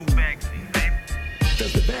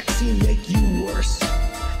vaccine make you worse.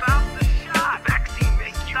 Stop the shot. The vaccine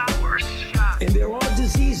makes you worse. And there are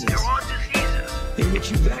diseases. There are diseases. In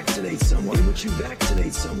which you vaccinate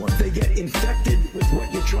someone, they get infected with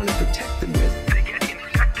what you're trying to protect them with. They get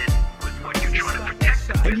infected with what you're trying to protect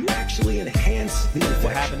them And you actually enhance the infection.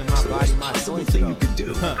 What happened to my body, my possible choice, thing though. you could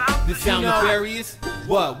do. This sound nefarious?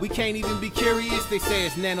 What? We can't even be curious? They say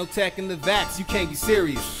it's nanotech and the vax. You can't be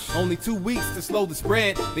serious. Only 2 weeks to slow the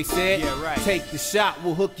spread. They said, yeah, right. Take the shot,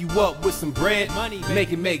 we'll hook you up with some bread. Money,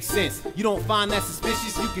 make it make sense. You don't find that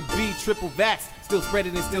suspicious? You could be triple vax. Still spread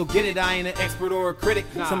it and still get it. I ain't an expert or a critic.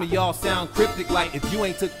 Some of y'all sound cryptic, like if you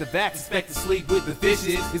ain't took the vax, expect to sleep with the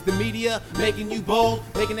fishes. Is the media making you bold,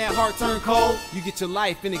 making that heart turn cold? You get your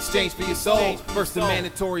life in exchange for your soul. First the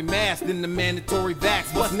mandatory mask, then the mandatory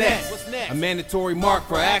vax. What's next? A mandatory mark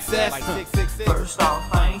for access? Like 666. First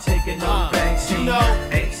off, I ain't taking no vaccine. You know.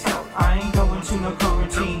 Next up, I ain't going to no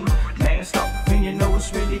quarantine. Mask off, and you know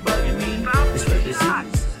it's really bugging me. It's spread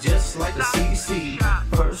disease, just like the CDC.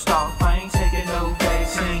 First off, I ain't taking no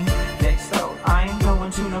vaccine. Next up, I ain't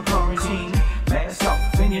going to no quarantine. Mask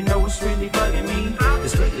off, and you know it's really bugging me.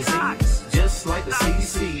 It's spread disease, just like the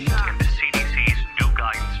CDC. And the CDC's new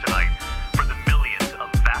guidance tonight for the millions of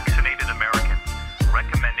vaccinated Americans,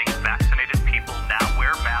 recommending vaccinated people now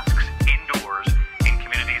wear masks indoors in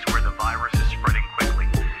communities where the virus is spreading quickly.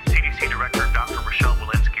 CDC Director Dr. Rochelle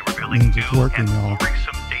Walensky revealing new working, and y'all.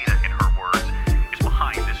 worrisome data, in her words, is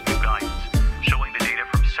behind this new guidance, showing the data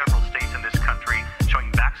from several states in this country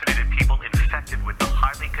showing vaccinated people infected with the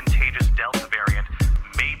highly contagious Delta variant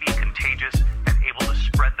may be contagious and able to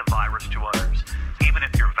spread the virus to others. Even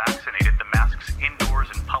if you're vaccinated, the masks indoors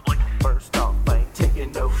in public. First off, I ain't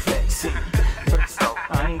taking no vaccine. First off,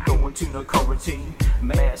 I ain't going to no quarantine.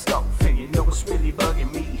 Mask off, and you know it's really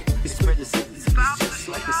bugging me. It's spread disease, just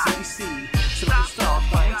like the CDC. So first off,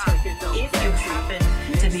 I ain't taking no If you vaccine.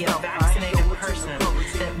 happen to be a vaccinated person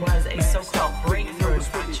that was a so-called breakthrough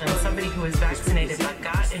infection, somebody who was vaccinated but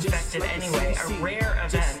got infected anyway, a rare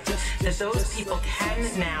event, that those people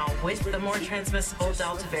can now, with the more transmissible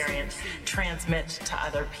Delta variant, transmit to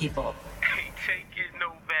other people. Ain't taking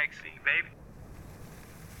no vaccine, baby.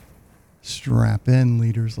 Strap in,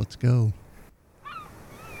 leaders. Let's go.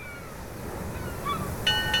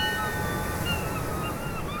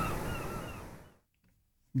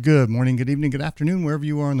 Good morning, good evening, good afternoon, wherever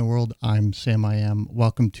you are in the world. I'm Sam I Am.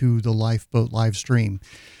 Welcome to the Lifeboat live stream.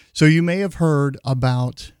 So you may have heard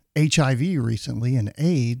about HIV recently and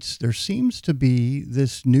AIDS. There seems to be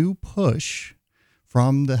this new push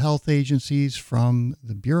from the health agencies, from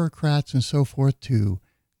the bureaucrats and so forth to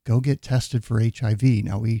go get tested for HIV.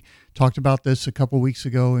 Now, we talked about this a couple weeks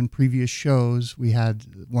ago in previous shows. We had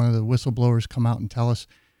one of the whistleblowers come out and tell us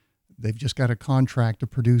they've just got a contract to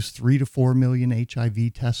produce 3 to 4 million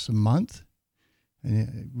HIV tests a month.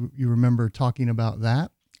 And you remember talking about that.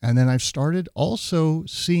 And then I've started also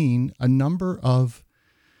seeing a number of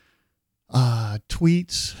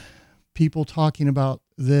tweets, people talking about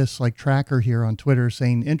this, like Tracker here on Twitter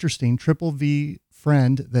saying, interesting, Triple V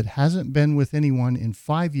friend that hasn't been with anyone in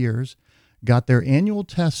 5 years, got their annual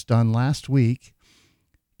test done last week,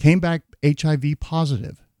 came back HIV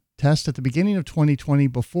positive. Test at the beginning of 2020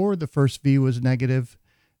 before the first V was negative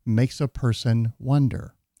makes a person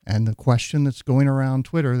wonder. And the question that's going around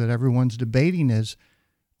Twitter that everyone's debating is,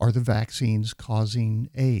 are the vaccines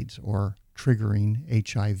causing AIDS or triggering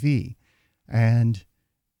HIV? And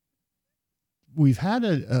we've had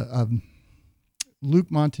a Luc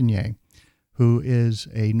Montagnier, who is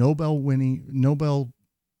a Nobel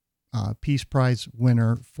Peace Prize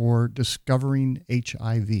winner for discovering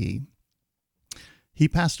HIV. He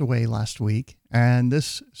passed away last week, and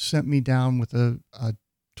this sent me down with a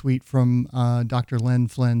tweet from Dr. Len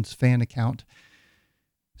Flynn's fan account.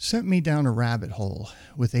 Sent me down a rabbit hole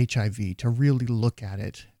with HIV to really look at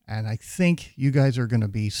it, and I think you guys are going to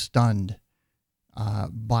be stunned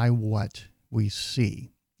by what we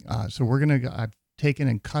see. So I've taken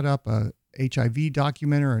and cut up a HIV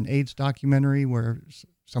documentary or an AIDS documentary where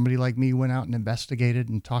somebody like me went out and investigated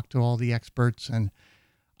and talked to all the experts, and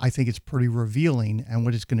I think it's pretty revealing. And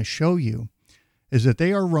what it's going to show you is that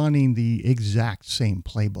they are running the exact same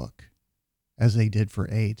playbook as they did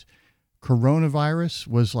for AIDS. Coronavirus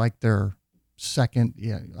was like their second,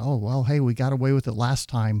 hey, we got away with it last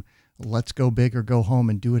time. Let's go big or go home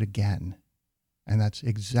and do it again. And that's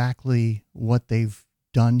exactly what they've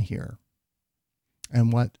done here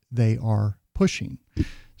and what they are pushing.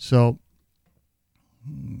 So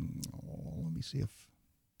let me see if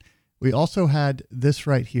we also had this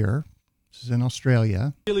right here. This is in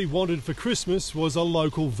Australia. Really wanted for Christmas was a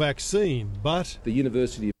local vaccine, but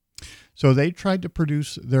So they tried to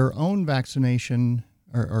produce their own vaccination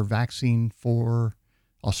or vaccine for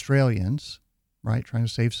Australians, right? Trying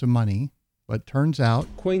to save some money. But turns out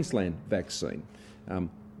Queensland vaccine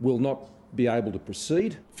will not be able to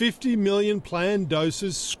proceed. 50 million planned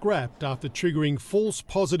doses scrapped after triggering false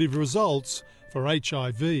positive results for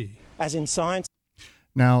HIV. As in science.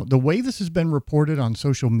 Now, the way this has been reported on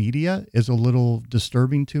social media is a little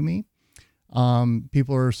disturbing to me.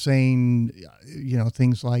 People are saying,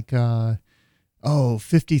 things like,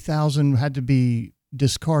 50,000 had to be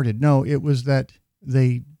discarded. No, it was that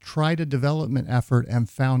they tried a development effort and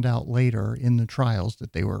found out later in the trials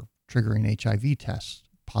that they were triggering HIV tests,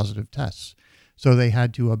 positive tests. So they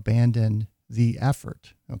had to abandon the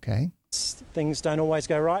effort, okay? Things don't always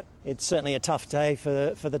go right. It's certainly a tough day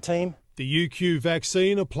for the team. The UQ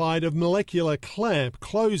vaccine applied a molecular clamp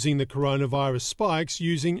closing the coronavirus spikes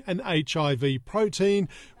using an HIV protein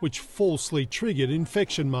which falsely triggered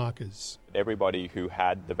infection markers. Everybody who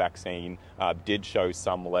had the vaccine did show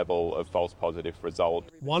some level of false positive result.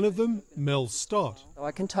 One of them, Mel Stott.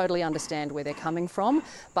 I can totally understand where they're coming from,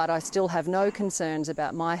 but I still have no concerns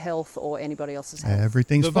about my health or anybody else's health.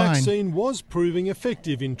 Everything's fine. The vaccine was proving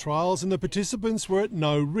effective in trials and the participants were at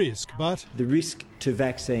no risk, but the risk to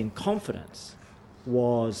vaccine confidence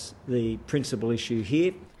was the principal issue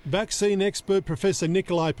here. Vaccine expert Professor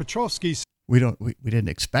Nikolai Petrovsky said, we didn't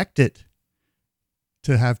expect it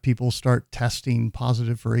to have people start testing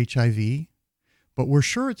positive for HIV, but we're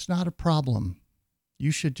sure it's not a problem. You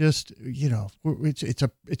should just, it's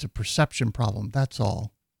a perception problem. That's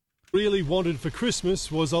all. Really wanted for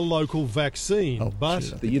Christmas was a local vaccine,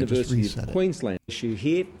 but the University of Queensland issue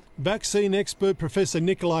here. Vaccine expert Professor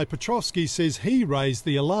Nikolai Petrovsky says he raised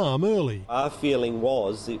the alarm early. Our feeling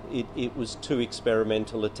was it was too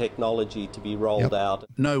experimental a technology to be rolled out.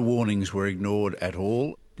 No warnings were ignored at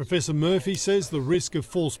all. Professor Murphy says the risk of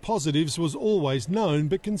false positives was always known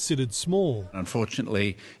but considered small.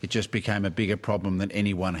 Unfortunately, it just became a bigger problem than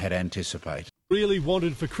anyone had anticipated. Really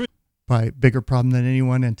wanted for Christmas. By bigger problem than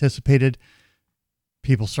anyone anticipated,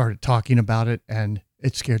 people started talking about it and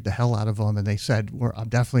it scared the hell out of them. And they said, I'm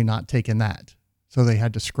definitely not taking that. So they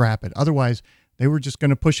had to scrap it. Otherwise, they were just going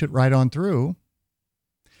to push it right on through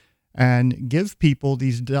and give people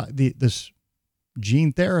this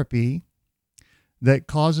gene therapy that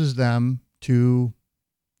causes them to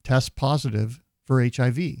test positive for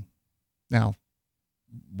HIV. Now,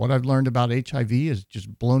 what I've learned about HIV has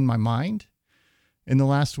just blown my mind in the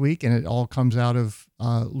last week, and it all comes out of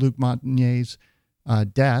Luc Montagnier's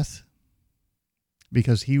death,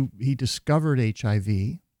 because he discovered HIV,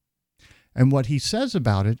 and what he says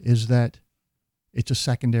about it is that it's a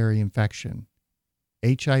secondary infection.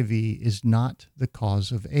 HIV is not the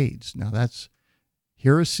cause of AIDS. Now, that's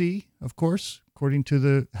heresy, of course, according to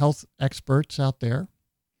the health experts out there.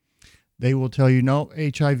 They will tell you, no,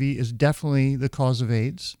 HIV is definitely the cause of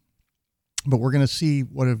AIDS. But we're going to see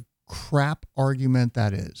what a crap argument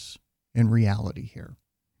that is in reality here.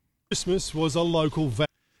 Christmas was a local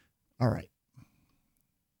all right.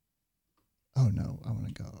 Oh, no, I want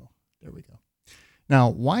to go. There we go. Now,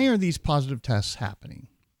 why are these positive tests happening?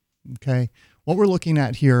 Okay. What we're looking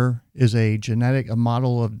at here is a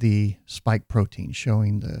model of the spike protein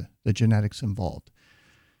showing the genetics involved.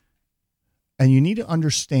 And you need to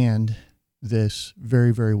understand this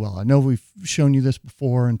very, very well. I know we've shown you this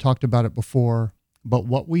before and talked about it before, but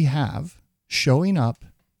what we have showing up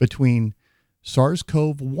between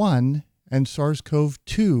SARS-CoV-1 and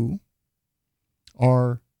SARS-CoV-2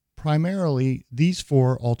 are primarily these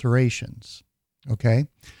four alterations. Okay.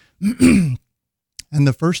 And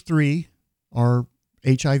the first three are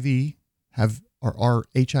HIV, are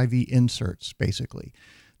HIV inserts, basically.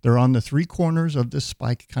 They're on the three corners of this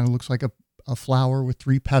spike. It kind of looks like a flower with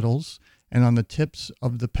three petals. And on the tips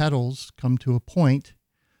of the petals come to a point.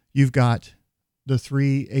 You've got the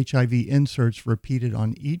three HIV inserts repeated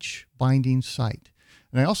on each binding site.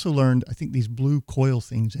 And I also learned, I think these blue coil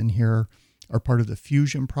things in here are part of the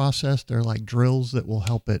fusion process. They're like drills that will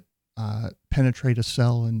help it penetrate a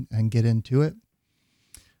cell and get into it.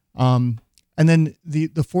 And then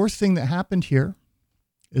the fourth thing that happened here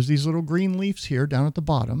is these little green leaves here down at the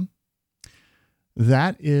bottom.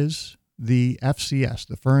 That is the FCS,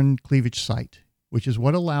 the furin cleavage site, which is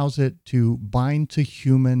what allows it to bind to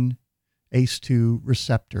human ACE2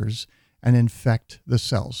 receptors and infect the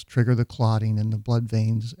cells, trigger the clotting in the blood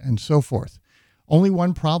veins, and so forth. Only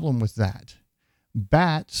one problem with that.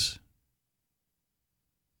 Bats'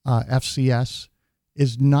 FCS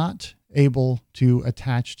is not able to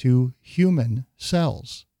attach to human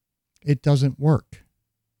cells. It doesn't work.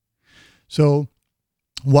 So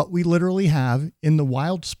what we literally have in the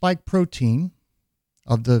wild spike protein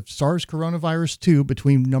of the SARS coronavirus 2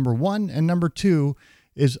 between number 1 and number 2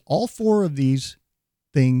 is all 4 of these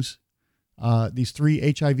things, these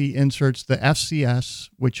 3 HIV inserts, the FCS,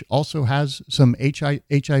 which also has some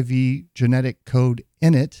HIV genetic code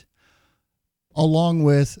in it, along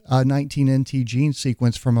with a 19NT gene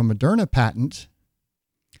sequence from a Moderna patent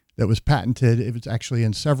that was patented. It was actually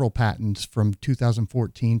in several patents from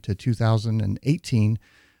 2014 to 2018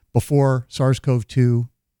 before SARS-CoV-2,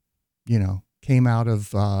 came out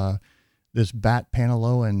of this bat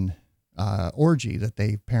Panaloan orgy that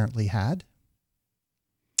they apparently had.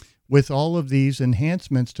 With all of these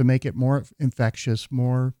enhancements to make it more infectious,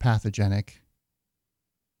 more pathogenic,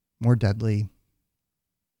 more deadly,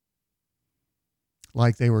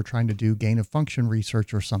 like they were trying to do gain of function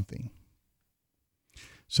research or something.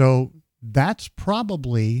 So that's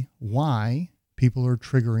probably why people are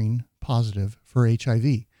triggering positive for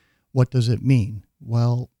HIV. What does it mean?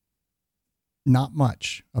 Well, not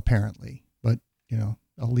much, apparently, but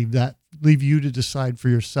I'll leave you to decide for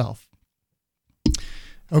yourself.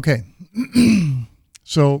 Okay.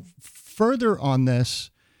 So further on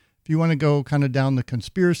this, if you want to go kind of down the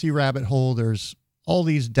conspiracy rabbit hole, there's all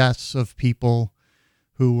these deaths of people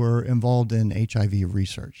who were involved in HIV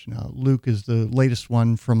research. Now, Luke is the latest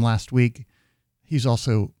one from last week. He's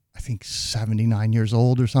also, I think, 79 years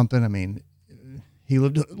old or something. I mean, he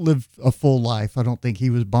lived a full life. I don't think he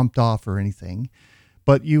was bumped off or anything.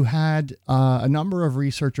 But you had a number of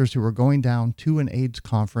researchers who were going down to an AIDS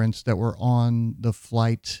conference that were on the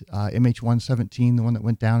flight MH17, the one that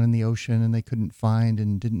went down in the ocean and they couldn't find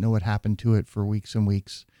and didn't know what happened to it for weeks and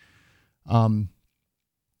weeks.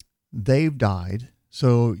 They've died.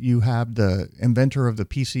 So you have the inventor of the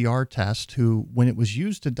PCR test who, when it was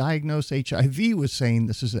used to diagnose HIV, was saying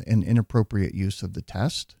this is an inappropriate use of the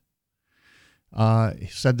test. He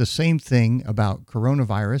said the same thing about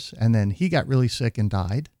coronavirus, and then he got really sick and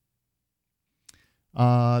died.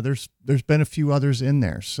 There's been a few others in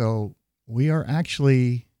there. So we are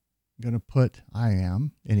actually going to put,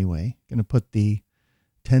 going to put the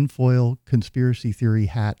tinfoil conspiracy theory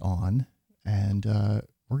hat on, and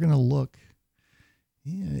we're going to look,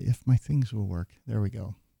 if my things will work. There we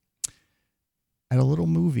go. At a little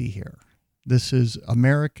movie here. This is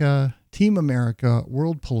Team America,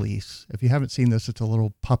 World Police. If you haven't seen this, it's a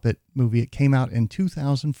little puppet movie. It came out in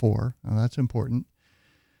 2004. Now, that's important.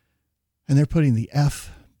 And they're putting the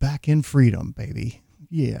F back in freedom, baby.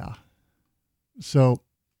 Yeah. So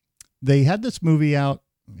they had this movie out.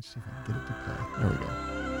 Let me see if I can get it to play. There we go.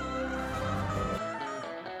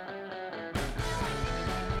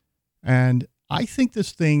 And I think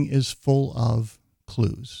this thing is full of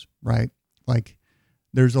clues, right? Like,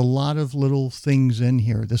 there's a lot of little things in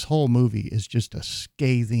here. This whole movie is just a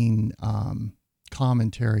scathing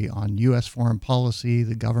commentary on U.S. foreign policy,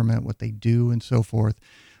 the government, what they do, and so forth.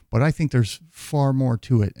 But I think there's far more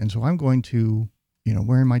to it. And so I'm going to,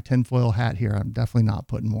 wearing my tinfoil hat here, I'm definitely not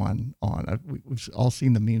putting one on. We've all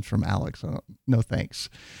seen the memes from Alex. So no thanks.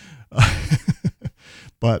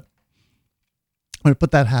 But I'm going to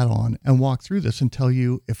put that hat on and walk through this and tell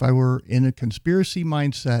you, if I were in a conspiracy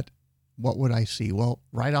mindset, what would I see? Well,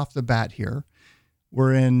 right off the bat here,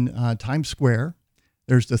 we're in Times Square.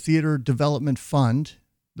 There's the Theater Development Fund.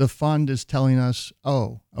 The fund is telling us,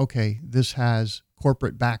 oh, okay, this has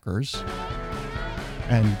corporate backers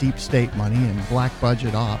and deep state money and black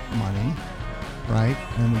budget op money, right?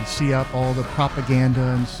 And we see up all the propaganda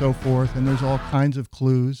and so forth, and there's all kinds of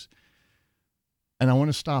clues. And I want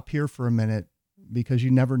to stop here for a minute because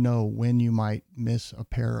you never know when you might miss a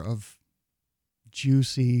pair of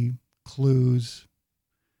juicy clues,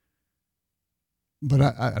 but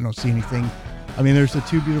I don't see anything. I mean, there's the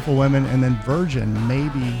 2 beautiful women, and then Virgin.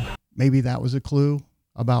 Maybe that was a clue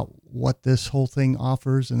about what this whole thing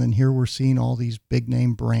offers. And then here we're seeing all these big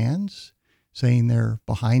name brands saying they're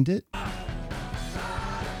behind it.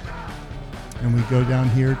 And we go down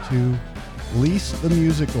here to Lease the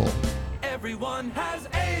Musical. Everyone has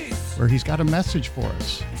AIDS. Where he's got a message for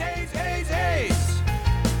us. AIDS, AIDS, AIDS.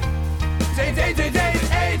 AIDS, AIDS, AIDS,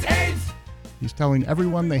 AIDS, AIDS, AIDS. He's telling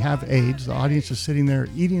everyone they have AIDS. The audience is sitting there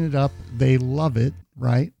eating it up. They love it,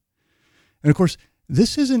 right? And of course,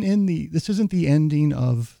 this isn't the ending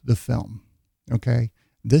of the film. Okay,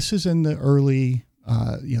 this is in the early,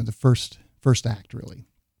 the first act, really.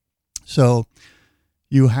 So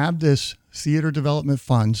you have this Theater Development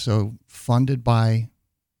Fund, so funded by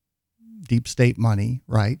deep state money,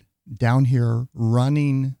 right? Down here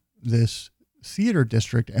running this theater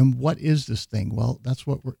district. And what is this thing? Well, that's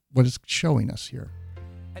what it's showing us here.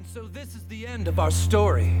 And so this is the end of our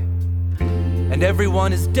story. And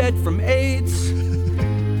everyone is dead from AIDS.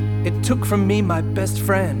 It took from me my best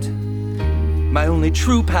friend, my only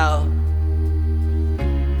true pal,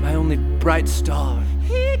 my only bright star.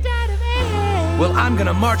 Well, I'm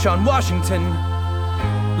gonna march on Washington.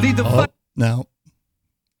 Lead the fight. Now,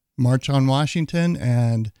 march on Washington,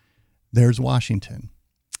 and there's Washington.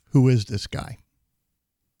 Who is this guy?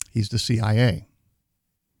 He's the CIA.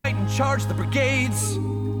 And charge the brigades.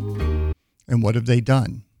 And what have they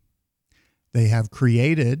done? They have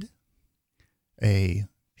created a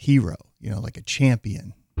hero, like a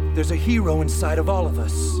champion. There's a hero inside of all of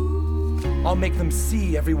us. I'll make them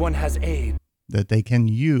see everyone has AIDS. That they can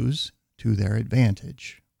use to their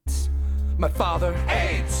advantage. My father,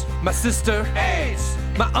 AIDS. My sister, AIDS.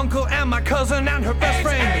 My uncle and my cousin and her best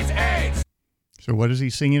friend. AIDS. So what is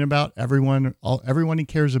he singing about? Everyone he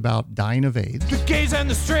cares about dying of AIDS. The gays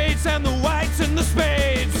and the straights and the whites and the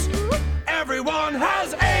spades. Everyone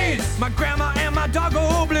has AIDS. My grandma and my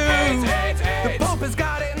doggo blue. AIDS, AIDS, AIDS. The Pope has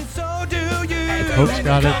got it and so do you. The Pope's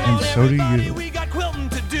got it and so do you. We got quilting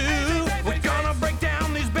to do. We're gonna break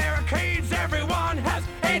down these barricades. Everyone has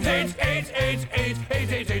AIDS, AIDS, AIDS, AIDS, AIDS,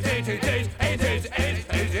 AIDS, AIDS, AIDS, AIDS, AIDS, AIDS,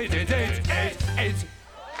 AIDS, AIDS, AIDS, AIDS, AIDS, AIDS.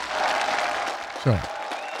 So,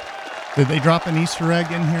 did they drop an Easter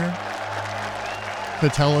egg in here to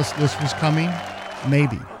tell us this was coming?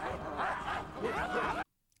 Maybe.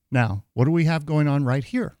 Now, what do we have going on right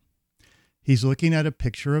here? He's looking at a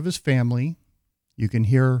picture of his family. You can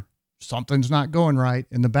hear something's not going right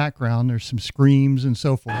in the background. There's some screams and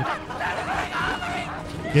so forth.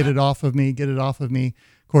 Get it off of me, get it off of me.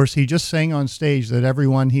 Of course, he just sang on stage that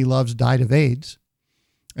everyone he loves died of AIDS.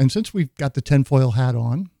 And since we've got the tinfoil hat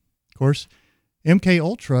on, of course, MK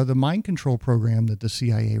Ultra, the mind control program that the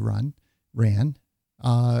CIA ran,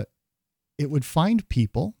 it would find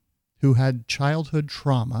people who had childhood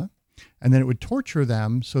trauma, and then it would torture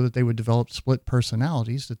them so that they would develop split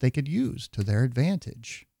personalities that they could use to their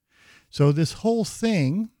advantage. So this whole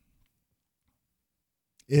thing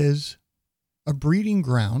is a breeding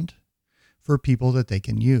ground for people that they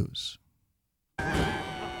can use.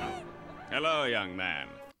 Hello, young man.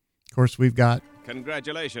 Of course, we've got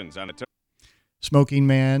Congratulations on a Smoking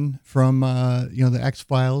Man from the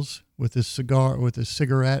X-Files with his cigar, with his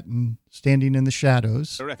cigarette, and standing in the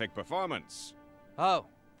shadows. terrific performance. Oh,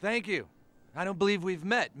 thank you. I don't believe we've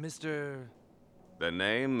met, Mr. The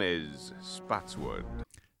name is Spotswood.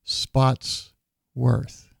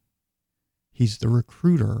 Spotsworth. He's the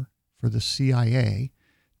recruiter for the CIA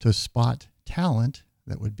to spot talent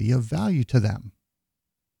that would be of value to them.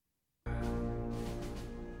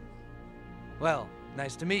 Well,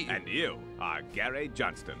 nice to meet you. And you are Gary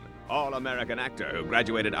Johnston, all-American actor who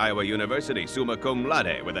graduated Iowa University summa cum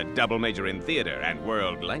laude with a double major in theater and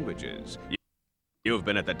world languages. You've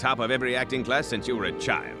been at the top of every acting class since you were a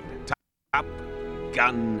child. Top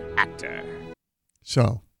gun actor.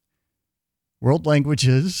 So, world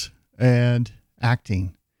languages and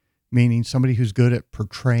acting, meaning somebody who's good at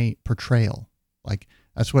portrayal. Like,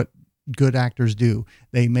 that's what good actors do.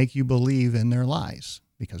 They make you believe in their lies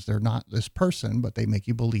because they're not this person, but they make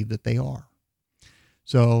you believe that they are.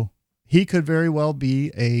 So he could very well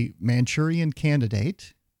be a Manchurian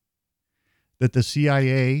candidate that the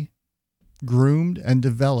CIA groomed and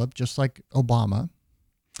developed, just like Obama,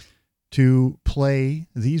 to play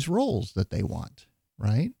these roles that they want,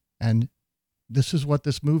 right? And this is what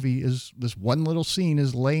this movie is, this one little scene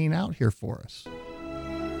is laying out here for us.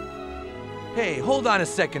 Hey, hold on a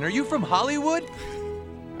second. Are you from Hollywood?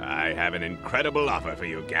 I have an incredible offer for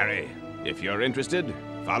you, Gary. If you're interested,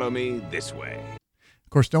 follow me this way. Of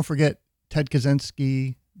course, don't forget Ted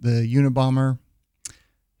Kaczynski, the Unabomber.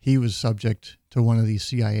 He was subject to one of these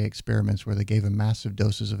CIA experiments where they gave him massive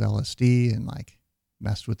doses of LSD and like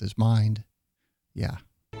messed with his mind. Yeah.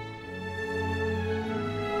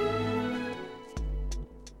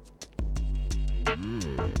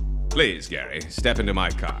 Please, Gary, step into my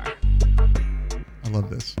car. I love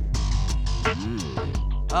this.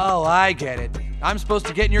 Oh, I get it. I'm supposed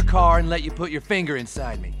to get in your car and let you put your finger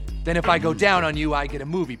inside me. Then if I go down on you, I get a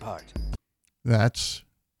movie part. That's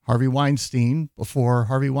Harvey Weinstein before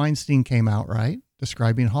Harvey Weinstein came out, right?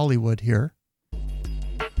 Describing Hollywood here.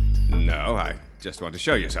 No, I just want to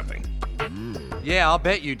show you something. Yeah, I'll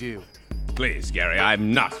bet you do. Please, Gary,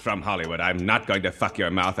 I'm not from Hollywood. I'm not going to fuck your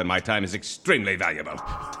mouth, and my time is extremely valuable.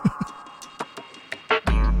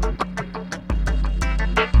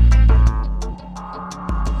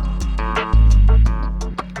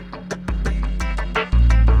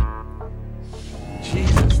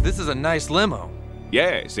 Jesus, this is a nice limo.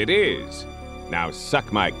 Yes, it is. Now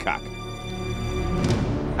suck my cock.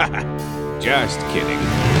 Just kidding.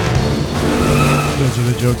 Those are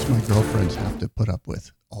the jokes my girlfriends have to put up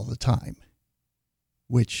with all the time.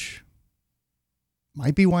 Which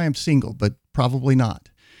might be why I'm single, but probably not.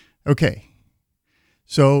 Okay.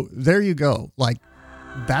 So there you go. Like,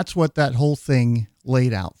 that's what that whole thing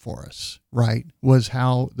laid out for us, right? Was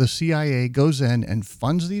how the CIA goes in and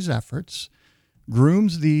funds these efforts,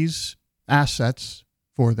 grooms these assets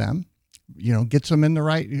for them, gets them in the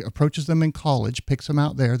right, approaches them in college, picks them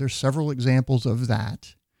out there. There's several examples of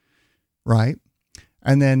that, right?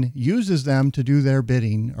 And then uses them to do their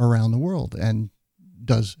bidding around the world and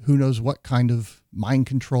does who knows what kind of mind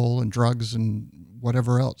control and drugs and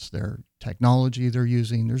whatever else, their technology they're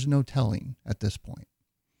using. There's no telling at this point.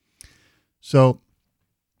 So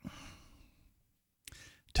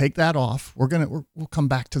take that off. We'll come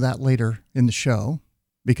back to that later in the show,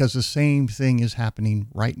 because the same thing is happening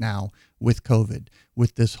right now with COVID,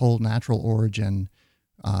 with this whole natural origin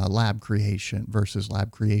lab creation versus lab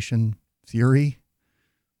creation theory.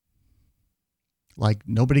 Like,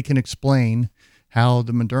 nobody can explain how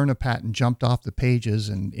the Moderna patent jumped off the pages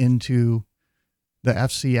and into the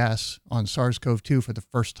FCS on SARS-CoV-2 for the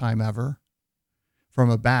first time ever from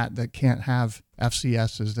a bat that can't have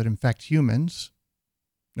FCSs that infect humans.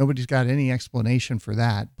 Nobody's got any explanation for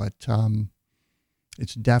that, but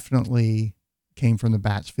it's definitely came from the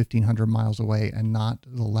bats 1,500 miles away and not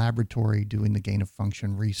the laboratory doing the gain of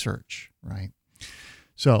function research, right?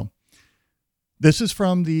 So this is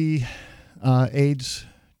from the AIDS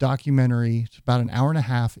documentary. It's about an hour and a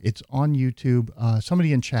half. It's on YouTube.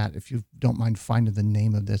 Somebody in chat, if you don't mind finding the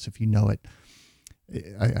name of this, if you know it.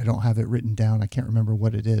 I don't have it written down. I can't remember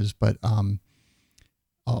what it is, but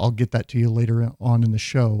I'll get that to you later on in the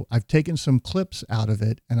show. I've taken some clips out of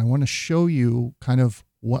it, and I want to show you kind of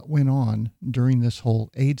what went on during this whole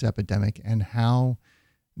AIDS epidemic and how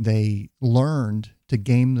they learned to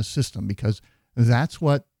game the system, because that's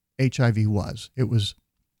what HIV was. It was,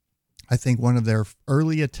 I think, one of their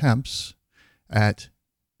early attempts at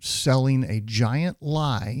selling a giant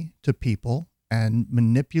lie to people and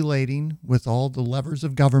manipulating with all the levers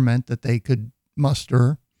of government that they could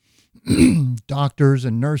muster, doctors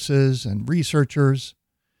and nurses and researchers,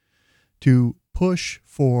 to push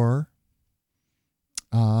for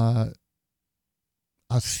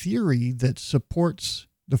a theory that supports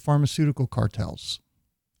the pharmaceutical cartels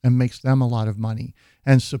and makes them a lot of money,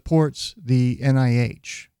 and supports the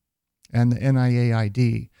NIH and the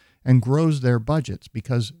NIAID and grows their budgets,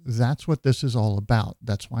 because that's what this is all about.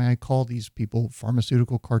 That's why I call these people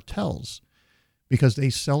pharmaceutical cartels, because they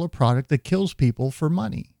sell a product that kills people for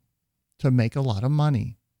money, to make a lot of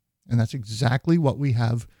money. And that's exactly what we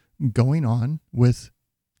have going on with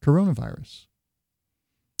coronavirus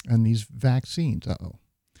and these vaccines.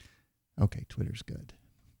 Okay, Twitter's good.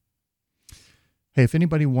 Hey, if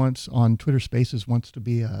anybody wants on Twitter Spaces wants to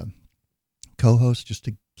be a co-host, just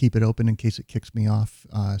to keep it open in case it kicks me off,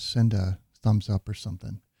 send a thumbs up or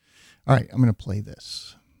something. All right, I'm going to play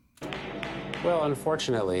this. Well,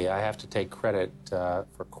 unfortunately, I have to take credit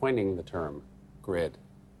for coining the term GRID,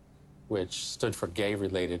 which stood for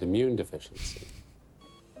gay-related immune deficiency.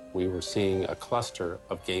 We were seeing a cluster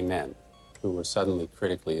of gay men who were suddenly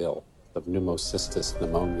critically ill of pneumocystis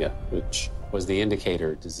pneumonia, which was the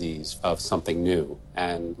indicator disease of something new,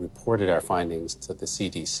 and reported our findings to the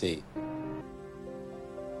CDC.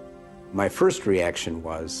 My first reaction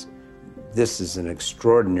was, this is an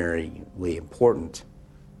extraordinarily important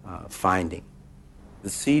finding. The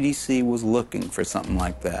CDC was looking for something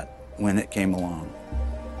like that when it came along.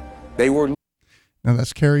 They were. Now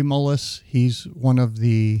that's Kary Mullis. He's one of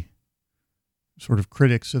the sort of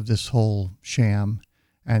critics of this whole sham,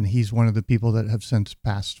 and he's one of the people that have since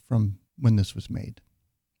passed from when this was made.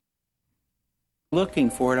 Looking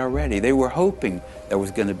for it already. They were hoping there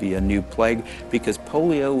was going to be a new plague because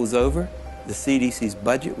polio was over. The CDC's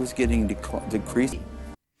budget was getting decreased.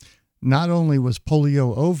 Not only was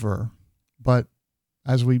polio over, but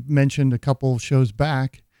as we mentioned a couple shows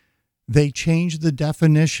back, they changed the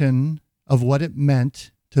definition of what it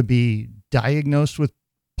meant to be diagnosed with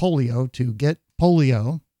polio, to get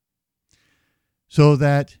polio, so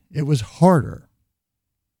that it was harder,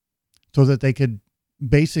 so that they could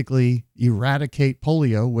basically eradicate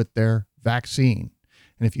polio with their vaccine.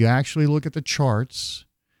 And if you actually look at the charts,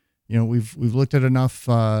 we've looked at enough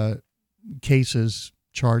cases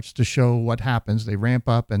charts to show what happens. They ramp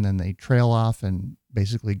up and then they trail off and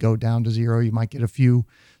basically go down to zero. You might get a few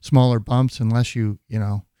smaller bumps unless you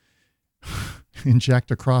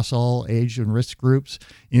inject across all age and risk groups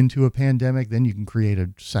into a pandemic. Then you can create a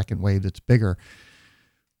second wave that's bigger.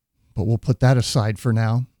 But we'll put that aside for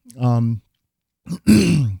now.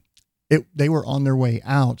 They were on their way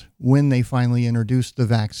out when they finally introduced the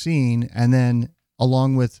vaccine, and then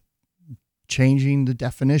along with changing the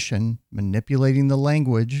definition, manipulating the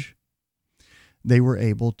language, they were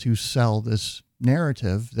able to sell this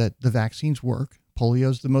narrative that the vaccines work,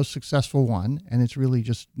 polio's the most successful one, and it's really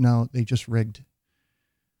just, no, they just rigged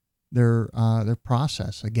their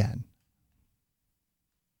process again.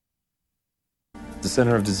 The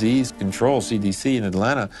Center of Disease Control, CDC, in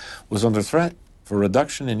Atlanta was under threat for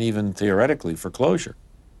reduction and even theoretically for closure.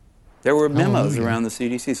 There were memos around the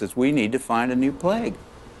CDC says we need to find a new plague.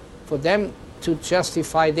 For them to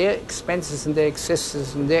justify their expenses and their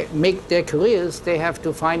existence and make their careers, they have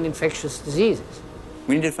to find infectious diseases.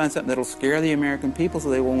 We need to find something that'll scare the American people so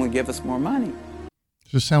they will only give us more money.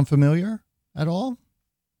 Does this sound familiar at all?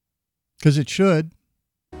 Because it should.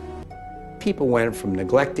 People went from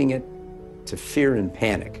neglecting it to fear and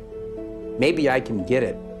panic. Maybe I can get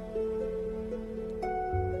it.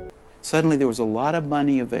 Suddenly there was a lot of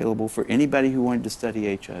money available for anybody who wanted to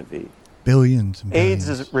study HIV. Billions and billions.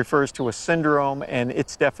 AIDS refers to a syndrome, and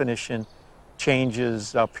its definition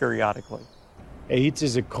changes periodically. AIDS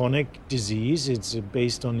is a chronic disease. It's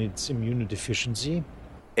based on its immunodeficiency.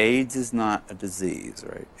 AIDS is not a disease,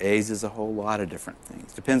 right? AIDS is a whole lot of different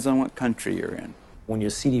things. Depends on what country you're in. When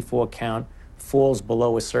your CD4 count falls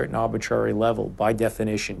below a certain arbitrary level, by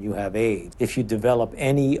definition, you have AIDS. If you develop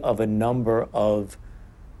any of a number of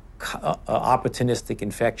opportunistic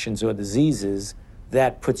infections or diseases,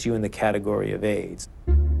 that puts you in the category of AIDS.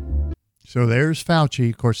 So there's Fauci.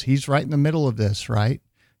 Of course, he's right in the middle of this, right?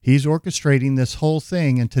 He's orchestrating this whole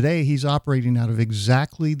thing, and today he's operating out of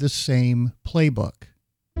exactly the same playbook.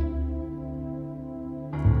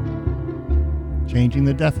 Changing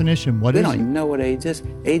the definition. What is it? We don't even know what AIDS is.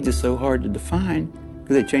 AIDS is so hard to define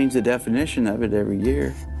because they change the definition of it every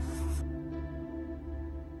year.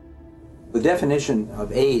 The definition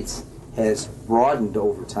of AIDS has broadened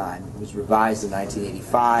over time. It was revised in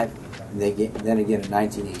 1985, and then again in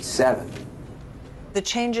 1987. The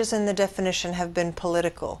changes in the definition have been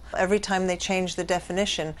political. Every time they change the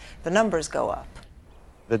definition, the numbers go up.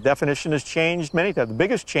 The definition has changed many times. The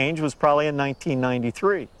biggest change was probably in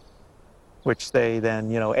 1993, which they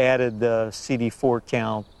then, added the CD4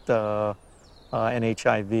 count and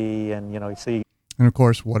HIV, and, you see. And of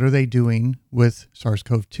course, what are they doing with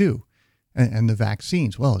SARS-CoV-2 and the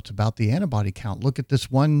vaccines? Well, it's about the antibody count. Look at this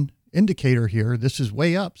one indicator here. This is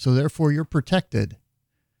way up, so therefore you're protected,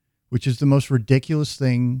 which is the most ridiculous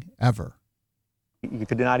thing ever. You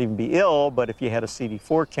could not even be ill, but if you had a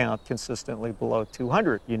CD4 count consistently below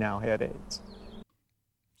 200, you now had AIDS.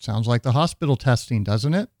 Sounds like the hospital testing,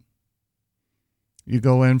 doesn't it? You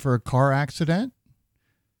go in for a car accident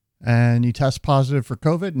and you test positive for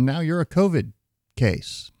COVID, and now you're a COVID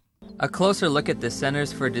case. A closer look at the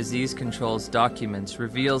Centers for Disease Control's documents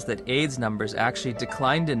reveals that AIDS numbers actually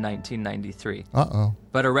declined in 1993. Uh-oh.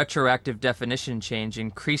 But a retroactive definition change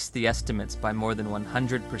increased the estimates by more than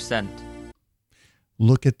 100%.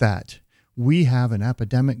 Look at that. We have an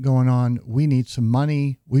epidemic going on. We need some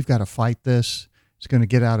money. We've got to fight this. It's going to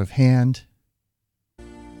get out of hand.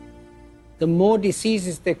 The more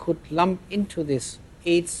diseases they could lump into this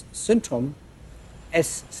AIDS syndrome,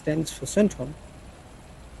 S stands for syndrome,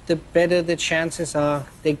 the better the chances are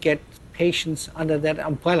they get patients under that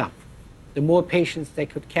umbrella. The more patients they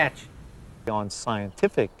could catch. On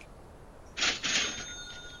scientific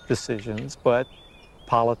decisions, but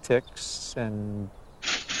politics and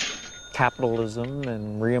capitalism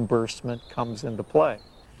and reimbursement comes into play.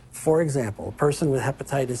 For example, a person with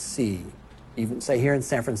hepatitis C, even say here in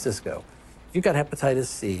San Francisco, if you've got hepatitis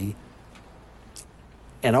C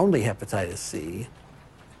and only hepatitis C,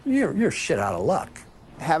 you're shit out of luck.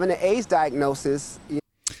 Having an AIDS diagnosis.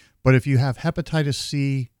 But if you have hepatitis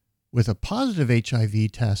C with a positive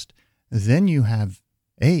HIV test, then you have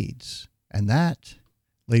AIDS. And that,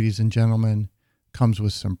 ladies and gentlemen, comes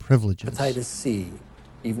with some privileges. Hepatitis C,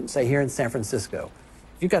 even say here in San Francisco,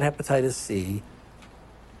 if you've got hepatitis C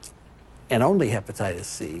and only hepatitis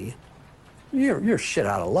C, you're shit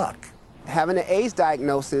out of luck. Having an AIDS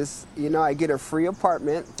diagnosis, I get a free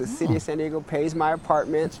apartment. The city of San Diego pays my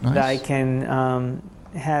apartment. Nice. I can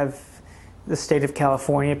have the state of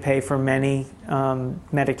California pay for many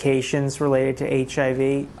medications related to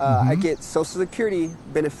HIV. I get Social Security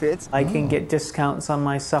benefits. I can get discounts on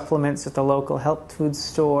my supplements at the local health food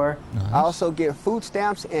store. Nice. I also get food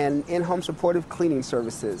stamps and in-home supportive cleaning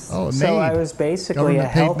services. So I was basically a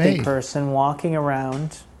healthy person walking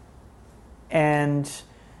around, and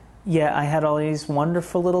I had all these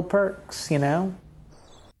wonderful little perks,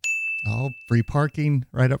 Oh, free parking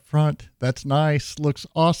right up front. That's nice. Looks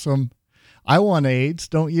awesome. I want AIDS,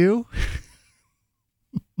 don't you?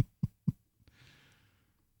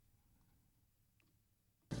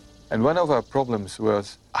 And one of our problems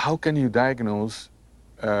was, how can you diagnose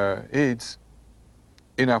AIDS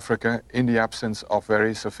in Africa in the absence of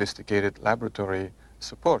very sophisticated laboratory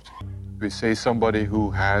support. We say somebody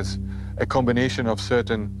who has a combination of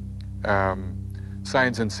certain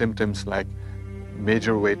signs and symptoms like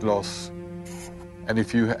major weight loss. And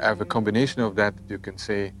if you have a combination of that, you can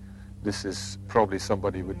say this is probably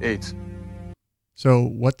somebody with AIDS. So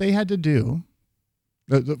what they had to do,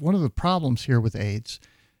 one of the problems here with AIDS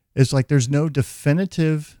is like there's no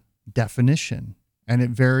definitive definition, and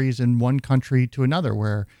it varies in one country to another,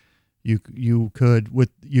 where you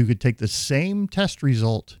could take the same test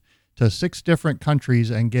result to 6 different countries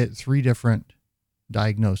and get 3 different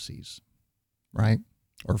diagnoses, right?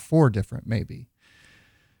 Or 4 different maybe,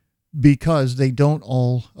 because they don't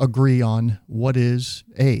all agree on what is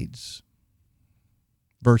AIDS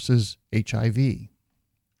versus HIV.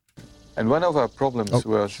 And one of our problems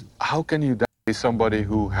was, how can you diagnose somebody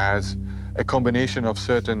who has a combination of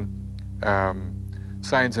certain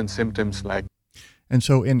signs and symptoms like... And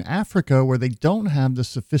so in Africa, where they don't have the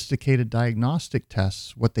sophisticated diagnostic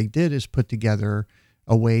tests, what they did is put together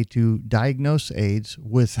a way to diagnose AIDS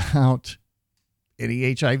without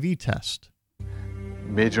any HIV test.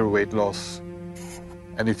 Major weight loss.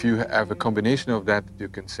 And if you have a combination of that, you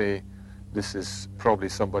can say this is probably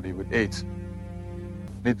somebody with AIDS.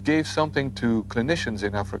 It gave something to clinicians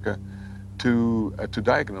in Africa to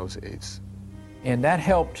diagnose AIDS. And that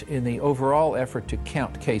helped in the overall effort to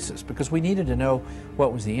count cases, because we needed to know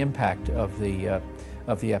what was the impact of the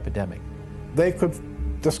epidemic. They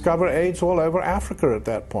could discover AIDS all over Africa at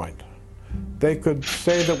that point. They could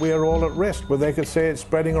say that we are all at risk, but they could say it's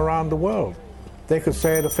spreading around the world. They could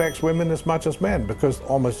say it affects women as much as men, because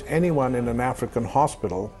almost anyone in an African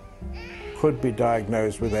hospital could be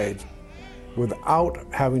diagnosed with AIDS without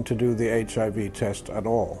having to do the HIV test at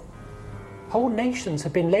all. Whole nations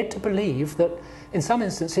have been led to believe that, in some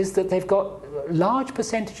instances, that they've got large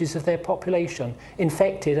percentages of their population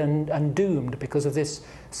infected and doomed because of this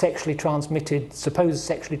supposed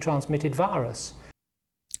sexually transmitted virus.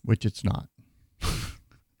 Which it's not.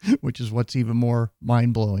 Which is what's even more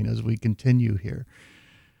mind-blowing as we continue here.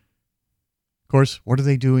 Of course, what are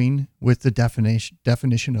they doing with the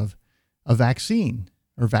definition of a vaccine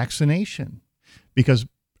or vaccination? Because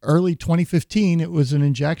early 2015, it was an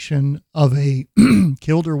injection of a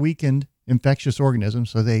killed or weakened infectious organism.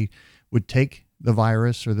 So they would take the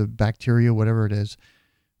virus or the bacteria, whatever it is,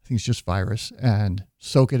 I think it's just virus, and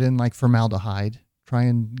soak it in like formaldehyde, try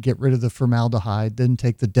and get rid of the formaldehyde, then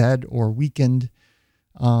take the dead or weakened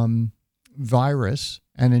virus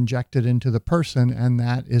and inject it into the person. And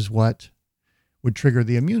that is what would trigger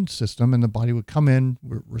the immune system, and the body would come in,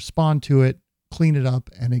 respond to it, clean it up,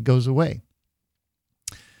 and it goes away.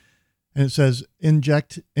 And it says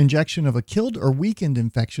injection of a killed or weakened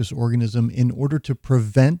infectious organism in order to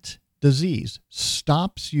prevent disease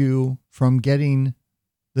stops you from getting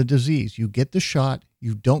the disease. You get the shot,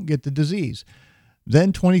 you don't get the disease.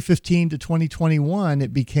 Then 2015 to 2021,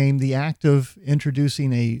 it became the act of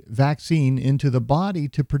introducing a vaccine into the body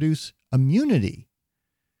to produce immunity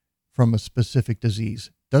from a specific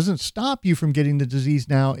disease. Doesn't stop you from getting the disease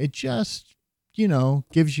now. It just,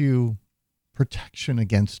 gives you protection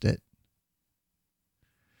against it.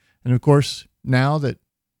 And of course, now that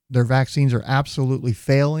their vaccines are absolutely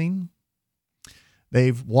failing,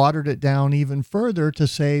 they've watered it down even further to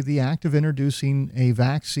say the act of introducing a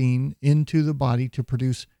vaccine into the body to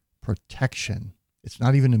produce protection. It's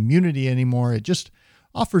not even immunity anymore. It just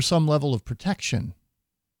offers some level of protection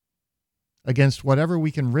against whatever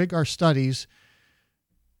we can rig our studies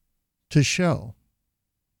to show.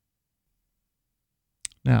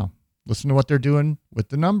 Now, listen to what they're doing with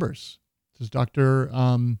the numbers. This is Dr.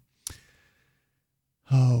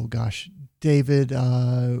 David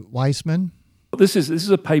Weissman. This is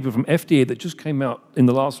a paper from FDA that just came out in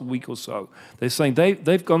the last week or so. They're saying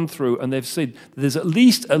they've gone through and they've said there's at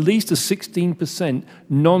least a 16%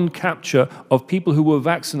 non-capture of people who were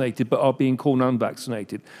vaccinated but are being called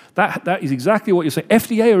unvaccinated. That is exactly what you're saying.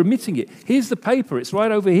 FDA are admitting it. Here's the paper. It's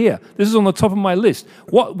right over here. This is on the top of my list.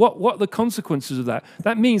 What are the consequences of that?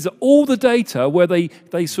 That means that all the data where they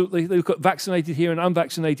look at vaccinated here and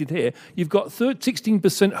unvaccinated here, you've got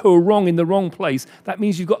 16% who are wrong in the wrong place. That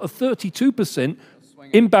means you've got a 32%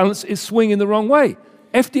 imbalance is swinging the wrong way.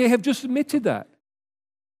 FDA have just admitted that.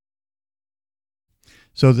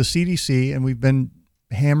 So the CDC, and we've been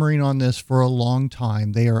hammering on this for a long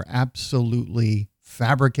time, they are absolutely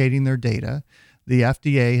fabricating their data. The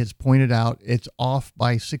FDA has pointed out it's off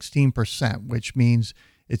by 16%, which means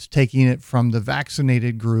it's taking it from the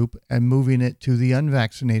vaccinated group and moving it to the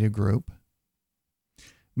unvaccinated group,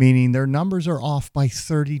 meaning their numbers are off by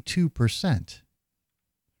 32%.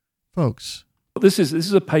 Folks. This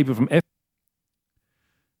is a paper from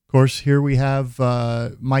Of course, here we have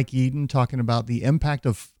Mike Eden talking about the impact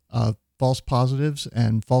of false positives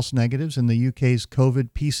and false negatives in the UK's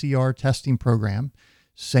COVID PCR testing program.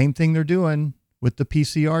 Same thing they're doing with the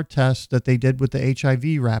PCR tests that they did with the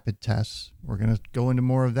HIV rapid tests. We're going to go into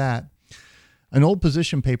more of that. An old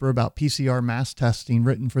position paper about PCR mass testing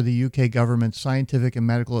written for the UK government's Scientific and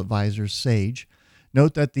Medical Advisors, SAGE,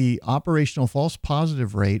 note that the operational false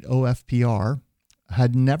positive rate, OFPR,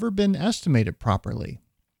 had never been estimated properly.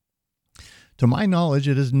 To my knowledge,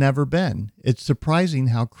 it has never been. It's surprising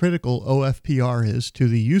how critical OFPR is to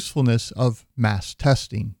the usefulness of mass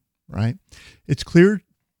testing, right? It's clear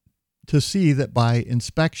to see that by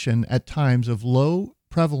inspection at times of low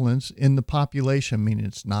prevalence in the population, meaning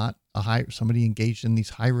it's not somebody engaged in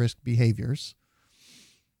these high-risk behaviors,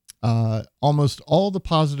 almost all the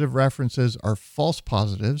positive references are false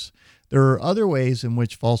positives. There are other ways in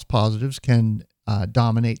which false positives can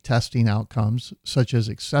dominate testing outcomes, such as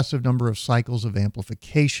excessive number of cycles of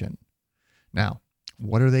amplification. Now,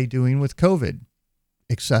 what are they doing with COVID?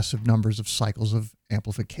 Excessive numbers of cycles of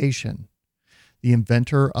amplification. The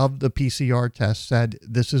inventor of the PCR test said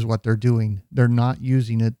this is what they're doing. They're not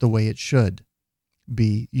using it the way it should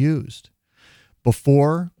be used.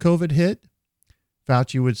 Before COVID hit,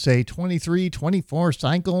 Fauci would say 23, 24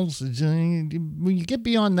 cycles. When you get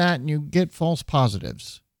beyond that and you get false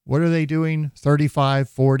positives, what are they doing? 35,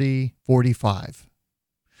 40, 45.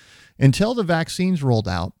 Until the vaccines rolled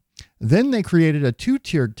out, then they created a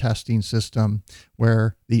two-tiered testing system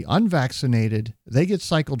where the unvaccinated, they get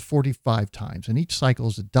cycled 45 times, and each cycle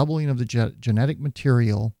is a doubling of the genetic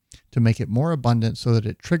material to make it more abundant so that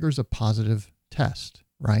it triggers a positive test,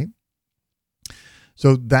 right?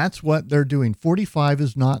 So that's what they're doing. 45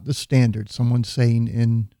 is not the standard. Someone's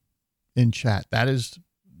saying in chat, that is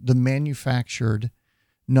the manufactured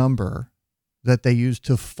number that they used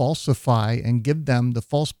to falsify and give them the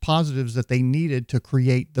false positives that they needed to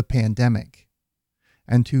create the pandemic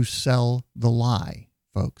and to sell the lie,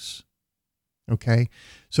 folks. Okay?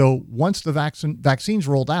 So once the vaccines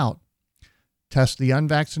rolled out, test the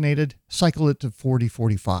unvaccinated, cycle it to 40,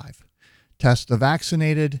 45. Test the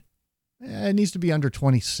vaccinated, it needs to be under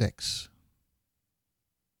 26.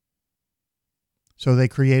 So they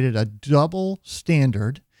created a double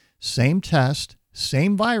standard, same test,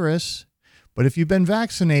 same virus, but if you've been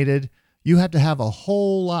vaccinated, you have to have a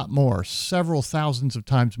whole lot more, several thousands of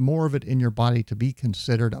times more of it in your body to be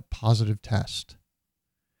considered a positive test.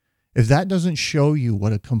 If that doesn't show you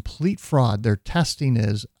what a complete fraud their testing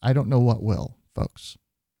is, I don't know what will, folks.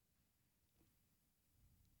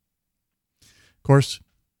 Of course,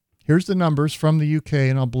 here's the numbers from the UK,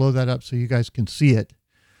 and I'll blow that up so you guys can see it.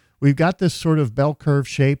 We've got this sort of bell curve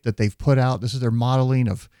shape that they've put out. This is their modeling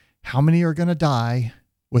of how many are going to die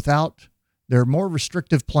without their more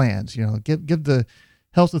restrictive plans. You know, give the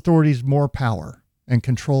health authorities more power and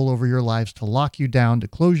control over your lives, to lock you down, to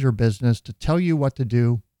close your business, to tell you what to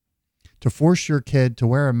do, to force your kid to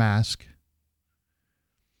wear a mask.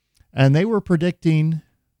 And they were predicting,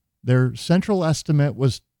 their central estimate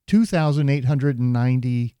was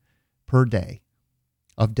 2,890 per day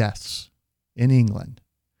of deaths in England.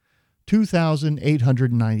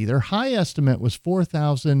 2,890. Their high estimate was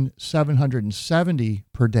 4,770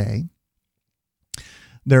 per day.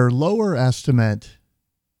 Their lower estimate,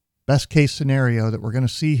 best case scenario that we're going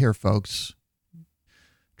to see here, folks,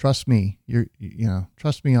 trust me,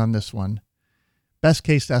 trust me on this one. Best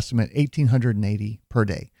case estimate, 1,880 per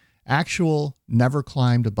day. Actual never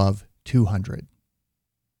climbed above 200.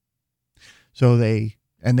 So they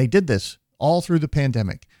did this all through the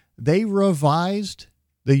pandemic. They revised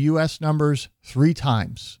the U.S. numbers 3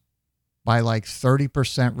 times by like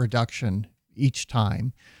 30% reduction each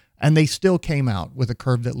time. And they still came out with a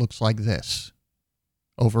curve that looks like this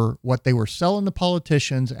over what they were selling the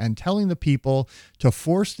politicians and telling the people to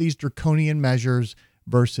force these draconian measures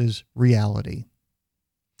versus reality.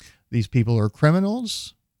 These people are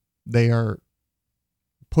criminals. They are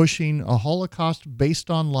pushing a Holocaust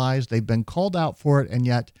based on lies. They've been called out for it, and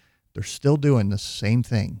yet they're still doing the same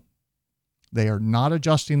thing. They are not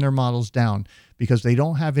adjusting their models down because they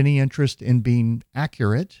don't have any interest in being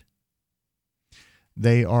accurate.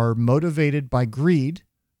 They are motivated by greed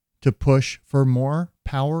to push for more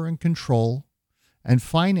power and control and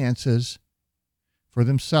finances for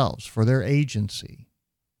themselves, for their agency.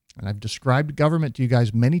 And I've described government to you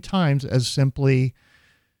guys many times as simply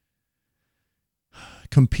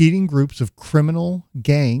competing groups of criminal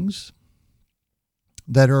gangs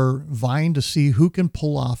that are vying to see who can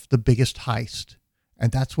pull off the biggest heist.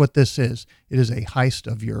 And that's what this is. It is a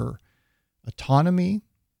heist of your autonomy,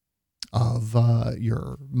 of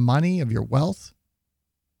your money, of your wealth.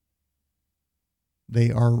 They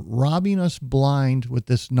are robbing us blind with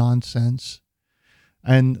this nonsense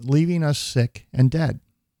and leaving us sick and dead.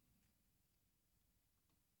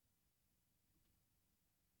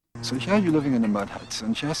 So here you're living in a mud hut,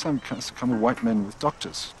 and here come white men with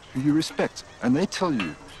doctors who you respect, and they tell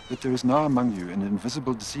you that there is now among you an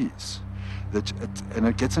invisible disease, and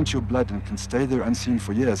it gets into your blood and can stay there unseen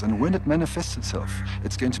for years, and when it manifests itself,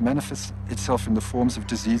 it's going to manifest itself in the forms of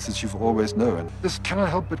diseases you've always known. This cannot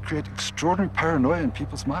help but create extraordinary paranoia in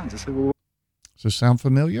people's minds. They say, well, does this sound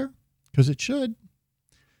familiar? Because it should.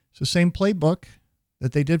 It's the same playbook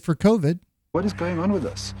that they did for COVID. What is going on with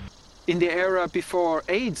us? In the era before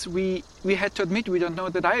AIDS, we had to admit we don't know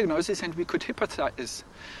the diagnosis and we could hypothesize.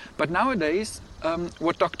 But nowadays,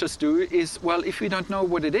 what doctors do is, well, if we don't know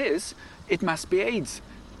what it is, it must be AIDS.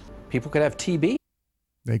 People could have TB.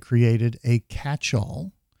 They created a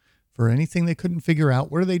catch-all for anything they couldn't figure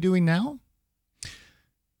out. What are they doing now?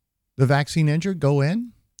 The vaccine injured go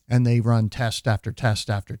in and they run test after test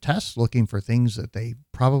after test looking for things that they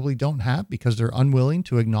probably don't have because they're unwilling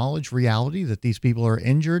to acknowledge reality that these people are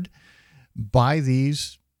injured by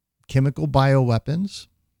these chemical bioweapons.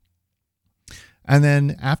 And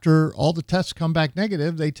then after all the tests come back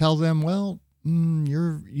negative, they tell them, well,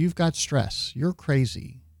 you've got stress. You're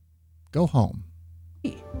crazy. Go home.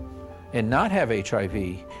 And not have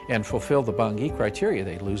HIV and fulfill the Bangui criteria.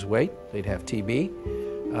 They'd lose weight, they'd have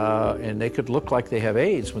TB, and they could look like they have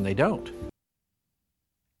AIDS when they don't.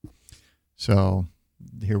 So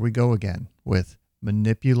here we go again with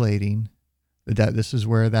manipulating. This is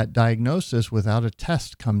where that diagnosis without a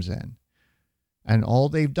test comes in. And all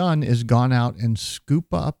they've done is gone out and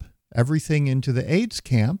scoop up everything into the AIDS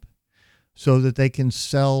camp so that they can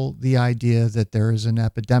sell the idea that there is an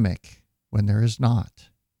epidemic when there is not.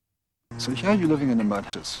 So here you're living in a mud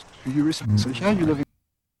hut. So here you're living.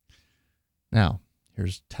 Now,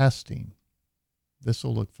 here's testing. This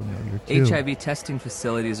will look familiar too. HIV testing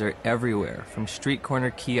facilities are everywhere, from street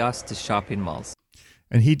corner kiosks to shopping malls.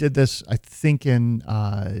 And he did this, I think, in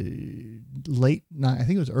I think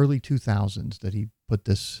it was early 2000s that he put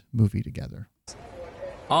this movie together.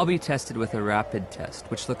 I'll be tested with a rapid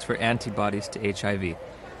test, which looks for antibodies to HIV.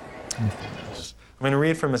 I'm going to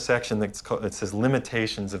read from a section that says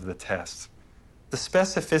limitations of the test. The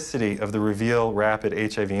specificity of the Reveal rapid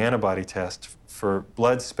HIV antibody test for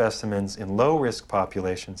blood specimens in low-risk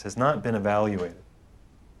populations has not been evaluated.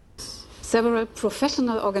 Several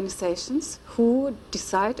professional organizations who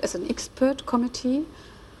decide as an expert committee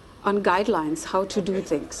on guidelines how to do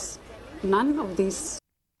things. None of these.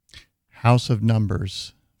 House of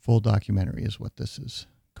Numbers, full documentary is what this is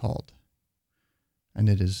called. And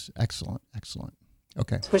it is excellent, excellent.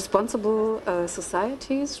 Okay. Responsible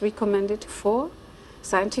societies recommend it for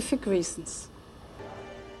scientific reasons.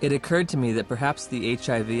 It occurred to me that perhaps the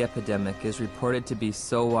HIV epidemic is reported to be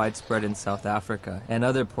so widespread in South Africa and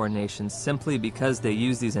other poor nations simply because they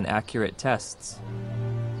use these inaccurate tests.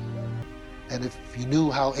 And if you knew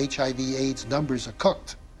how HIV/AIDS numbers are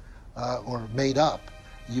cooked or made up,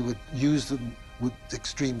 you would use them with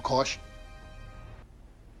extreme caution.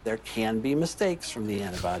 There can be mistakes from the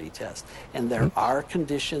antibody test, and there are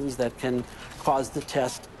conditions that can cause the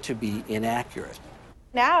test to be inaccurate.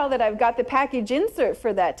 Now that I've got the package insert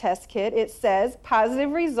for that test kit, it says positive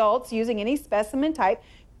results using any specimen type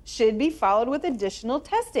should be followed with additional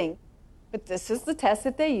testing. But this is the test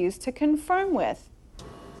that they use to confirm with.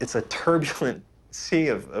 It's a turbulent sea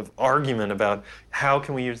of argument about how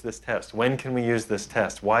can we use this test? When can we use this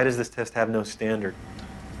test? Why does this test have no standard?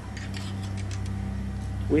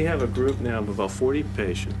 We have a group now of about 40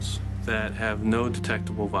 patients that have no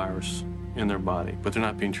detectable virus in their body, but they're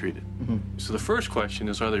not being treated. Mm-hmm. So the first question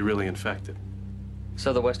is, are they really infected?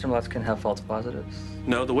 So the Western blots can have false positives?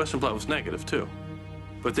 No, the Western blot was negative too.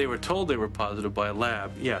 But they were told they were positive by a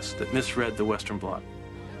lab, yes, that misread the Western blot.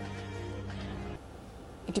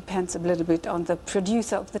 It depends a little bit on the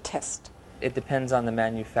producer of the test. It depends on the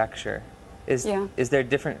manufacturer. Is there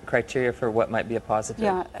different criteria for what might be a positive?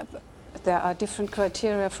 Yeah, there are different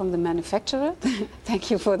criteria from the manufacturer.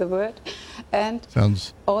 Thank you for the word. And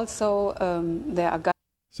also there are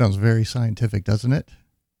sounds very scientific, doesn't it?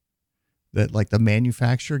 That like the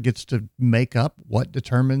manufacturer gets to make up what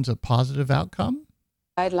determines a positive outcome?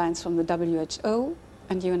 Guidelines from the WHO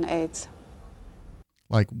and UNAIDS.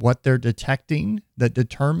 Like what they're detecting that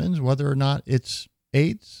determines whether or not it's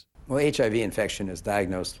AIDS? Well, HIV infection is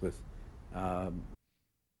diagnosed with...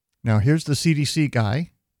 Now, here's the CDC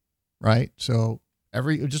guy, right? So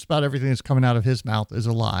just about everything that's coming out of his mouth is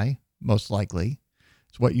a lie, most likely.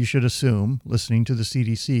 It's what you should assume, listening to the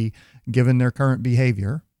CDC, given their current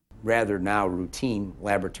behavior. Rather now routine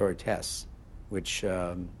laboratory tests, which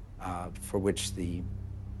for which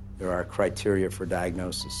there are criteria for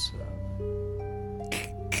diagnosis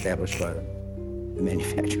established by the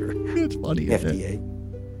manufacturer. It's funny, FDA.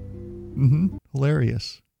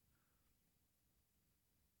 Hilarious.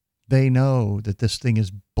 They know that this thing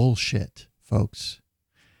is bullshit, folks.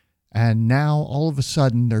 And now all of a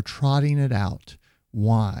sudden they're trotting it out.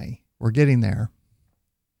 Why? We're getting there.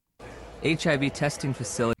 HIV testing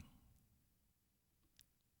facility.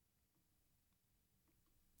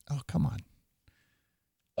 Oh, come on.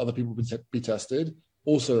 Other people would be tested,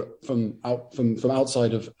 also from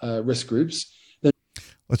outside of risk groups.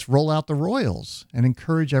 Let's roll out the royals and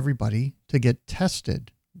encourage everybody to get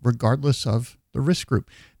tested, regardless of the risk group.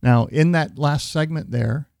 Now, in that last segment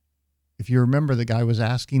there, if you remember, the guy was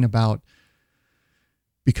asking about,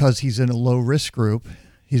 because he's in a low risk group,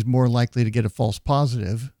 he's more likely to get a false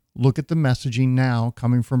positive. Look at the messaging now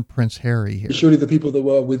coming from Prince Harry here. Surely the people that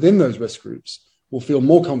were within those risk groups will feel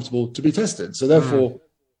more comfortable to be tested. So therefore,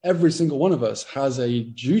 every single one of us has a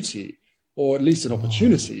duty, or at least an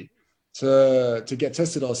opportunity, to get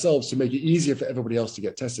tested ourselves, to make it easier for everybody else to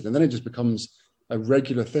get tested. And then it just becomes a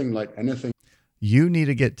regular thing like anything. You need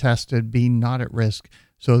to get tested, be not at risk,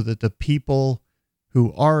 so that the people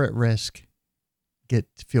who are at risk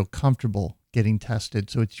feel comfortable getting tested.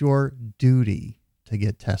 So it's your duty to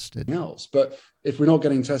get tested. Else. But if we're not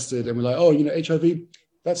getting tested and we're like, oh, HIV,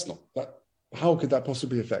 that's not that. How could that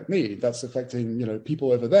possibly affect me? That's affecting,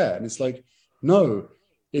 people over there. And it's like, no,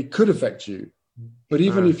 it could affect you. But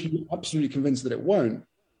even if you're absolutely convinced that it won't,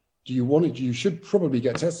 you should probably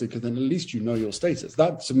get tested, because then at least you know your status.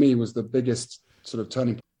 That to me was the biggest sort of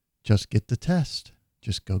turning point. Just get the test.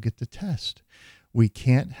 Just go get the test. We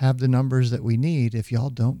can't have the numbers that we need if y'all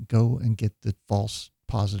don't go and get the false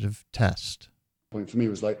positive test. Point for me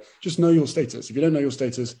was like, just know your status. If you don't know your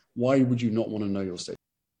status, why would you not want to know your status?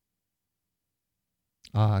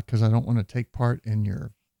 Because I don't want to take part in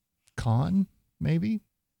your con, maybe?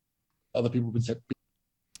 Other people would say. Of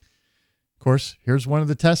course, here's one of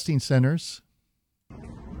the testing centers.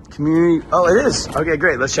 Community. Oh, it is. Okay,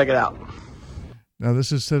 great. Let's check it out. Now,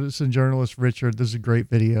 this is citizen journalist Richard. This is a great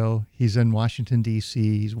video. He's in Washington,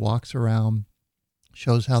 D.C. He walks around,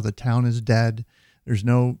 shows how the town is dead. There's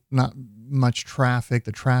not much traffic.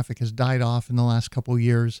 The traffic has died off in the last couple of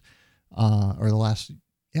years, the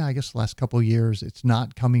last couple of years. It's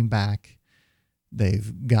not coming back.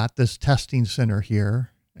 They've got this testing center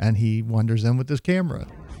here, and he wanders in with his camera.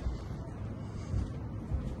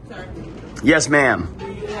 Sir. Yes, ma'am.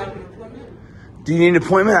 Do you need an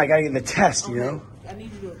appointment? I gotta get the test, I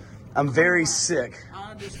need you to. I'm very sick.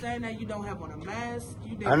 I understand that you don't have on a mask.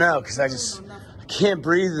 I know, because I can't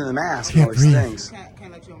breathe in the mask and all these things.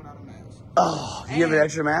 Can't let you in without a mask. Oh, do you have an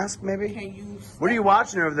extra mask, maybe? What are you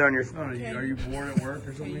watching over there on your phone? Are you bored at work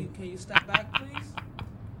or something? Can you step back, please?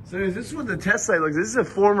 So is this what the test site looks like? This is a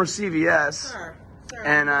former CVS. Sir,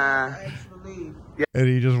 and And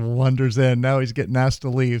he just wanders in. Now he's getting asked to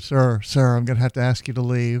leave. Sir, I'm going to have to ask you to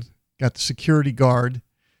leave. Got the security guard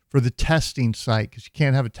for the testing site, because you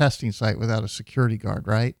can't have a testing site without a security guard,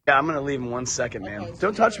 right? Yeah, I'm going to leave in 1 second, man. Okay,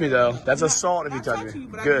 don't touch me, though. That's assault if you touch me.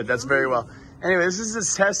 Good, that's very well. Anyway, this is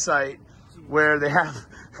this test site where they have...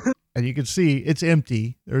 And you can see it's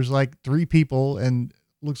empty. There's like 3 people and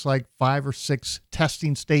looks like 5 or 6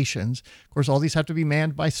 testing stations. Of course, all these have to be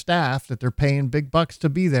manned by staff that they're paying big bucks to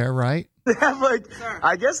be there, right? They have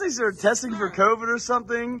I guess they started testing for COVID or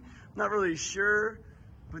something. I'm not really sure.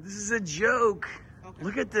 But this is a joke. Okay.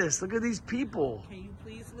 Look at this. Look at these people. Can you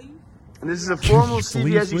please leave? And this is a formal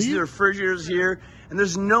CVS. You see the refrigerators here, and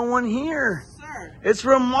there's no one here. Sir. It's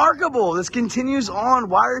remarkable. This continues on.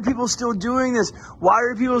 Why are people still doing this? Why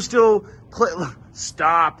are people still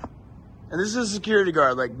Stop. And this is a security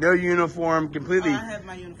guard, like no uniform, completely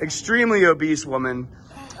extremely obese woman.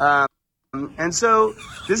 And so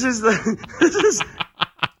this is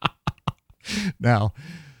Now,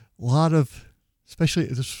 a lot of, especially,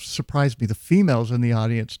 this surprised me, the females in the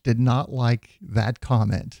audience did not like that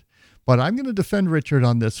comment. But I'm going to defend Richard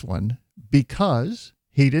on this one, because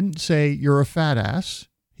he didn't say you're a fat ass.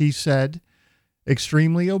 He said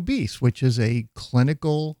extremely obese, which is a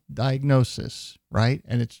clinical diagnosis, right?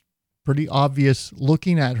 And it's pretty obvious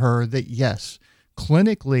looking at her that, yes,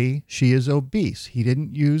 clinically she is obese. He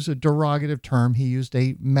didn't use a derogative term. He used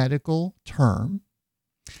a medical term.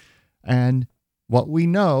 And what we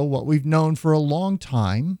know, what we've known for a long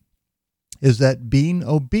time, is that being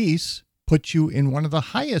obese puts you in one of the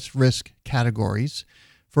highest risk categories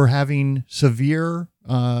for having severe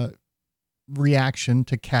reaction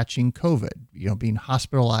to catching COVID, being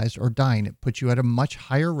hospitalized or dying. It puts you at a much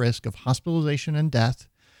higher risk of hospitalization and death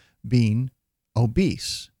being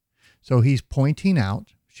obese. So he's pointing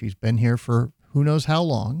out, She's been here for who knows how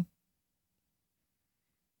long.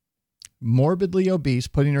 Morbidly obese,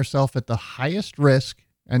 putting herself at the highest risk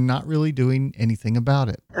and not really doing anything about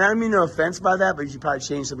it. And I don't mean no offense by that, but you should probably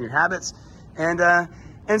change some of your habits. And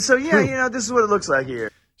so, yeah, True. you know, this is what it looks like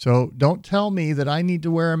here. So don't tell me that I need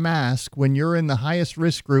to wear a mask when you're in the highest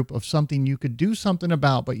risk group of something you could do something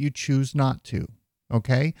about, but you choose not to.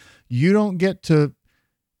 Okay? You don't get to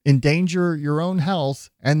endanger your own health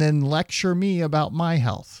and then lecture me about my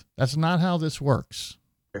health. That's not how this works.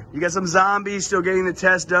 You got some zombies still getting the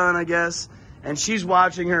test done, I guess. And she's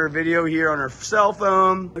watching her video here on her cell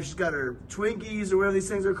phone. She's got her Twinkies or whatever these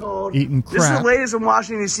things are called. Eating crap. This is the latest in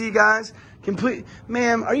Washington, D.C., guys.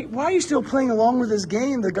 Ma'am, why are you still playing along with this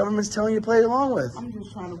game the government's telling you to play along with? I'm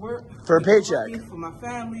just trying to work. For a paycheck. For my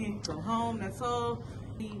family, from home, that's all.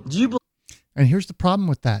 Do you And here's the problem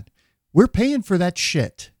with that. We're paying for that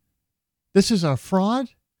shit. This is a fraud.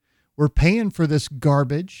 We're paying for this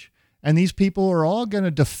garbage. And these people are all going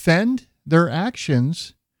to defend their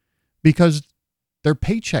actions because their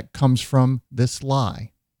paycheck comes from this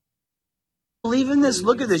lie. believe in this?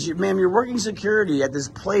 Look at this. Ma'am, you're working security at this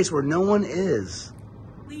place where no one is.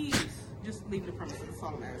 Please, just leave the premises. That's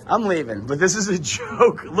all I'm asking. I'm leaving, but this is a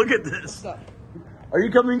joke. Look at this. Are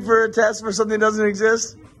you coming for a test for something that doesn't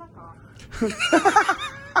exist?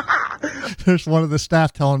 There's one of the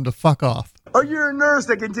staff telling him to fuck off. Oh, you're a nurse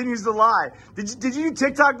that continues to lie. Did you do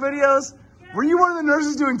TikTok videos? Were you one of the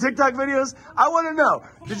nurses doing TikTok videos? I want to know.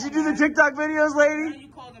 Did you do the TikTok videos,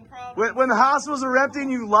 lady? When the hospitals are empty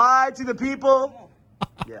and you lied to the people?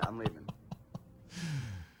 Yeah, I'm leaving.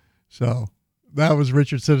 So that was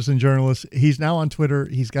Richard, citizen journalist. He's now on Twitter.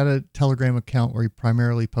 He's got a Telegram account where he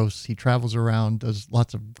primarily posts. He travels around, does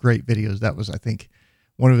lots of great videos. That was, I think,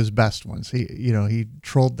 one of his best ones. He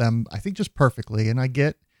trolled them, I think, just perfectly. And I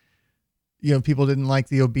get, people didn't like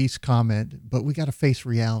the obese comment, but we got to face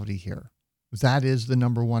reality here. That is the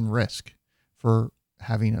number one risk for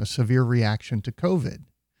having a severe reaction to COVID.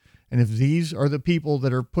 And if these are the people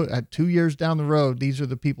that are put at 2 years down the road, these are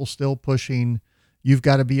the people still pushing, you've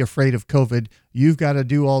got to be afraid of COVID. You've got to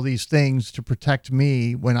do all these things to protect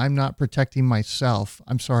me when I'm not protecting myself.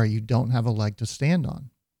 I'm sorry, you don't have a leg to stand on.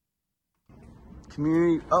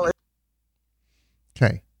 Community. Oh.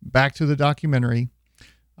 Okay, back to the documentary.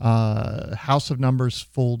 House of Numbers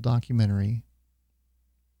full documentary.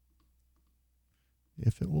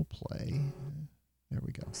 If it will play. There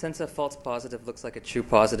we go. Since a false positive looks like a true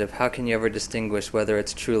positive, how can you ever distinguish whether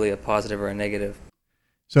it's truly a positive or a negative?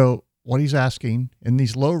 So what he's asking, in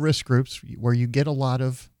these low risk groups where you get a lot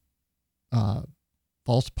of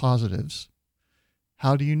false positives,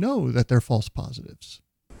 how do you know that they're false positives?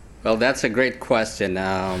 Well, that's a great question.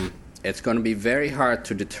 It's going to be very hard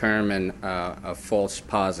to determine a false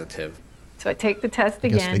positive. So I take the test I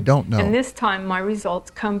guess again, they don't know. and this time my results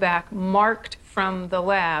come back marked from the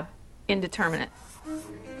lab indeterminate.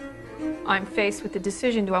 I'm faced with the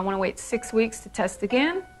decision, do I want to wait 6 weeks to test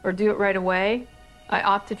again or do it right away? I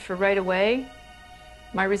opted for right away.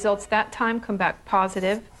 My results that time come back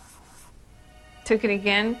positive. Took it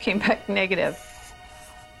again, came back negative.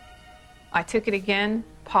 I took it again,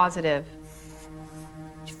 positive.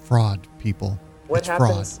 It's fraud, people. What it's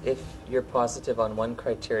happens fraud. if you're positive on one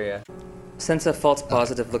criteria? Since a false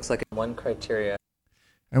positive looks like one criteria.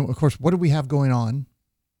 And of course, what do we have going on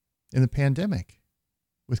in the pandemic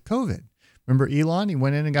with COVID? Remember Elon, he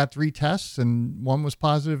went in and got 3 tests and 1 was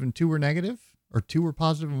positive and 2 were negative, or 2 were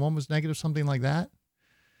positive and 1 was negative, something like that.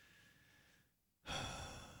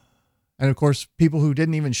 And of course, people who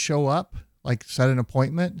didn't even show up, like set an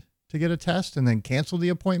appointment to get a test and then cancel the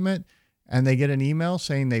appointment, and they get an email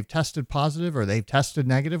saying they've tested positive or they've tested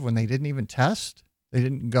negative when they didn't even test. They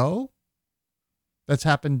didn't go. That's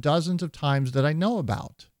happened dozens of times that I know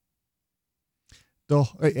about.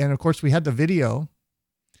 And of course, we had the video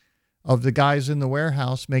of the guys in the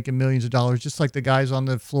warehouse making millions of dollars, just like the guys on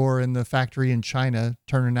the floor in the factory in China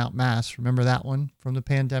turning out masks. Remember that one from the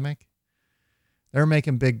pandemic? They're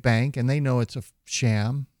making big bank and they know it's a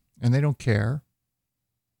sham and they don't care.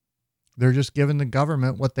 They're just giving the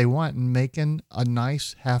government what they want and making a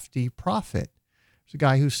nice hefty profit. There's a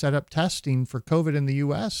guy who set up testing for COVID in the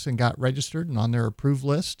U.S. and got registered and on their approved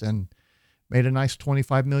list and made a nice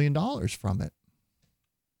 $25 million from it.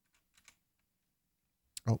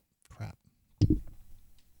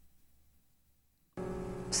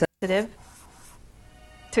 Positive.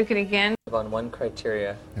 Took it again. On one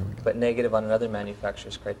criteria, but negative on another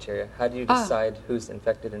manufacturer's criteria. How do you decide who's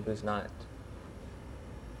infected and who's not?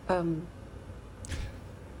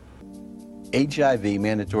 HIV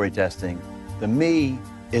mandatory testing, to me,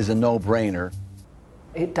 is a no-brainer.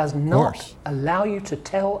 It does not allow you to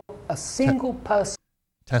tell a single person.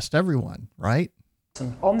 test everyone, right?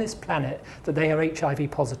 On this planet that they are HIV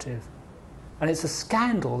positive. And it's a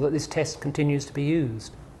scandal that this test continues to be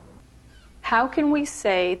used. How can we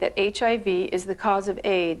say that HIV is the cause of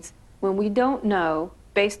AIDS when we don't know,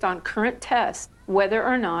 based on current tests, whether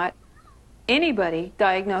or not anybody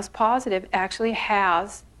diagnosed positive actually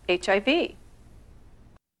has HIV?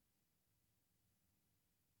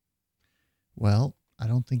 Well, I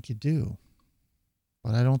don't think you do,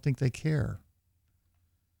 but I don't think they care.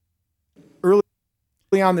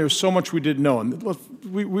 Early on, there was so much we didn't know, and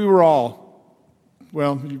we were all,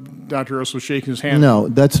 well, Dr. Earls was shaking his hand. No,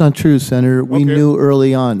 that's not true, Senator. We knew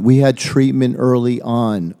early on. We had treatment early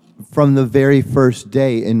on from the very first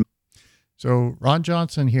day. So Ron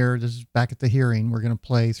Johnson here, this is back at the hearing. We're going to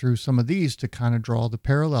play through some of these to kind of draw the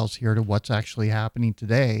parallels here to what's actually happening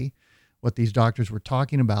today, what these doctors were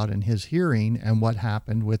talking about in his hearing, and what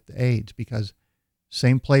happened with AIDS, because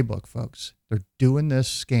same playbook, folks. They're doing this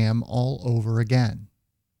scam all over again.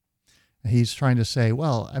 He's trying to say,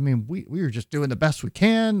 well, I mean, we were just doing the best we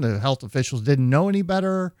can. The health officials didn't know any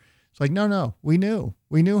better. It's like, no, we knew.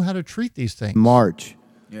 We knew how to treat these things. March.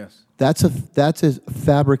 Yes. That's a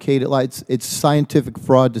fabricated lie. It's scientific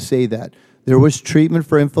fraud to say that. There was treatment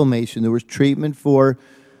for inflammation. There was treatment for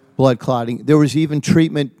blood clotting. There was even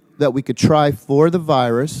treatment that we could try for the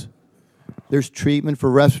virus. There's treatment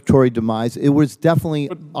for respiratory demise. It was definitely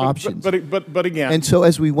options. But again. And so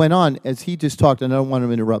as we went on, as he just talked, and I don't want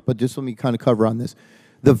to interrupt, but just let me kind of cover on this.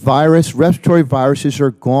 The respiratory viruses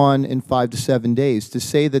are gone in 5 to 7 days. To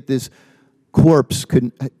say that this corpse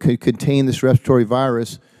could contain this respiratory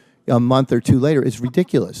virus a month or two later is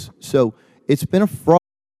ridiculous. So it's been a fraud.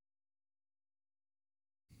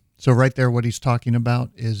 So right there, what he's talking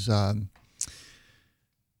about is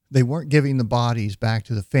they weren't giving the bodies back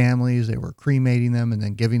to the families. They were cremating them and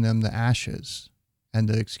then giving them the ashes. And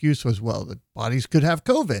the excuse was, well, the bodies could have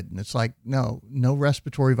COVID. And it's like, no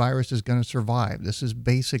respiratory virus is going to survive. This is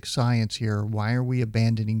basic science here. Why are we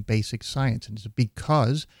abandoning basic science? And it's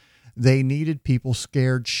because they needed people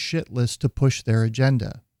scared shitless to push their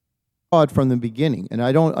agenda. From the beginning, and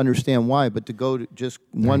I don't understand why, but to go to just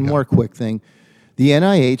one more quick thing. The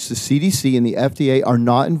NIH, the CDC, and the FDA are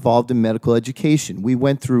not involved in medical education. We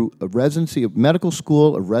went through a residency, a medical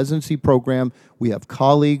school, a residency program. We have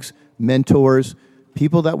colleagues, mentors,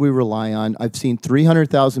 people that we rely on. I've seen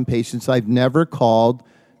 300,000 patients. I've never called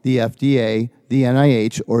the FDA, the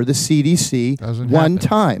NIH, or the CDC one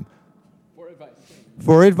time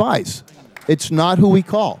for advice. It's not who we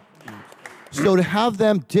call. So to have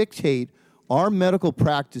them dictate our medical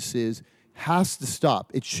practices has to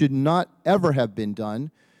stop. It should not ever have been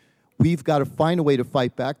done. We've got to find a way to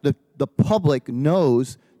fight back. The public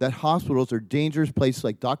knows that hospitals are dangerous places,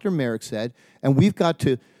 like Dr. Merrick said, and we've got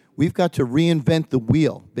to reinvent the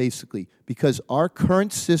wheel, basically, because our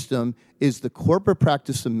current system is the corporate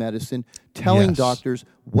practice of medicine telling doctors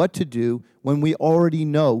what to do when we already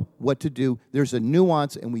know what to do. There's a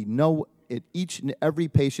nuance, and we know each and every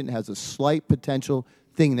patient has a slight potential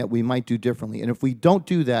thing that we might do differently. And if we don't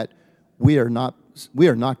do that, we are not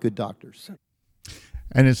good doctors.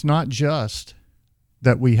 And it's not just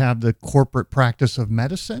that we have the corporate practice of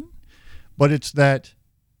medicine, but it's that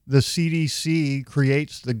the CDC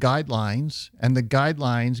creates the guidelines, and the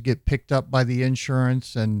guidelines get picked up by the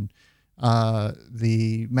insurance and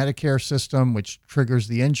the Medicare system, which triggers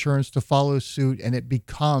the insurance to follow suit, and it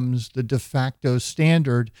becomes the de facto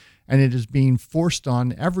standard, and it is being forced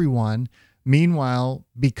on everyone. Meanwhile,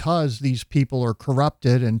 because these people are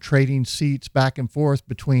corrupted and trading seats back and forth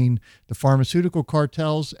between the pharmaceutical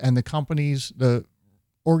cartels and the companies, the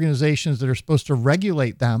organizations that are supposed to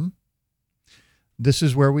regulate them, this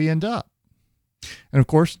is where we end up. And of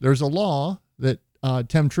course, there's a law that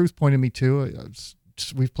Tim Truth pointed me to.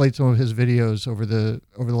 We've played some of his videos over the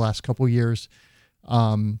last couple of years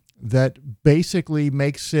that basically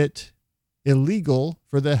makes it illegal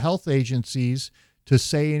for the health agencies to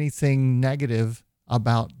say anything negative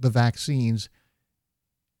about the vaccines,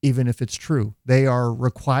 even if it's true. They are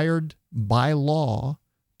required by law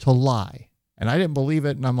to lie. And I didn't believe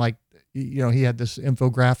it. And I'm like, he had this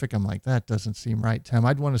infographic. I'm like, that doesn't seem right, Tim.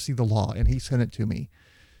 I'd want to see the law. And he sent it to me.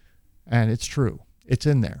 And it's true. It's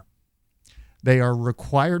in there. They are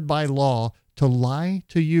required by law to lie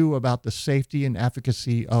to you about the safety and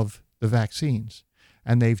efficacy of the vaccines.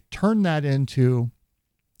 And they've turned that into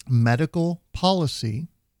medical policy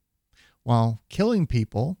while killing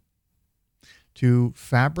people to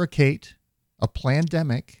fabricate a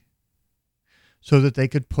pandemic so that they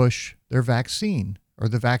could push their vaccine, or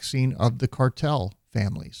the vaccine of the cartel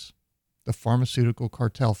families, the pharmaceutical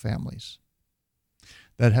cartel families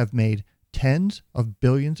that have made tens of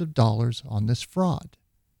billions of dollars on this fraud.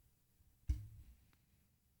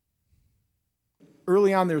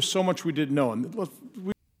 early on, there was so much we didn't know. And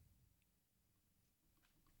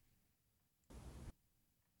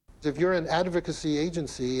If you're an advocacy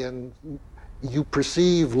agency and you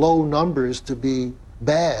perceive low numbers to be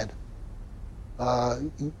bad,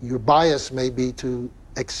 your bias may be to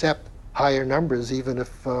accept higher numbers even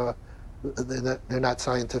if they're not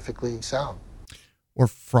scientifically sound. Or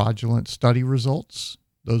fraudulent study results.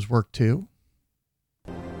 Those work too.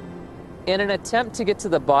 In an attempt to get to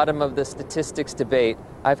the bottom of the statistics debate,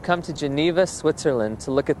 I've come to Geneva, Switzerland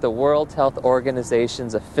to look at the World Health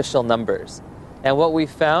Organization's official numbers. And what we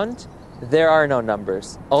found, there are no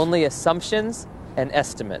numbers, only assumptions and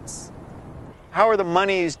estimates. How are the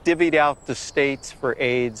monies divvied out to states for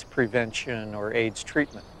AIDS prevention or AIDS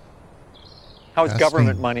treatment? How is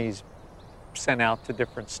government monies sent out to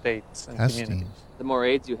different states and communities? The more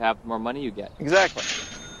AIDS you have, the more money you get. Exactly.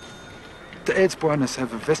 The AIDS brightness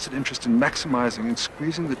have a vested interest in maximizing and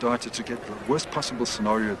squeezing the data to get the worst possible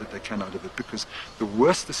scenario that they can out of it, because the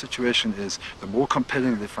worse the situation is, the more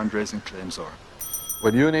compelling their fundraising claims are.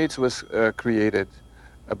 When UNAIDS was created,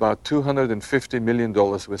 about $250 million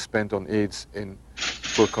was spent on AIDS in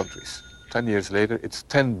poor countries. 10 years later, it's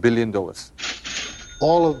 $10 billion.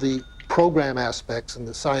 All of the program aspects and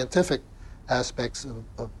the scientific aspects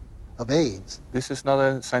of AIDS. This is not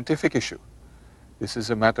a scientific issue. This is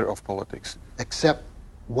a matter of politics. Except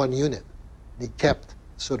one unit. They kept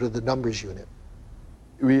sort of the numbers unit.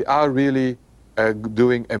 We are really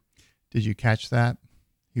doing a... Did you catch that?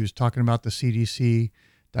 He was talking about the CDC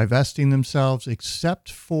divesting themselves except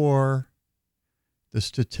for the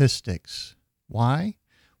statistics. Why?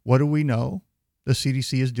 What do we know the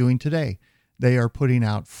CDC is doing today? They are putting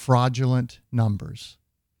out fraudulent numbers.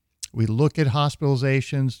 We look at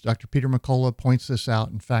hospitalizations. Dr. Peter McCullough points this out.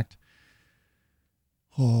 In fact,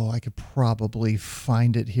 I could probably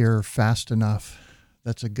find it here fast enough.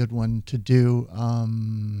 That's a good one to do.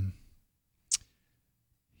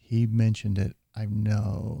 He mentioned it. I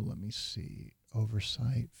know. Let me see.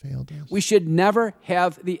 Oversight failed us. We should never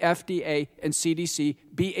have the FDA and CDC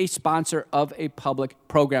be a sponsor of a public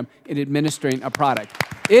program in administering a product.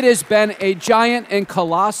 It has been a giant and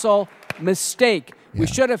colossal mistake. We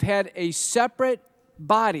should have had a separate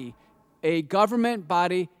body, a government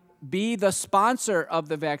body, be the sponsor of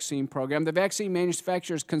the vaccine program. The vaccine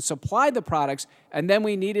manufacturers can supply the products, and then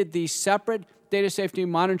we needed the separate Data Safety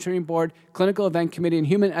Monitoring Board, Clinical Event Committee, and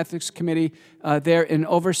Human Ethics Committee there in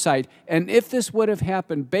oversight. And if this would have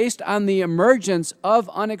happened based on the emergence of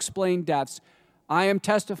unexplained deaths, I am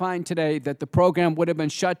testifying today that the program would have been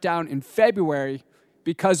shut down in February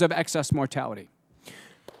because of excess mortality.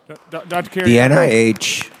 Dr. Carey. The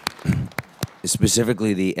NIH,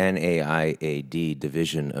 specifically the NIAID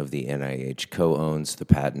division of the NIH, co-owns the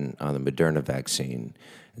patent on the Moderna vaccine,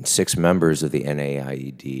 and 6 members of the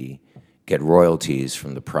NIAID get royalties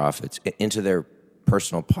from the profits into their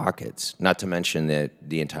personal pockets, not to mention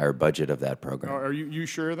the entire budget of that program. Are you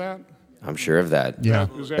sure of that? I'm sure of that. Yeah.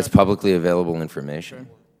 It's publicly available information. Okay.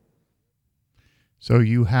 So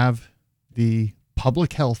you have the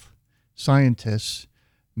public health scientists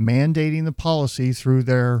mandating the policy through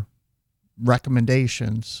their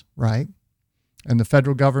recommendations, right? And the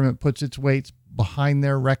federal government puts its weights behind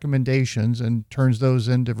their recommendations and turns those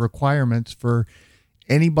into requirements for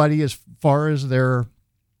anybody as far as their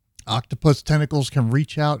octopus tentacles can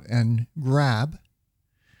reach out and grab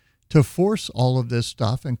to force all of this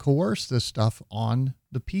stuff and coerce this stuff on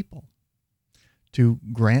the people, to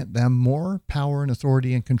grant them more power and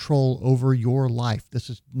authority and control over your life. This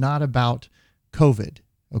is not about COVID,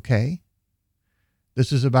 okay?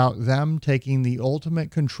 This is about them taking the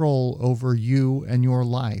ultimate control over you and your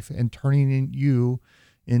life and turning you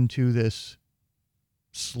into this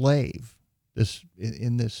slave,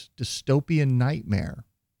 in this dystopian nightmare.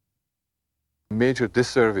 Major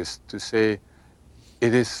disservice to say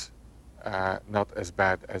it is not as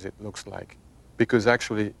bad as it looks like, because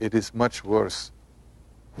actually it is much worse.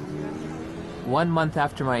 1 month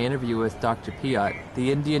after my interview with Dr. Piot,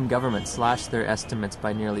 the Indian government slashed their estimates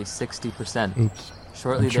by nearly 60%. Oops.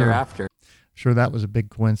 Shortly thereafter. Sure, that was a big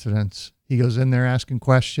coincidence. He goes in there asking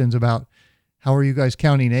questions about how are you guys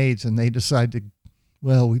counting AIDS, and they decide to,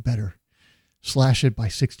 well, we better slash it by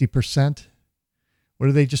 60%. What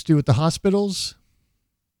did they just do with the hospitals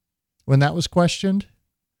when that was questioned?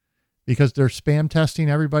 Because they're spam testing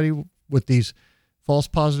everybody with these false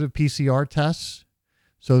positive PCR tests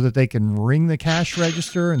so that they can ring the cash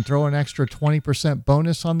register and throw an extra 20%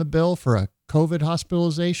 bonus on the bill for a COVID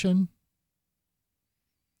hospitalization.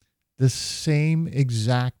 The same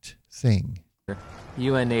exact thing.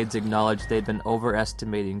 UNAIDS acknowledged they'd been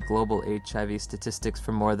overestimating global HIV statistics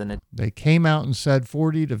for more than a They came out and said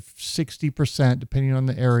 40 to 60%, depending on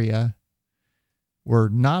the area, were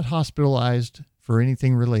not hospitalized for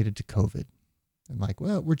anything related to COVID. And like,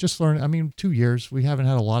 well, we're just learning. I mean, 2 years, we haven't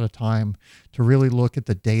had a lot of time to really look at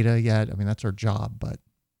the data yet. I mean, that's our job, but.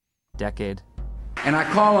 Decade. And I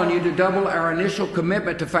call on you to double our initial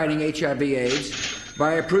commitment to fighting HIV/AIDS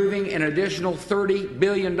by approving an additional $30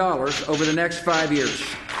 billion over the next 5 years.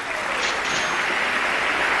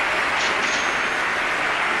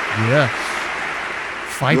 Yes.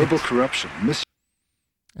 Fight Global it. corruption.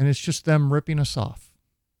 And it's just them ripping us off,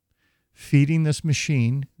 feeding this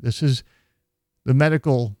machine. This is the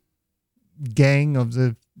medical gang of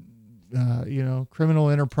the, criminal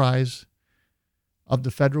enterprise of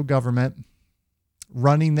the federal government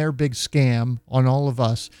running their big scam on all of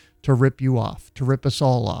us to rip you off, to rip us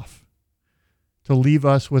all off, to leave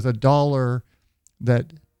us with a dollar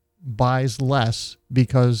that buys less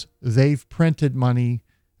because they've printed money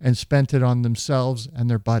and spent it on themselves and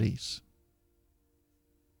their buddies.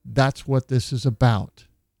 That's what this is about.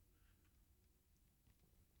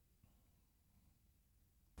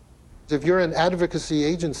 If you're an advocacy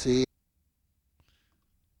agency,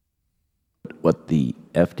 what the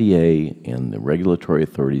FDA and the regulatory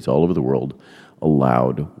authorities all over the world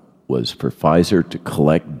allowed was for Pfizer to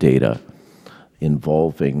collect data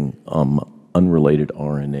involving unrelated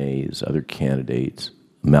RNAs, other candidates,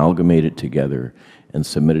 amalgamate it together, and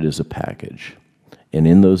submit it as a package. And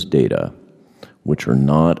in those data, which are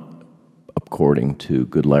not according to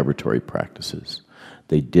good laboratory practices,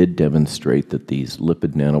 they did demonstrate that these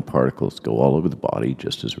lipid nanoparticles go all over the body,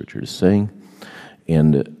 just as Richard is saying,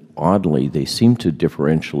 and oddly, they seem to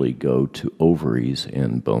differentially go to ovaries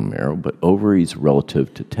and bone marrow, but ovaries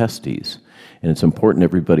relative to testes. And it's important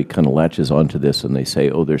everybody kind of latches onto this and they say,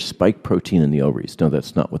 oh, there's spike protein in the ovaries. No,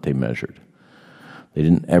 that's not what they measured. They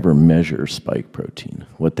didn't ever measure spike protein.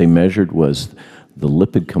 What they measured was the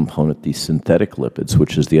lipid component, these synthetic lipids,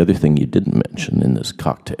 which is the other thing you didn't mention in this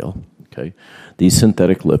cocktail. Okay, these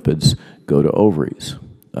synthetic lipids go to ovaries.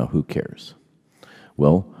 Now, who cares?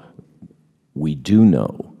 Well, we do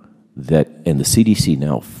know that, and the CDC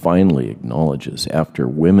now finally acknowledges, after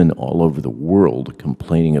women all over the world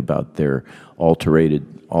complaining about their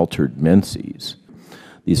altered menses,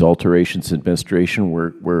 these alterations in menstruation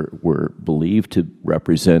were believed to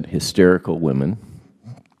represent hysterical women.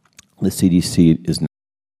 The CDC is now.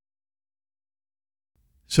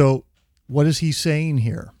 So what is he saying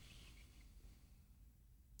here?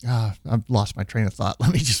 I've lost my train of thought.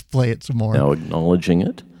 Let me just play it some more. Now acknowledging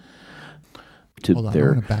it. Hold on, I'm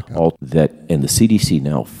gonna back up. And the CDC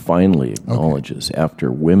now finally acknowledges,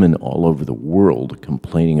 after women all over the world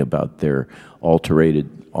complaining about their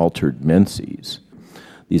altered menses,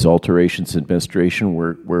 these alterations in menstruation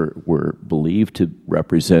were believed to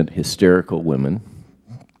represent hysterical women.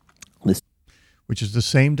 Which is the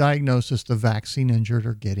same diagnosis the vaccine injured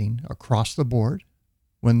are getting across the board.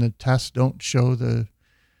 When the tests don't show does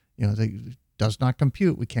not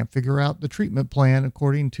compute. We can't figure out the treatment plan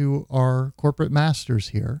according to our corporate masters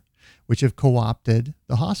here, which have co-opted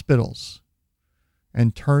the hospitals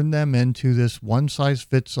and turned them into this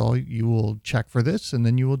one-size-fits-all. You will check for this, and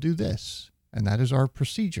then you will do this. And that is our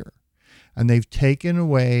procedure. And they've taken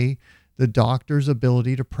away the doctor's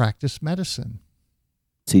ability to practice medicine.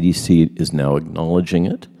 CDC is now acknowledging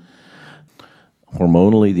it.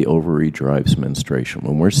 Hormonally, the ovary drives menstruation.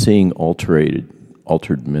 When we're seeing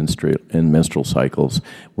altered menstrual cycles,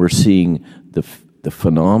 we're seeing the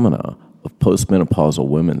phenomena of postmenopausal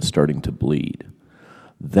women starting to bleed.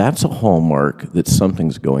 That's a hallmark that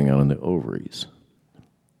something's going on in the ovaries.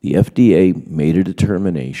 The FDA made a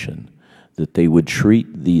determination that they would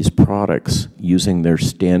treat these products using their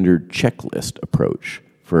standard checklist approach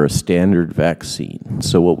for a standard vaccine.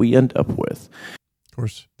 So what we end up with. Of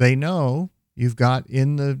course, they know you've got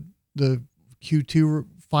in the Q2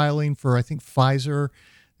 filing for, I think, Pfizer,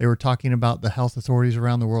 they were talking about the health authorities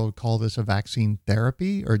around the world call this a vaccine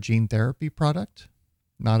therapy or gene therapy product,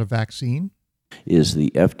 not a vaccine. Is the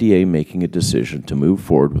FDA making a decision to move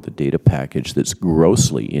forward with a data package that's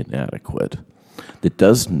grossly inadequate, that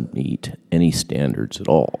doesn't meet any standards at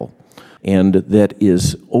all, and that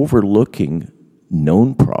is overlooking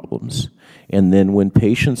known problems. And then when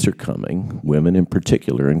patients are coming, women in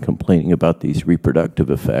particular, and complaining about these reproductive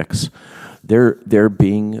effects, they're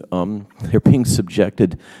being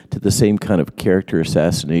subjected to the same kind of character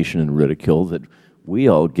assassination and ridicule that we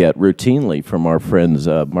all get routinely from our friends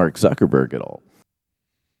Mark Zuckerberg et al.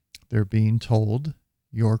 They're being told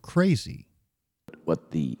you're crazy.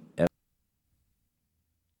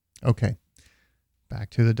 Okay, back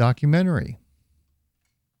to the documentary.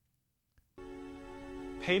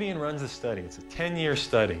 Padian runs a study. It's a 10-year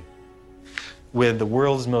study with the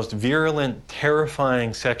world's most virulent,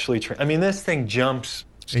 terrifying sexually I mean, this thing jumps,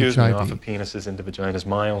 excuse me, off of penises into vaginas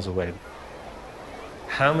miles away.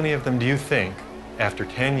 How many of them do you think, after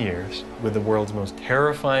 10 years, with the world's most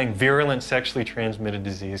terrifying, virulent, sexually transmitted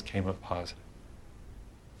disease came up positive?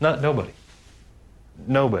 Nobody.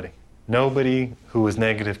 Nobody. Nobody who was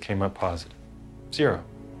negative came up positive. Zero.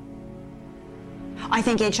 I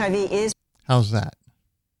think HIV is... How's that?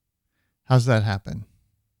 How's that happen?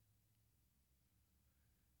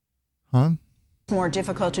 Huh? more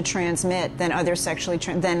difficult to transmit than other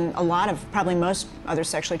than a lot of, probably most other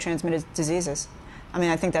sexually transmitted diseases. I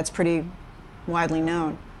mean, I think that's pretty widely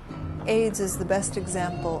known. AIDS is the best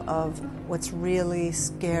example of what's really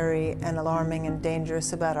scary and alarming and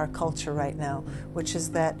dangerous about our culture right now, which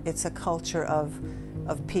is that it's a culture of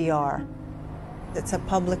PR. It's a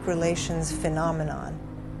public relations phenomenon.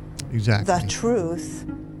 Exactly. The truth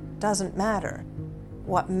doesn't matter.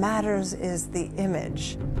 What matters is the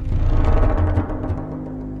image.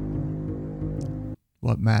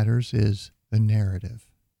 What matters is the narrative.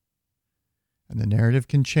 And the narrative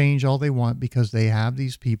can change all they want because they have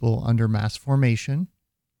these people under mass formation,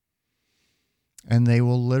 and they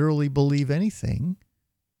will literally believe anything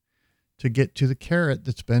to get to the carrot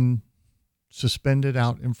that's been suspended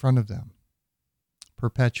out in front of them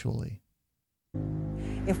perpetually.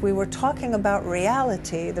 If we were talking about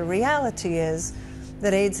reality, the reality is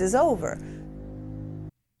that AIDS is over.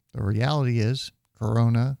 The reality is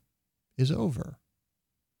Corona is over.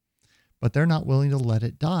 But they're not willing to let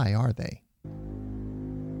it die, are they?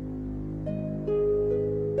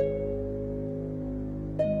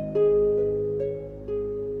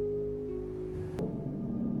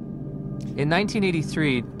 In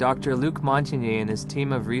 1983, Dr. Luc Montagnier and his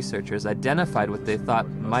team of researchers identified what they thought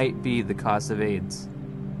might be the cause of AIDS.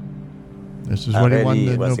 This is what he won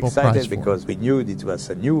the was Nobel excited Prize for. because we knew it was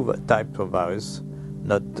a new type of virus,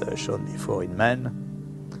 not shown before in men,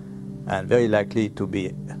 and very likely to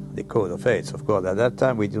be the cause of AIDS. Of course, at that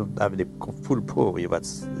time, we didn't have the full proof of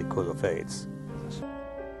what's the cause of AIDS.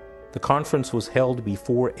 The conference was held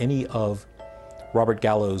before any of Robert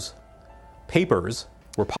Gallo's papers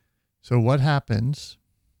were published. So what happens?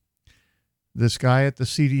 This guy at the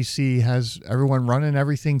CDC has everyone running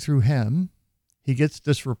everything through him. He gets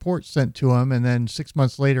this report sent to him and then 6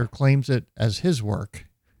 months later claims it as his work.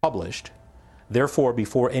 Published. Therefore,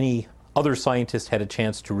 before any other scientist had a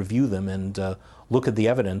chance to review them and look at the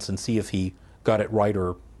evidence and see if he got it right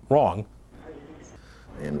or wrong.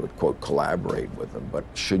 And would, quote, collaborate with them. But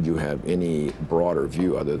should you have any broader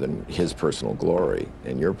view other than his personal glory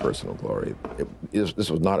and your personal glory,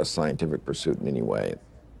 this was not a scientific pursuit in any way.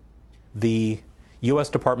 The U.S.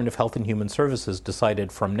 Department of Health and Human Services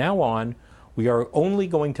decided from now on, we are only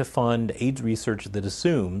going to fund AIDS research that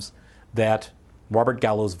assumes that Robert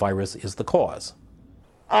Gallo's virus is the cause.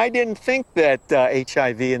 I didn't think that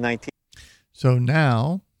HIV in 19... So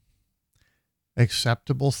now,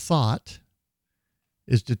 acceptable thought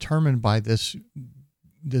is determined by this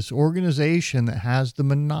organization that has the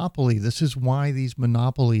monopoly. This is why these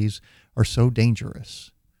monopolies are so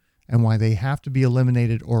dangerous and why they have to be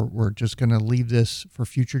eliminated, or we're just going to leave this for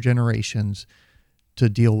future generations to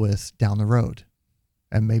deal with down the road.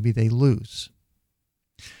 And maybe they lose.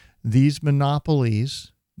 These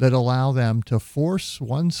monopolies that allow them to force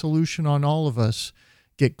one solution on all of us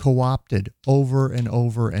get co-opted over and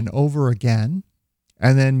over and over again,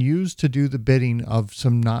 and then used to do the bidding of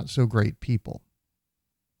some not so great people.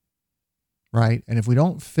 Right? And if we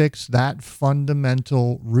don't fix that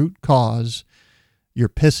fundamental root cause, you're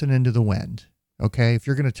pissing into the wind. Okay? If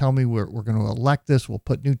you're going to tell me we're going to elect this, we'll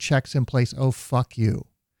put new checks in place, oh, fuck you.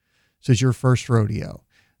 This is your first rodeo.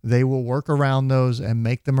 They will work around those and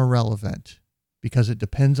make them irrelevant because it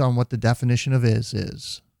depends on what the definition of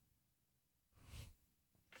is.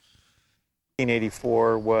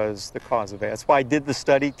 1984 was the cause of AIDS. That's why I did the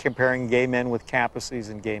study comparing gay men with Kaposi's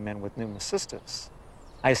and gay men with pneumocystis.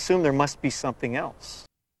 I assume there must be something else.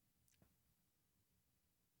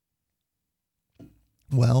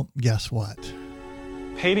 Well, guess what?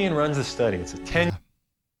 Padian runs a study. It's a 10...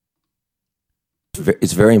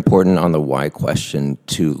 It's very important on the why question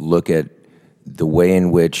to look at the way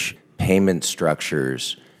in which payment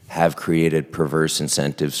structures have created perverse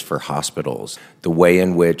incentives for hospitals, the way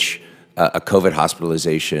in which a COVID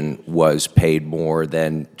hospitalization was paid more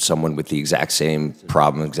than someone with the exact same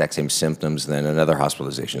problem, exact same symptoms than another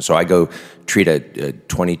hospitalization. So I go treat a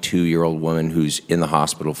 22-year-old woman who's in the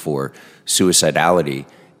hospital for suicidality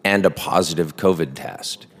and a positive COVID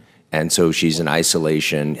test. And so she's in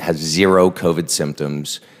isolation, has zero COVID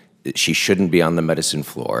symptoms. She shouldn't be on the medicine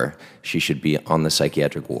floor. She should be on the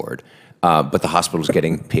psychiatric ward. But the hospital's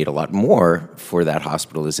getting paid a lot more for that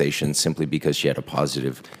hospitalization simply because she had a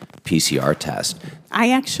positive PCR test.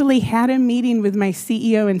 I actually had a meeting with my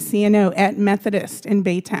CEO and CNO at Methodist in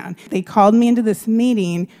Baytown. They called me into this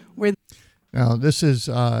meeting where... Now, this is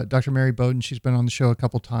Dr. Mary Bowden. She's been on the show a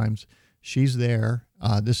couple times. She's there.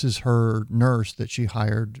 This is her nurse that she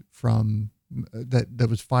hired from, that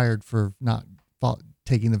was fired for not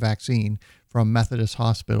taking the vaccine from Methodist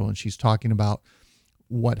Hospital. And she's talking about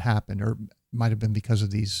what happened, or might have been because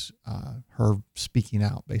of these, her speaking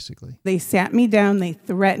out, basically. They sat me down, they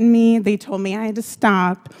threatened me, they told me I had to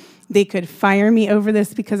stop. They could fire me over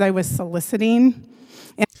this because I was soliciting.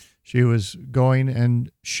 She was going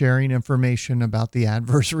and sharing information about the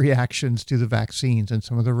adverse reactions to the vaccines and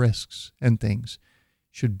some of the risks and things.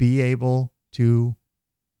 Should be able to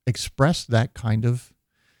express that kind of,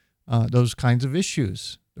 those kinds of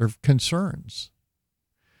issues or concerns.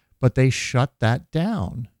 But they shut that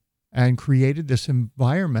down and created this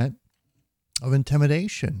environment of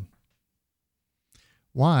intimidation.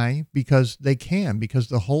 Why? Because they can, because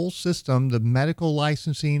the whole system, the medical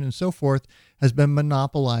licensing and so forth, has been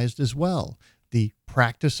monopolized as well. The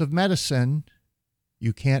practice of medicine,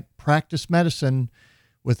 you can't practice medicine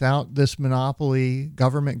without this monopoly,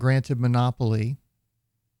 government-granted monopoly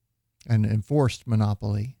and enforced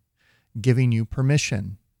monopoly, giving you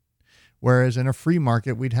permission. Whereas in a free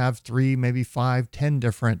market, we'd have 3, maybe 5, 10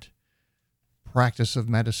 different practice of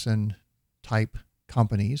medicine type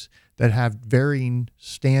companies that have varying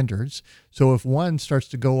standards. So if one starts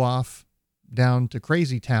to go off down to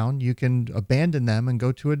crazy town, you can abandon them and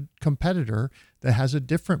go to a competitor that has a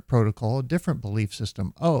different protocol, a different belief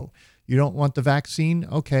system. Oh, you don't want the vaccine?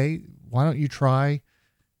 Okay, why don't you try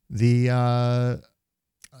the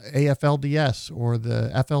AFLDS or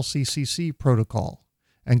the FLCCC protocol?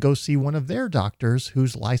 And go see one of their doctors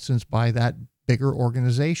who's licensed by that bigger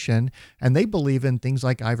organization. And they believe in things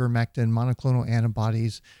like ivermectin, monoclonal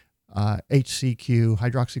antibodies, HCQ,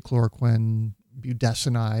 hydroxychloroquine,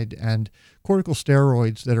 budesonide, and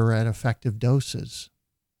corticosteroids that are at effective doses,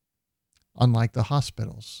 unlike the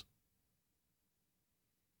hospitals.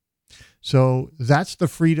 So that's the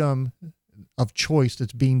freedom of choice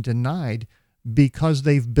that's being denied because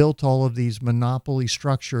they've built all of these monopoly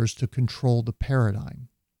structures to control the paradigm.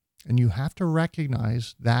 And you have to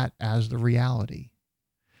recognize that as the reality.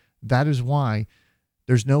 That is why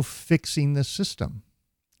there's no fixing the system.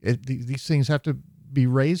 These things have to be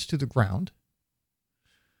raised to the ground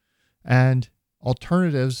and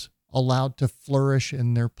alternatives allowed to flourish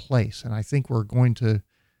in their place. And I think we're going to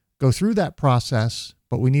go through that process,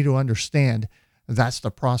 but we need to understand that's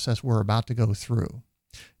the process we're about to go through.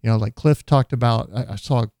 You know, like Cliff talked about, I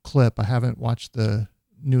saw a clip, I haven't watched the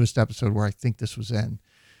newest episode where I think this was in,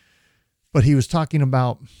 but he was talking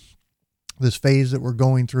about this phase that we're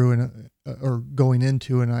going through and or going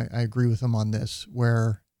into, and I agree with him on this,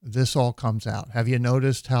 where this all comes out. Have you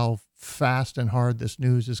noticed how fast and hard this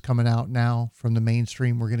news is coming out now from the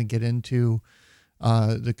mainstream? We're going to get into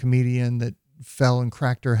the comedian that fell and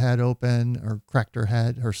cracked her head open, or cracked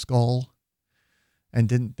her skull, and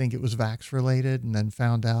didn't think it was vax related, and then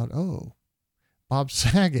found out, oh, Bob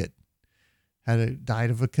Saget died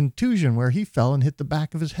of a contusion where he fell and hit the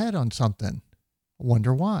back of his head on something. I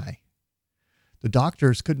wonder why. The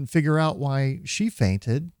doctors couldn't figure out why she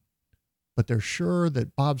fainted, but they're sure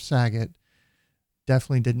that Bob Saget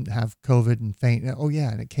definitely didn't have COVID and faint. Oh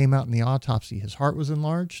yeah, and it came out in the autopsy. His heart was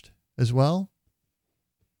enlarged as well.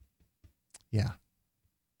 Yeah,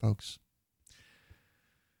 folks.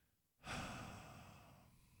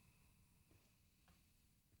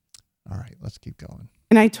 All right, let's keep going.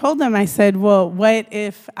 And I told them, I said, well, what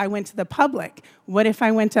if I went to the public? What if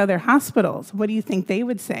I went to other hospitals? What do you think they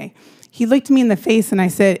would say? He looked me in the face and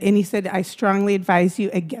he said, I strongly advise you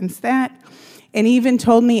against that. And he even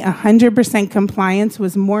told me 100% compliance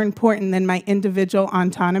was more important than my individual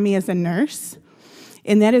autonomy as a nurse.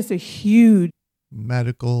 And that is a huge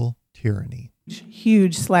medical tyranny.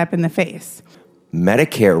 Huge slap in the face.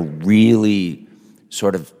 Medicare really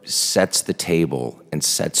sort of sets the table and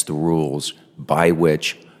sets the rules by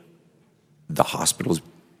which the hospitals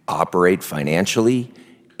operate financially,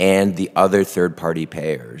 and the other third-party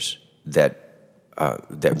payers that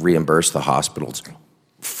reimburse the hospitals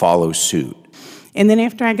follow suit. And then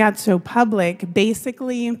after I got so public,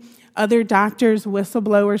 basically other doctors,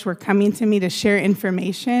 whistleblowers were coming to me to share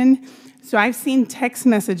information. So I've seen text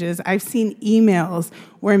messages, I've seen emails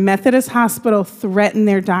where Methodist Hospital threatened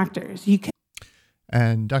their doctors.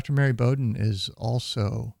 And Dr. Mary Bowden is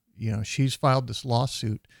also, she's filed this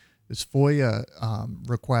lawsuit, this FOIA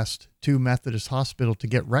request to Methodist Hospital to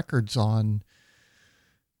get records on,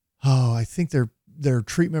 I think they're their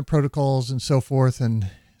treatment protocols and so forth,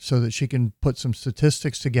 and so that she can put some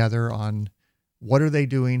statistics together on what are they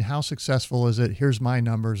doing, how successful is it, here's my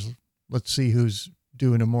numbers, let's see who's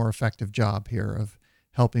doing a more effective job here of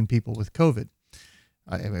helping people with COVID.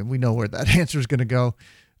 I mean, we know where that answer is going to go.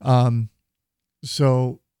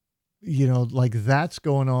 So, you know, like that's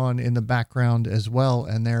going on in the background as well,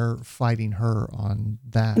 and they're fighting her on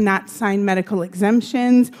that. Not sign medical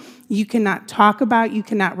exemptions. You cannot talk about, you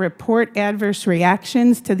cannot report adverse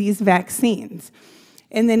reactions to these vaccines.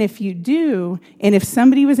 And then if you do, and if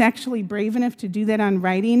somebody was actually brave enough to do that on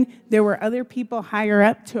writing, there were other people higher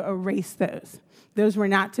up to erase those. Those were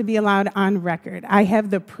not to be allowed on record. I have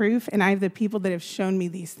the proof, and I have the people that have shown me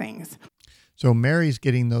these things. So Mary's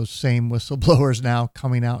getting those same whistleblowers now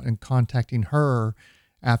coming out and contacting her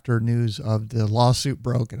after news of the lawsuit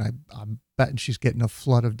broke, and I'm betting she's getting a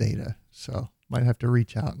flood of data. So might have to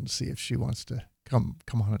reach out and see if she wants to come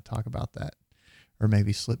on and talk about that, or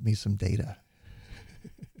maybe slip me some data.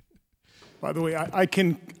 By the way, I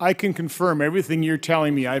can confirm everything you're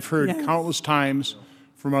telling me. I've heard countless times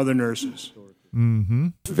from other nurses. Mm-hmm.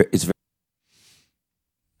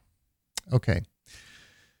 Okay.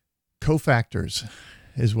 Cofactors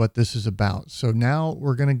is what this is about. So now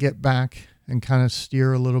we're going to get back and kind of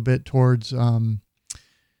steer a little bit towards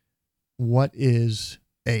what is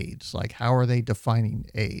AIDS? Like, how are they defining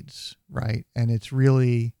AIDS, right? And it's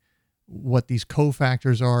really what these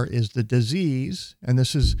cofactors are is the disease. And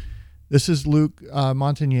this is Luc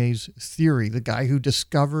Montagnier's theory, the guy who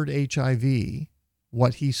discovered HIV.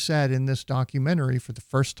 What he said in this documentary for the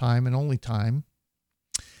first time and only time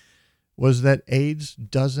was that AIDS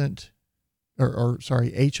doesn't,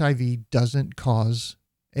 HIV doesn't cause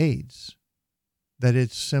AIDS. That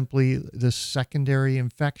it's simply the secondary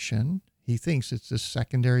infection. He thinks it's this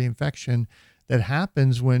secondary infection that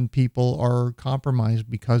happens when people are compromised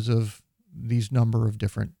because of these number of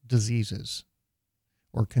different diseases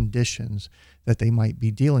or conditions that they might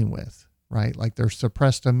be dealing with. Right? Like their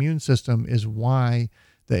suppressed immune system is why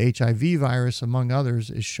the HIV virus, among others,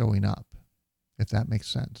 is showing up, if that makes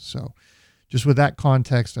sense. So just with that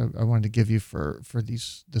context, I wanted to give you for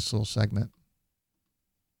this little segment.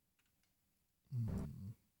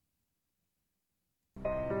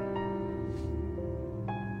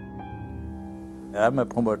 I'm a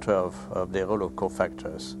promoter of the role of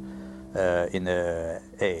cofactors in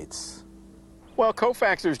AIDS. Well,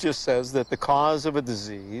 cofactors just says that the cause of a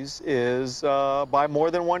disease is by more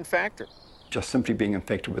than one factor. Just simply being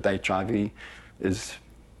infected with HIV is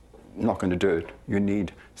not going to do it. You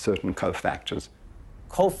need certain cofactors.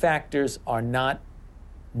 Cofactors are not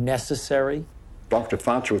necessary. Dr.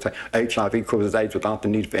 Fauci would say HIV causes AIDS without the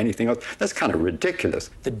need for anything else. That's kind of ridiculous.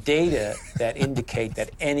 The data that indicate that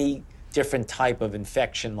any different type of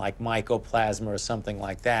infection like mycoplasma or something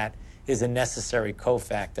like that is a necessary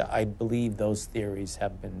cofactor. I believe those theories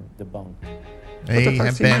have been debunked. They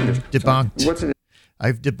have been debunked.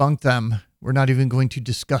 I've debunked them. We're not even going to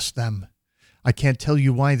discuss them. I can't tell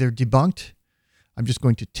you why they're debunked. I'm just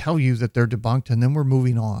going to tell you that they're debunked, and then we're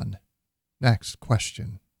moving on. Next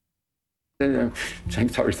question.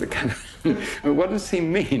 James Torres, what does he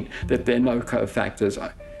mean that there are no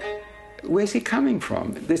cofactors? Where's he coming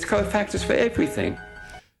from? There's cofactors for everything.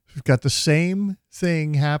 We've got the same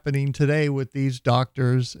thing happening today with these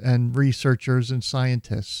doctors and researchers and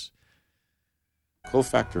scientists.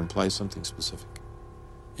 Cofactor implies something specific.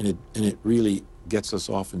 And it really gets us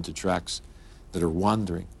off into tracks that are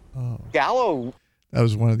wandering. Oh. Gallo. That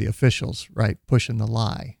was one of the officials, right, pushing the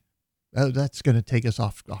lie. That's going to take us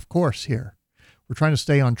off course here. We're trying to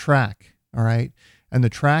stay on track, all right? And the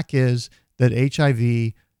track is that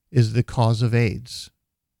HIV is the cause of AIDS.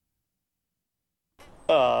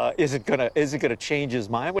 Is it gonna change his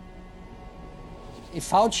mind? If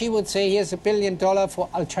Fauci would say here's $1 billion for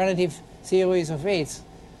alternative theories of AIDS,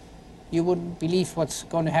 you wouldn't believe what's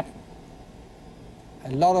going to happen.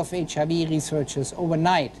 A lot of HIV researchers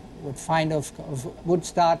overnight would would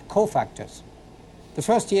start cofactors. The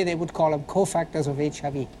first year they would call them cofactors of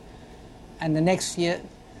HIV, and the next year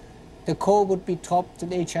the co would be topped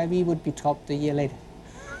and HIV would be topped a year later.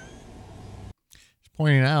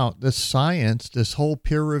 Pointing out this science, this whole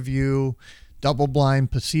peer review, double-blind,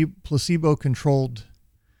 placebo-controlled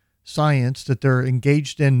science that they're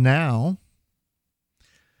engaged in now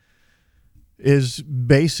is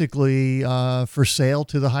basically for sale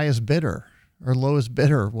to the highest bidder or lowest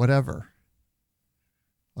bidder, whatever.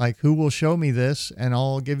 Like, who will show me this and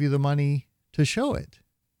I'll give you the money to show it.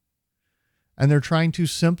 And they're trying to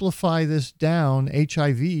simplify this down,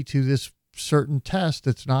 HIV, to this certain test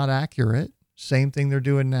that's not accurate. Same thing they're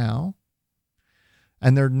doing now.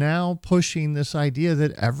 And they're now pushing this idea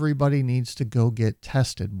that everybody needs to go get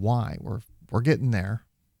tested. Why? We're getting there.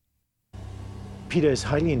 Peter is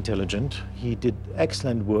highly intelligent. He did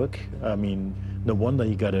excellent work. I mean, no wonder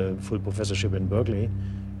he got a full professorship in Berkeley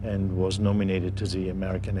and was nominated to the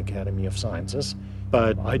American Academy of Sciences.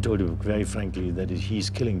 But I told him very frankly that he's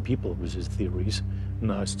killing people with his theories,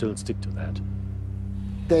 and I still stick to that.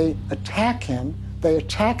 They attack him, they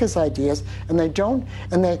attack his ideas, and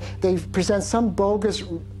they present some bogus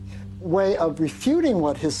way of refuting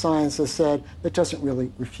what his science has said that doesn't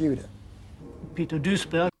really refute it. Peter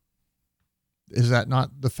Duesberg. Is that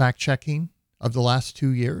not the fact-checking of the last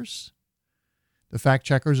 2 years? The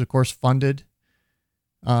fact-checkers, of course, funded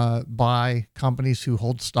by companies who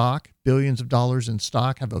hold stock, billions of dollars in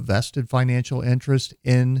stock, have a vested financial interest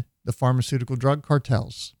in the pharmaceutical drug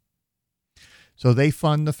cartels. So they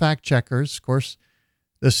fund the fact-checkers. Of course,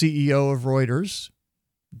 the CEO of Reuters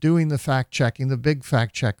doing the fact-checking, the big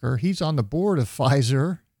fact-checker, he's on the board of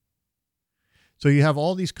Pfizer. So you have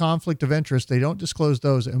all these conflict of interest. They don't disclose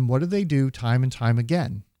those. And what do they do time and time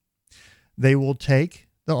again? They will take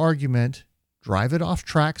the argument, drive it off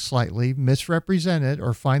track slightly, misrepresent it,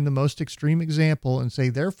 or find the most extreme example and say,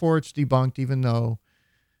 therefore, it's debunked, even though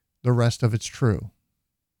the rest of it's true.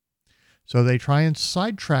 So they try and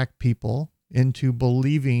sidetrack people into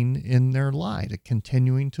believing in their lie, to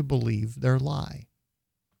continuing to believe their lie.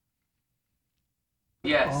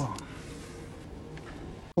 Yes. Oh.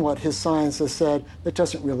 What his science has said that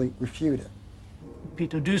doesn't really refute it.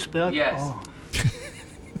 Peter Duesberg. Yes. Oh.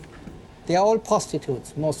 They are all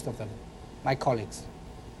prostitutes, most of them, my colleagues,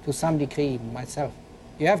 to some degree, myself.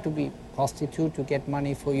 You have to be prostitute to get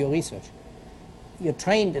money for your research. You're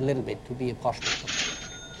trained a little bit to be a prostitute.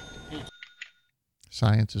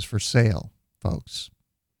 Science is for sale, folks.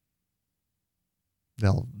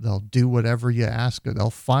 They'll do whatever you ask them. They'll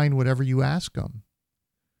find whatever you ask them.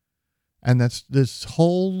 And that's this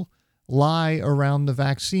whole lie around the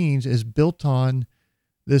vaccines is built on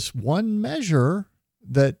this one measure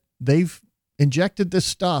that they've injected this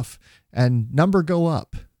stuff and number go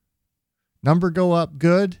up. Number go up,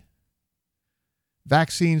 good.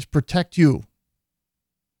 Vaccines protect you.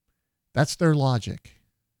 That's their logic.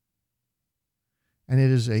 And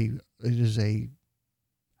it is a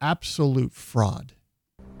absolute fraud.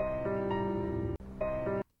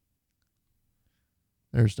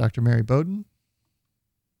 There's Dr. Mary Bowden.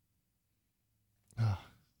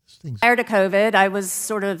 Prior to COVID, I was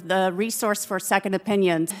sort of the resource for second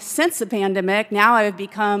opinions. Since the pandemic, now I've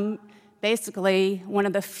become basically one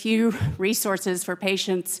of the few resources for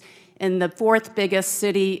patients in the fourth biggest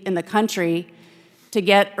city in the country to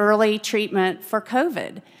get early treatment for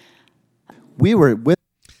COVID. We were with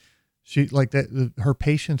she like that. Her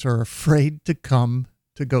patients are afraid to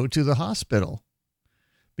go to the hospital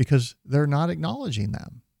because they're not acknowledging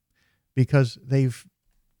them, because they've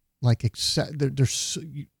like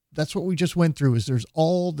that's what we just went through. Is there's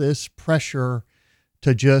all this pressure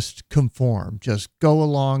to just conform, just go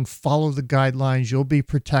along, follow the guidelines. You'll be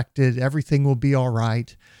protected. Everything will be all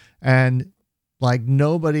right. And like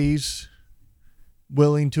nobody's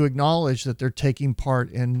willing to acknowledge that they're taking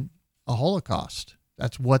part in a Holocaust.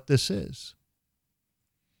 That's what this is.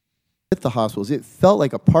 With the hospitals, it felt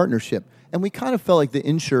like a partnership. And we kind of felt like the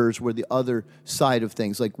insurers were the other side of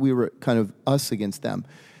things, like we were kind of us against them.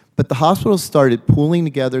 But the hospitals started pooling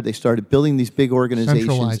together. They started building these big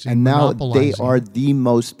organizations. And now they are the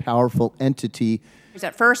most powerful entity.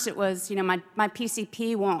 At first it was, my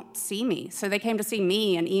PCP won't see me. So they came to see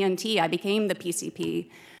me, an ENT. I became the PCP.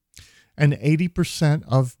 And 80%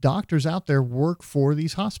 of doctors out there work for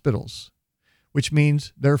these hospitals, which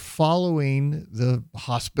means they're following the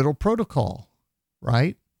hospital protocol,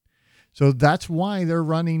 right? So that's why they're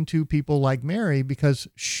running to people like Mary, because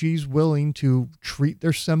she's willing to treat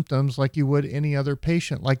their symptoms like you would any other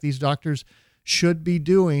patient, like these doctors should be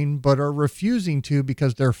doing, but are refusing to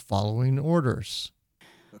because they're following orders.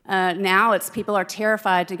 Now people are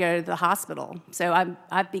terrified to go to the hospital. So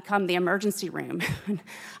I've become the emergency room.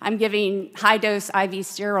 I'm giving high-dose IV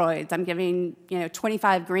steroids. I'm giving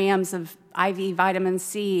 25 grams of IV vitamin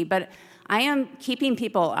C. But I am keeping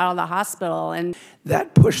people out of the hospital. And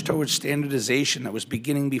that push towards standardization that was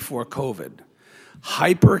beginning before COVID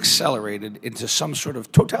hyper-accelerated into some sort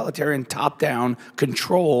of totalitarian top-down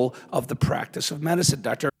control of the practice of medicine.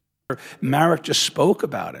 Dr. Marik just spoke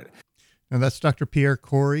about it. And that's Dr. Pierre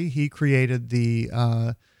Kory. He created the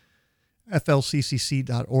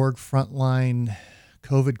FLCCC.org Frontline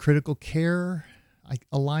COVID Critical Care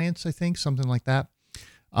Alliance, I think, something like that,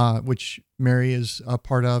 which Mary is a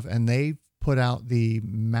part of. And they put out the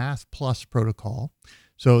Math Plus protocol.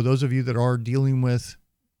 So those of you that are dealing with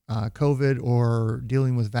COVID or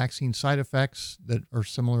dealing with vaccine side effects that are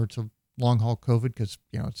similar to long haul COVID, because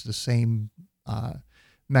it's the same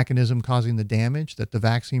mechanism causing the damage that the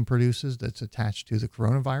vaccine produces that's attached to the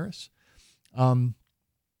coronavirus.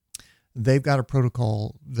 They've got a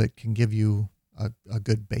protocol that can give you a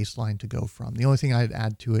good baseline to go from. The only thing I'd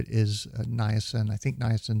add to it is niacin. I think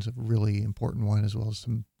niacin's a really important one, as well as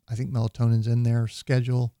some, I think melatonin's in their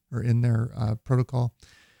schedule or in their protocol.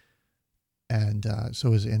 And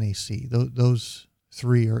so is NAC. Those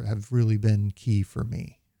three have really been key for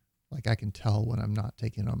me. Like I can tell when I'm not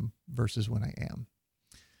taking them versus when I am.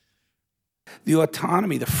 The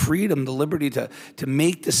autonomy, the freedom, the liberty to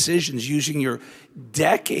make decisions using your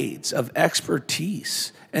decades of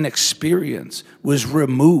expertise and experience was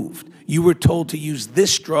removed. You were told to use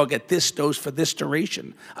this drug at this dose for this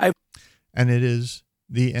duration. And it is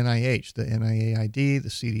the NIH, the NIAID, the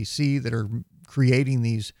CDC that are creating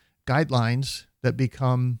these guidelines that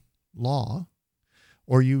become law,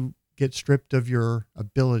 or you get stripped of your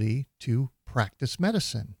ability to practice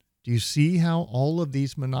medicine. Do you see how all of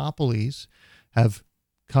these monopolies have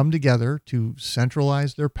come together to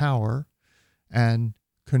centralize their power and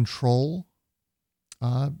control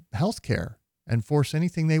healthcare and force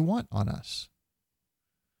anything they want on us?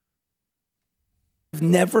 I've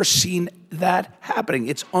never seen that happening.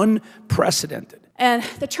 It's unprecedented. And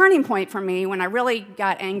the turning point for me when I really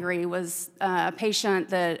got angry was a patient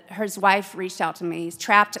that his wife reached out to me. He's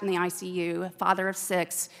trapped in the ICU, a father of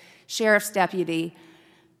 6, sheriff's deputy,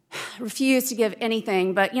 refused to give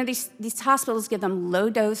anything. But these hospitals give them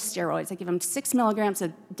low-dose steroids. They give them 6 milligrams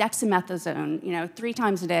of dexamethasone, 3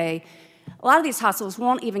 times a day. A lot of these hospitals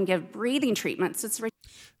won't even give breathing treatments.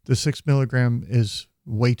 The 6 milligram is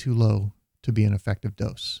way too low to be an effective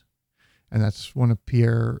dose. And that's one of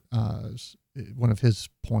one of his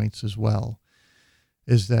points as well,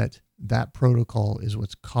 is that protocol is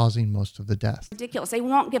what's causing most of the death. Ridiculous. They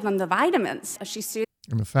won't give them the vitamins. She sued.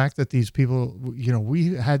 And the fact that these people,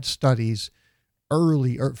 we had studies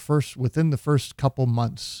early, or within the first couple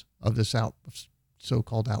months of this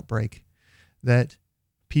so-called outbreak, that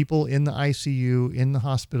people in the ICU, in the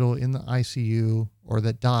hospital, in the ICU, or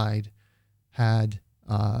that died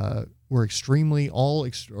were extremely or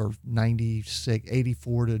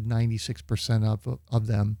 84 to 96% of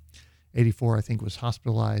them. 84, I think, was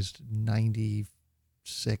hospitalized.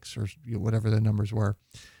 96 or whatever the numbers were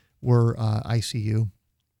ICU.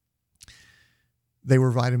 They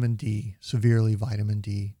were severely vitamin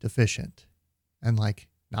D deficient. And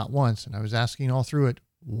not once, and I was asking all through it,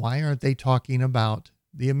 why aren't they talking about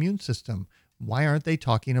the immune system? Why aren't they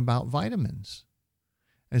talking about vitamins?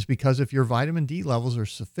 And it's because if your vitamin D levels are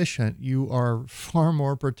sufficient, you are far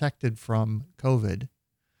more protected from COVID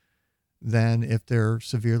than if they're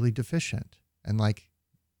severely deficient. And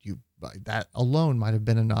that alone might have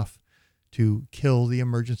been enough to kill the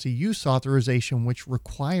emergency use authorization, which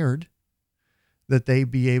required that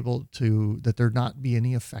that there not be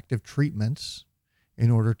any effective treatments in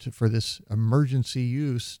order for this emergency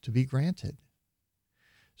use to be granted.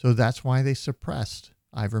 So that's why they suppressed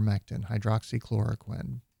ivermectin,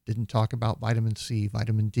 hydroxychloroquine, didn't talk about vitamin C,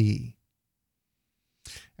 vitamin D,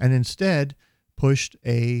 and instead pushed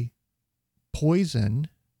a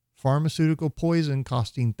pharmaceutical poison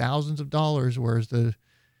costing thousands of dollars, whereas the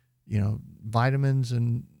vitamins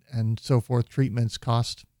and so forth treatments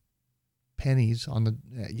cost pennies on the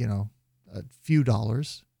a few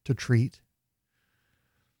dollars to treat.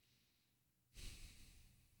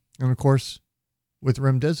 And of course, with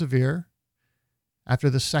remdesivir,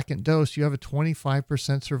 after the second dose, you have a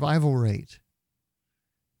 25% survival rate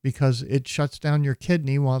because it shuts down your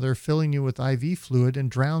kidney while they're filling you with IV fluid and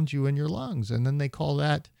drowns you in your lungs. And then they call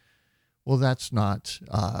that, well, that's not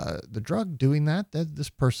the drug doing that. This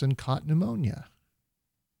person caught pneumonia.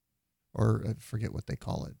 Or I forget what they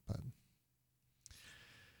call it, but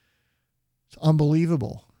it's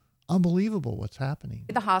unbelievable. Unbelievable what's happening.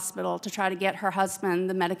 The hospital to try to get her husband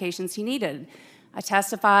the medications he needed. I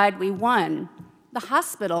testified, we won. The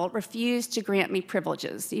hospital refused to grant me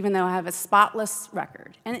privileges, even though I have a spotless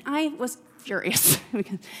record. And I was furious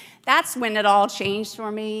because that's when it all changed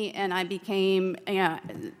for me, and I became thrust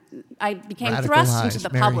into the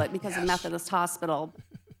public because of Methodist Hospital.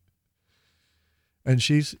 And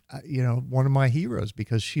she's, one of my heroes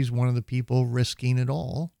because she's one of the people risking it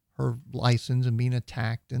all, her license and being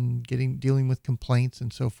attacked and dealing with complaints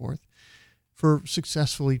and so forth, for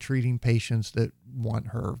successfully treating patients that want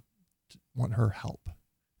her help.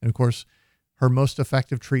 And of course, her most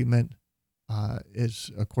effective treatment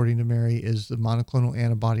is, according to Mary, is the monoclonal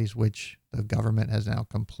antibodies, which the government has now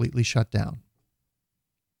completely shut down.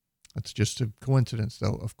 That's just a coincidence,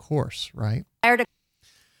 though, of course, right?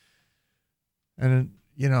 And,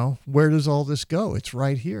 you know, where does all this go? It's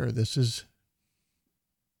right here. This is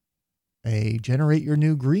a generate your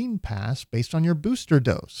new green pass based on your booster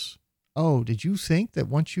dose. Oh, did you think that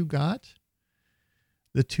once you got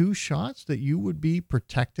the 2 shots that you would be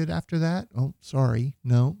protected after that? Oh, sorry.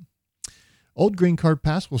 No. Old green card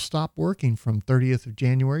pass will stop working from 30th of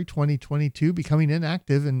January 2022, becoming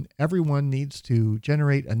inactive, and everyone needs to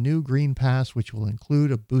generate a new green pass, which will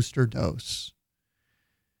include a booster dose,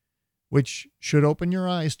 which should open your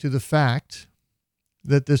eyes to the fact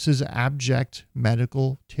that this is abject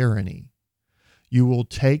medical tyranny. It will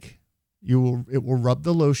rub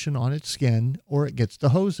the lotion on its skin, or it gets the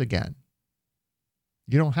hose again.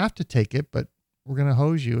 You don't have to take it, but we're going to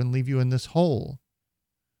hose you and leave you in this hole.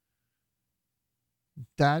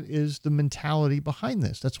 That is the mentality behind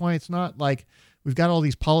this. That's why it's not like we've got all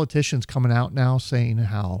these politicians coming out now saying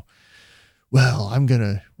how, well,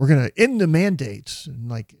 we're going to end the mandates.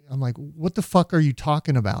 And I'm like, what the fuck are you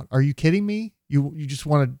talking about? Are you kidding me? You just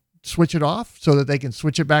want to switch it off so that they can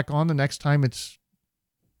switch it back on the next time it's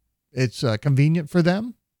convenient for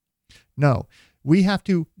them? No, we have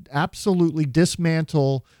to absolutely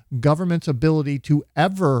dismantle government's ability to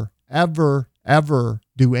ever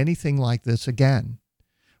do anything like this again.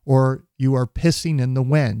 Or you are pissing in the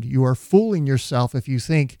wind. You are fooling yourself if you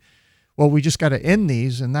think, well, we just got to end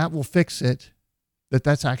these and that will fix it,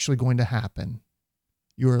 that's actually going to happen.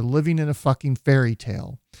 You are living in a fucking fairy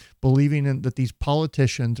tale, believing that these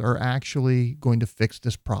politicians are actually going to fix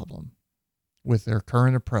this problem with their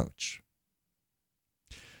current approach.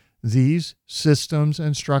 These systems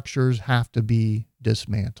and structures have to be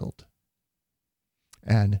dismantled,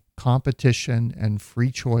 and competition and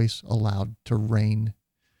free choice allowed to reign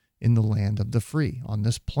in the land of the free on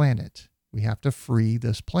this planet. We have to free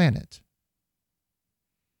this planet.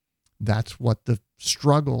 That's what the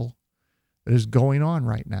struggle that is going on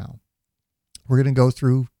right now. We're going to go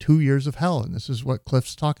through 2 years of hell, and this is what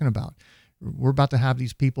Cliff's talking about. We're about to have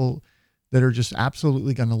these people that are just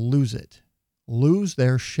absolutely going to lose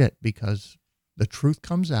their shit, because the truth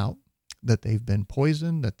comes out that they've been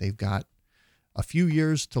poisoned, that they've got a few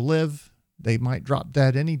years to live. They might drop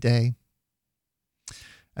dead any day.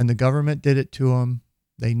 And the government did it to them.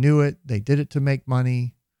 They knew it. They did it to make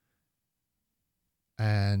money.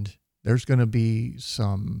 And there's going to be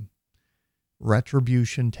some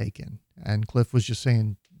retribution taken. And Cliff was just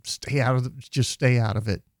saying, stay out of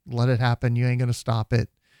it. Let it happen. You ain't going to stop it.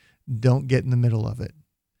 Don't get in the middle of it.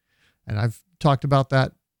 And I've talked about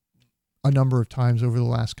that a number of times over the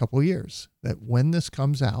last couple of years, that when this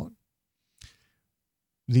comes out,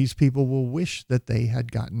 these people will wish that they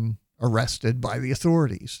had gotten arrested by the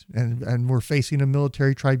authorities and we're facing a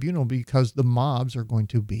military tribunal, because the mobs are going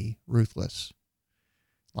to be ruthless.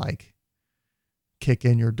 Like, kick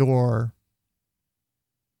in your door,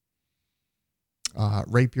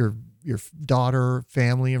 rape your daughter,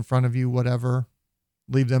 family in front of you, whatever.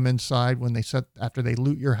 Leave them inside after they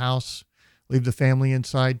loot your house. Leave the family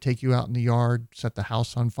inside, take you out in the yard, set the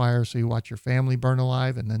house on fire so you watch your family burn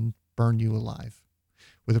alive, and then burn you alive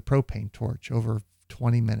with a propane torch over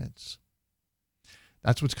 20 minutes.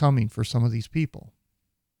 That's what's coming for some of these people.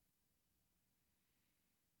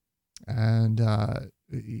 And,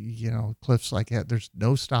 Cliff's like, yeah, there's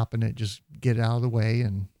no stopping it. Just get out of the way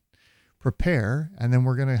and prepare. And then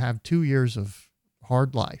we're going to have 2 years of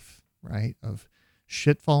hard life, right? Of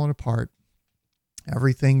shit falling apart,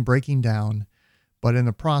 everything breaking down. But in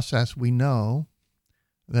the process, we know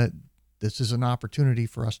that this is an opportunity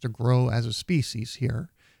for us to grow as a species here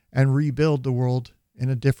and rebuild the world in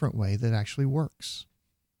a different way that actually works.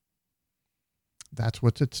 That's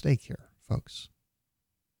what's at stake here, folks.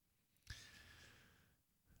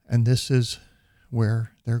 And this is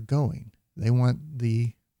where they're going. They want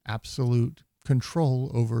the absolute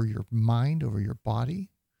control over your mind, over your body,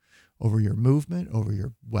 over your movement, over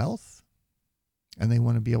your wealth. And they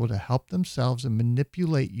want to be able to help themselves and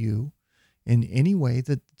manipulate you in any way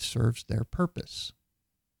that serves their purpose.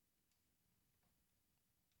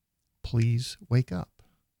 Please wake up.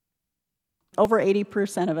 Over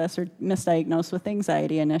 80% of us are misdiagnosed with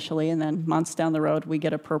anxiety initially, and then months down the road, we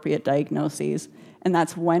get appropriate diagnoses. And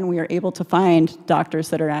that's when we are able to find doctors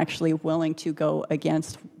that are actually willing to go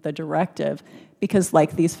against the directive, because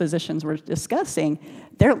like these physicians were discussing,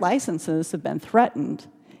 their licenses have been threatened.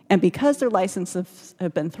 And because their licenses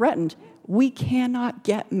have been threatened, we cannot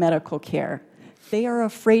get medical care. They are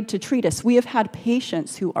afraid to treat us. We have had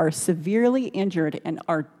patients who are severely injured and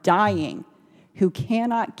are dying, who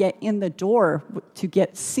cannot get in the door to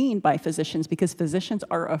get seen by physicians because physicians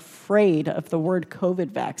are afraid of the word COVID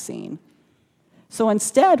vaccine. So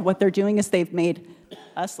instead, what they're doing is they've made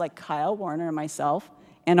us, like Kyle Warner and myself,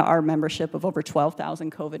 and our membership of over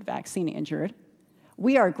 12,000 COVID vaccine injured.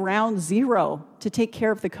 We are ground zero to take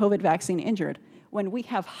care of the COVID vaccine injured when we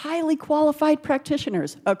have highly qualified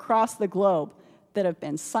practitioners across the globe that have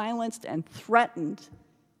been silenced and threatened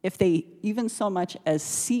if they even so much as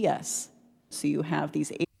see us. So you have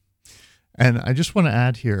these. And I just want to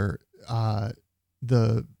add here, what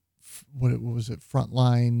was it,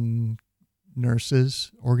 Frontline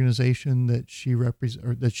Nurses organization that she's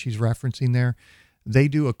referencing there. They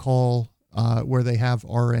do a call where they have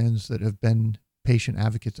RNs that have been patient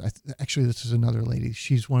advocates. Actually, this is another lady.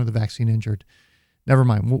 She's one of the vaccine injured. Never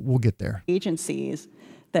mind. We'll get there. Agencies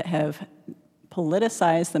that have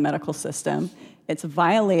politicized the medical system. It's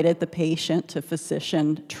violated the patient to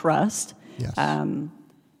physician trust. Yes. And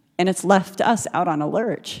it's left us out on a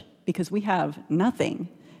lurch because we have nothing.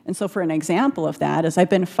 And so for an example of that is I've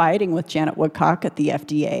been fighting with Janet Woodcock at the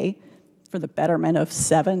FDA for the betterment of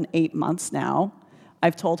 7-8 months now.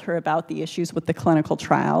 I've told her about the issues with the clinical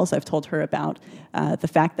trials. I've told her about the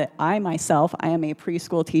fact that I am a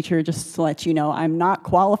preschool teacher, just to let you know. I'm not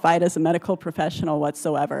qualified as a medical professional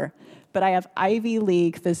whatsoever. But I have Ivy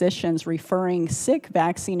League physicians referring sick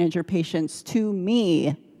vaccine-injured patients to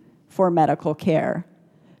me for medical care.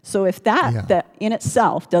 So if that in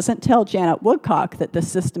itself doesn't tell Janet Woodcock that the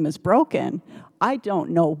system is broken, I don't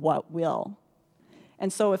know what will.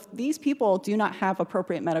 And so if these people do not have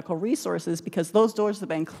appropriate medical resources, because those doors have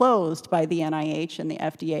been closed by the NIH and the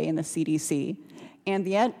FDA and the CDC, and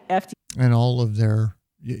the FDA... And all of their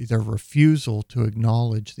refusal to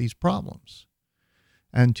acknowledge these problems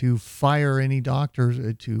and to fire any doctors,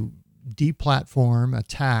 to deplatform,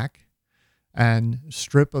 attack, and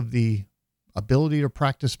strip of the ability to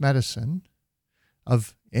practice medicine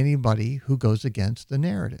of anybody who goes against the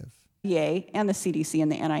narrative. FDA and the CDC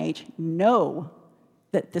and the NIH know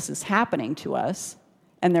that this is happening to us,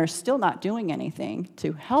 and they're still not doing anything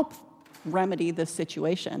to help remedy this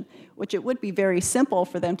situation, which it would be very simple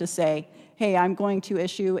for them to say, hey, I'm going to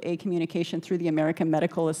issue a communication through the American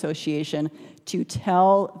Medical Association to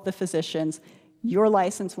tell the physicians, your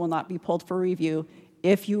license will not be pulled for review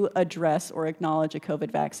if you address or acknowledge a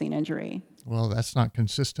COVID vaccine injury. Well, that's not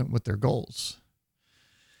consistent with their goals.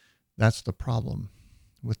 That's the problem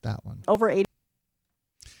with that one. Over 80.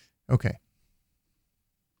 Okay.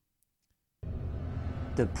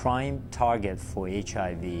 The prime target for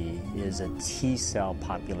HIV is a T cell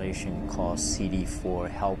population called CD4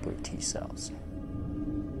 helper T cells.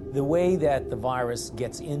 The way that the virus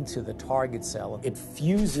gets into the target cell, it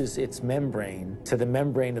fuses its membrane to the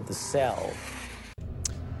membrane of the cell.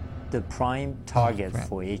 The prime target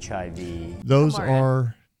for HIV. Those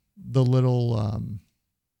are the little,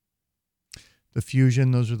 the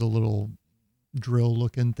fusion, those are the little drill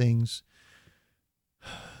looking things.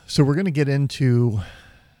 So we're going to get into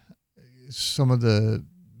some of the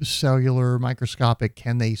cellular, microscopic,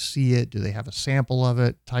 can they see it? Do they have a sample of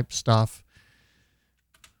it type stuff?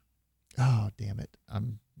 Oh, damn it.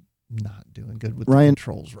 I'm not doing good with the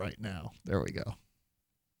controls right now. There we go.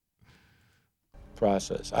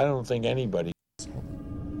 Process. I don't think anybody.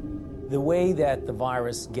 The way that the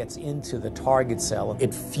virus gets into the target cell,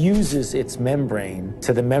 it fuses its membrane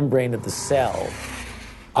to the membrane of the cell.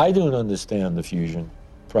 I don't understand the fusion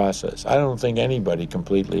process. I don't think anybody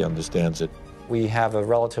completely understands it. We have a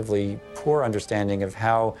relatively poor understanding of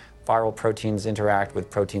how viral proteins interact with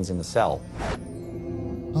proteins in the cell.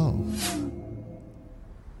 Oh.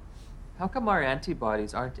 How come our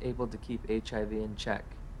antibodies aren't able to keep HIV in check?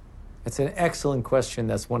 It's an excellent question.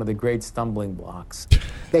 That's one of the great stumbling blocks.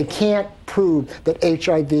 They can't prove that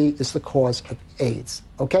HIV is the cause of AIDS,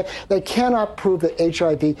 okay? They cannot prove that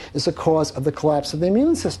HIV is the cause of the collapse of the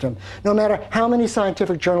immune system, no matter how many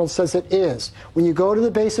scientific journals says it is. When you go to the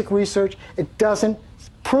basic research, it doesn't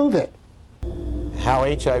prove it. How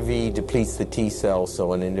HIV depletes the T cells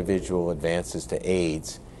so an individual advances to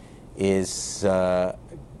AIDS is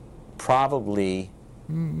probably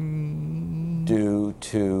due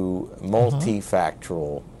to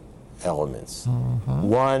multifactorial elements.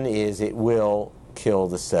 One is it will kill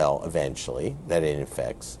the cell eventually that it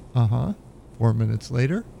infects. 4 minutes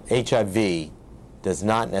later. HIV does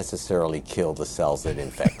not necessarily kill the cells it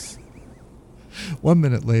infects. 1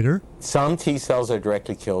 minute later. Some T cells are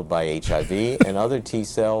directly killed by HIV, and other T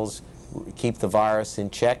cells keep the virus in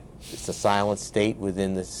check. It's a silent state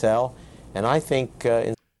within the cell. And I think...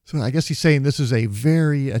 So I guess he's saying this is a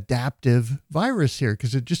very adaptive virus here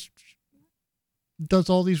because it just does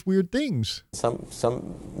all these weird things.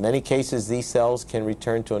 Many cases, these cells can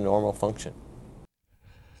return to a normal function.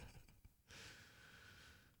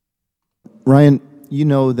 Ryan, you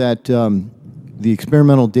know that the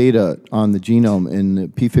experimental data on the genome in the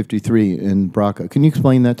P53 in BRCA. Can you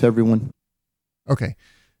explain that to everyone? Okay.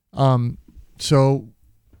 So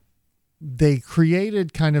they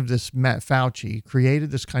created kind of this, Fauci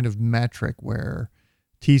created this kind of metric where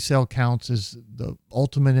T cell counts is the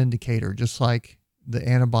ultimate indicator, just like the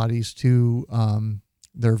antibodies to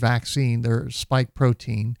their vaccine, their spike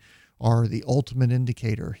protein, are the ultimate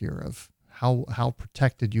indicator here of how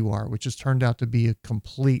protected you are, which has turned out to be a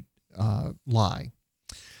complete lie.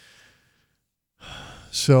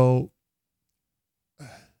 So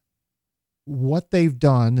what they've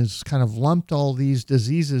done is kind of lumped all these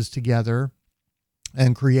diseases together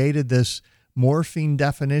and created this morphine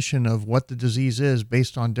definition of what the disease is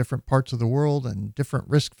based on different parts of the world and different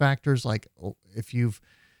risk factors. Like if you've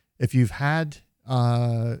had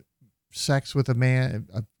sex with a man,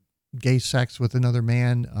 gay sex with another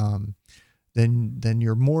man, then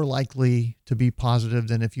you're more likely to be positive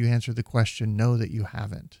than if you answer the question no, that you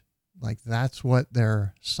haven't. Like that's what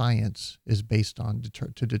their science is based on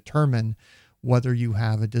to determine whether you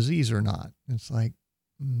have a disease or not. It's like,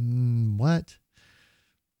 what?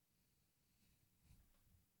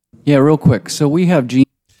 Yeah, real quick. So we have genes.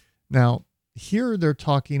 Now here they're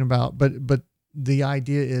talking about, but the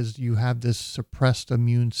idea is you have this suppressed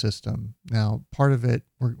immune system. Now, part of it,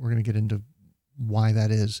 we're going to get into why that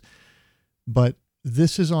is, but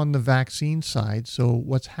this is on the vaccine side. So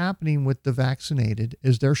what's happening with the vaccinated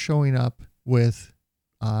is they're showing up with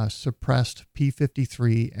suppressed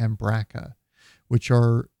P53 and BRCA, which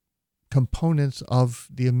are components of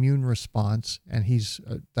the immune response. And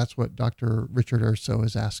that's what Dr. Richard Urso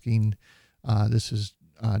is asking. This is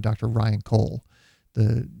Dr. Ryan Cole,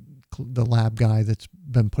 the lab guy that's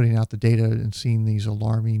been putting out the data and seeing these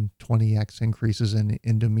alarming 20x increases in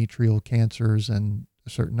endometrial cancers and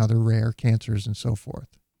certain other rare cancers and so forth.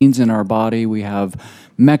 In our body, we have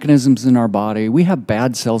mechanisms in our body, we have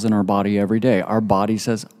bad cells in our body every day. Our body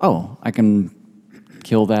says, oh, I can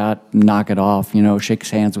kill that, knock it off, shakes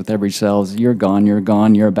hands with every cell. You're gone,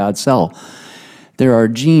 you're a bad cell. There are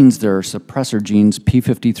genes, there are suppressor genes,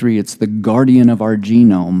 P53, it's the guardian of our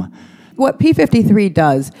genome. What P53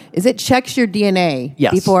 does is it checks your DNA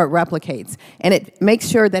before it replicates, and it makes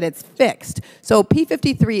sure that it's fixed. So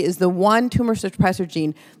P53 is the one tumor suppressor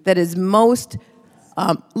gene that is most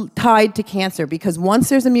tied to cancer, because once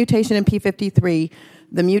there's a mutation in P53,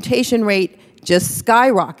 the mutation rate just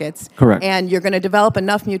skyrockets. Correct. And you're going to develop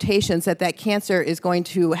enough mutations that cancer is going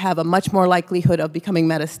to have a much more likelihood of becoming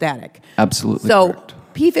metastatic. Absolutely So correct.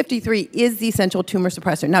 P53 is the essential tumor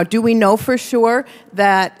suppressor. Now, do we know for sure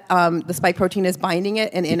that the spike protein is binding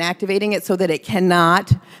it and inactivating it so that it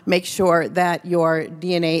cannot make sure that your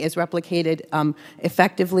DNA is replicated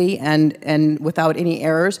effectively and without any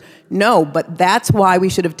errors? No, but that's why we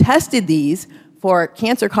should have tested these for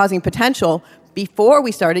cancer-causing potential before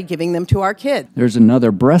we started giving them to our kids. There's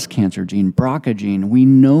another breast cancer gene, BRCA gene. We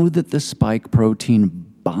know that the spike protein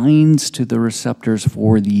binds to the receptors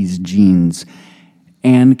for these genes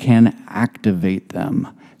and can activate them.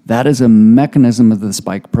 That is a mechanism of the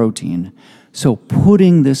spike protein. So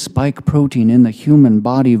putting this spike protein in the human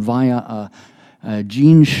body via a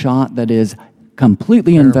gene shot that is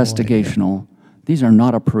completely investigational, these are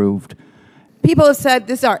not approved. People have said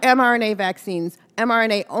this are mRNA vaccines.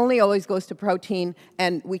 mRNA only always goes to protein,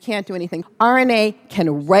 and we can't do anything. RNA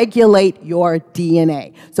can regulate your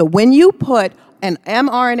DNA. So when you put an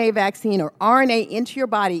mRNA vaccine or RNA into your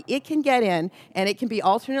body, it can get in, and it can be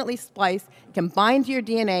alternately spliced, it can bind to your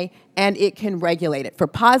DNA, and it can regulate it. For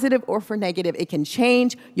positive or for negative, it can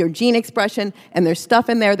change your gene expression, and there's stuff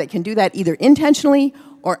in there that can do that either intentionally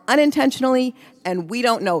or unintentionally, and we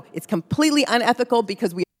don't know. It's completely unethical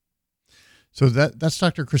because we... So that's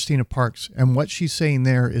Dr. Christina Parks, and what she's saying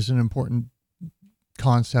there is an important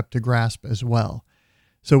concept to grasp as well.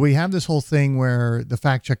 So we have this whole thing where the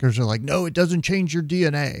fact checkers are like, no, it doesn't change your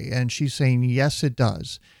DNA. And she's saying, yes, it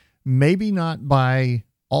does. Maybe not by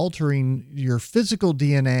altering your physical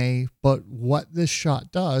DNA, but what this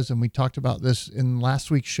shot does, and we talked about this in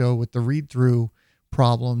last week's show with the read-through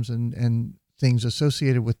problems and things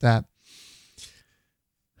associated with that,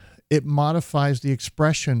 it modifies the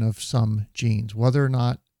expression of some genes, whether or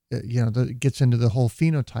not, it gets into the whole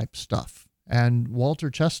phenotype stuff. And Walter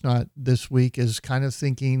Chestnut this week is kind of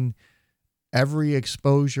thinking every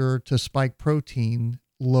exposure to spike protein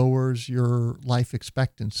lowers your life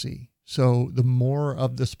expectancy. So the more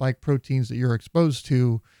of the spike proteins that you're exposed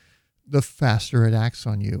to, the faster it acts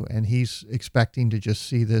on you. And he's expecting to just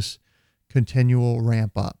see this continual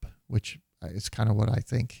ramp up, which is kind of what I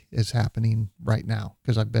think is happening right now.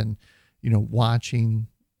 Because I've been, watching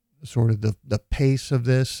sort of the pace of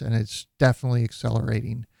this, and it's definitely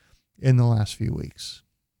accelerating in the last few weeks.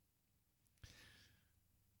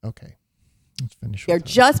 Okay, let's finish. They're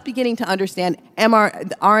just beginning to understand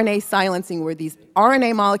RNA silencing, where these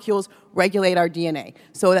RNA molecules regulate our DNA.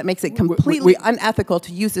 So that makes it completely unethical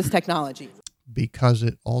to use this technology. Because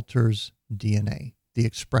it alters DNA, the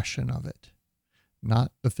expression of it,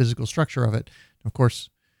 not the physical structure of it. Of course,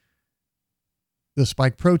 the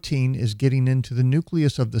spike protein is getting into the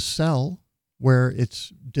nucleus of the cell where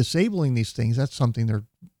it's disabling these things. That's something they're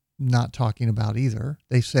not talking about either.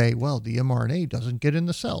 They say, well, the mRNA doesn't get in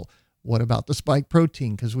the cell. What about the spike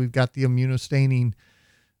protein? Because we've got the immunostaining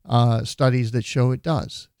studies that show it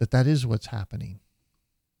does, that is what's happening.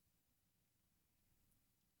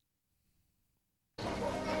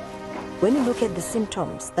 When you look at the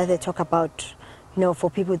symptoms that they talk about,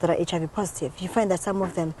 for people that are HIV positive, you find that some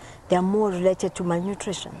of them, they are more related to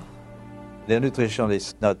malnutrition. Their nutrition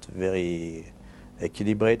is not very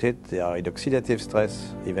equilibrated. They are in oxidative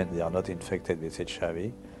stress, even they are not infected with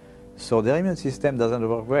HIV. So their immune system doesn't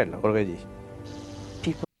work well already.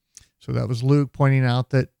 So that was Luke pointing out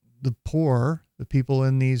that the poor, the people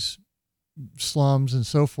in these slums and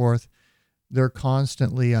so forth, they're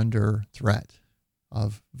constantly under threat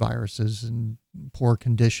of viruses and poor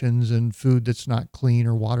conditions and food that's not clean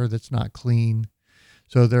or water that's not clean.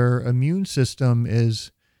 So their immune system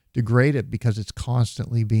is degraded because it's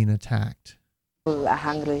constantly being attacked. People are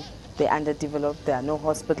hungry, they're underdeveloped, there are no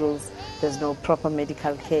hospitals, there's no proper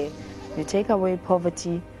medical care. You take away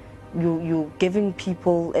poverty, you're giving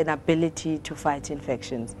people an ability to fight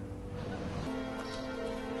infections.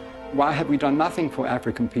 Why have we done nothing for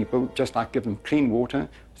African people, just like give them clean water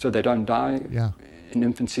so they don't die in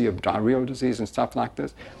infancy of diarrheal disease and stuff like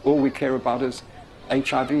this? All we care about is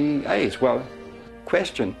HIV, AIDS. Well,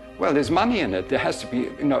 question, well, there's money in it. There has to be,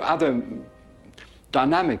 other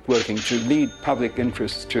dynamic working to lead public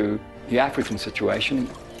interest to the African situation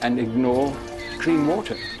and ignore clean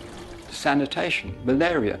water, sanitation,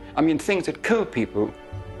 malaria. I mean, things that kill people.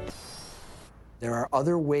 There are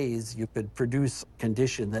other ways you could produce a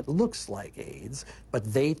condition that looks like AIDS, but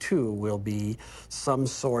they too will be some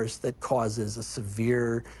source that causes a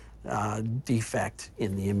severe defect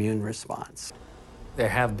in the immune response. There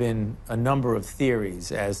have been a number of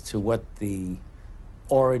theories as to what the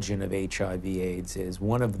origin of HIV/AIDS is.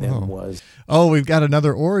 One of them was... Oh, we've got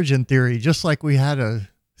another origin theory, just like we had a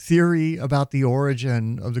theory about the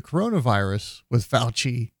origin of the coronavirus with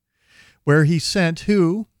Fauci, where he sent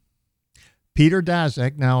who? Peter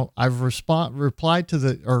Daszak. Now, I've replied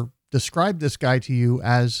to described this guy to you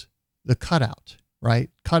as the cutout, right?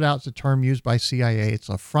 Cutout's a term used by CIA. It's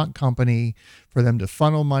a front company for them to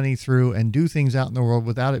funnel money through and do things out in the world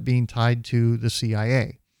without it being tied to the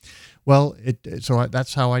CIA. Well, so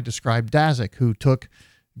that's how I described Daszak, who took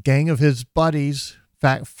a gang of his buddies,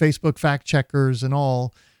 Facebook fact checkers and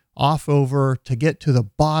all, off over to get to the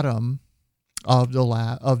bottom of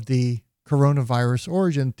the coronavirus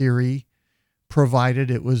origin theory, provided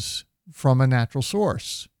it was from a natural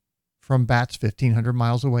source, from bats 1,500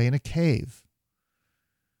 miles away in a cave.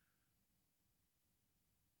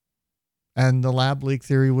 And the lab leak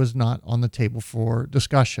theory was not on the table for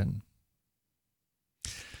discussion.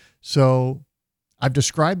 So I've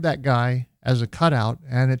described that guy as a cutout,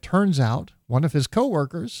 and it turns out one of his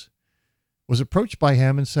coworkers was approached by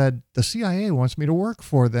him and said, the CIA wants me to work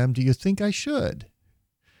for them. Do you think I should?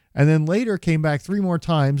 And then later came back 3 more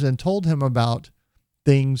times and told him about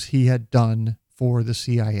things he had done for the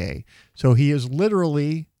CIA. So he is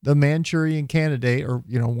literally the Manchurian candidate, or,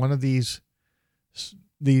 one of these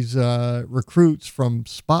recruits from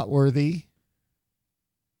Spotworthy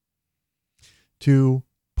to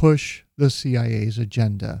push the CIA's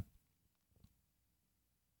agenda.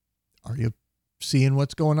 Are you seeing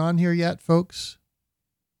what's going on here yet, folks?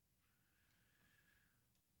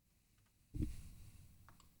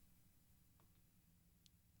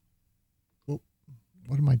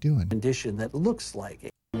 What am I doing? Condition that looks like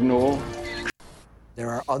it. No. There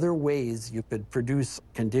are other ways you could produce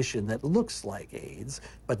a condition that looks like AIDS,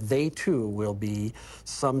 but they too will be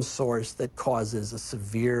some source that causes a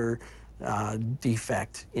severe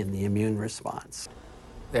defect in the immune response.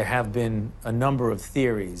 There have been a number of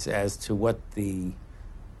theories as to what the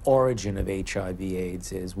origin of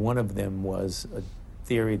HIV/AIDS is. One of them was a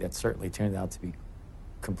theory that certainly turned out to be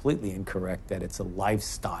completely incorrect, that it's a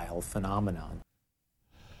lifestyle phenomenon.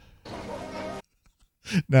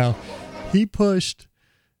 Now, he pushed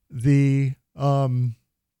the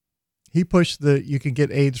you can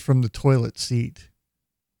get AIDS from the toilet seat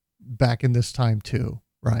back in this time too,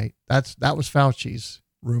 right? That was Fauci's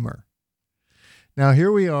rumor. Now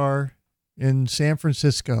here we are in San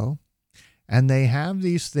Francisco, and they have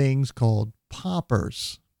these things called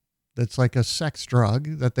poppers. that's like a sex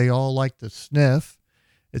drug that they all like to sniff.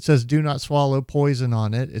 It says do not swallow poison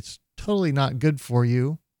on it. It's totally not good for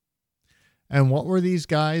you. And what were these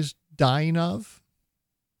guys dying of?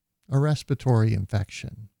 A respiratory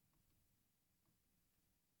infection.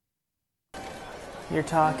 You're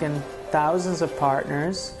talking thousands of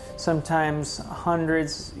partners, sometimes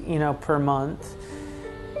hundreds, per month.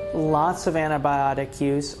 Lots of antibiotic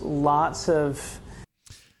use, lots of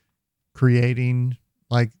creating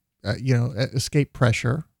escape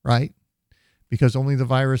pressure, right? Because only the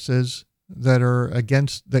viruses that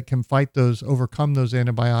can overcome those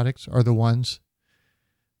antibiotics are the ones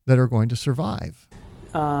that are going to survive.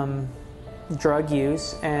 Drug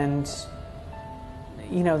use, and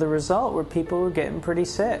the result were people were getting pretty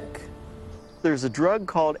sick. There's a drug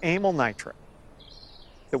called amyl nitrite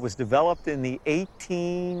that was developed in the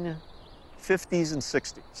 1850s and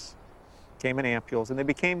 60s. Came in ampules, and they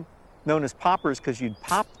became known as poppers because you'd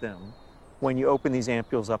pop them when you open these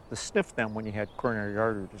ampules up to sniff them when you had coronary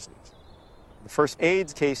artery disease. The first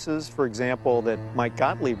AIDS cases, for example, that Mike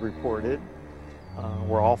Gottlieb reported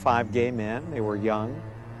were all 5 gay men. They were young.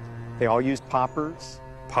 They all used poppers.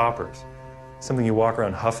 Poppers, something you walk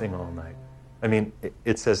around huffing all night. I mean,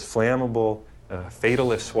 it says flammable,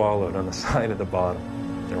 fatal if swallowed on the side of the bottle.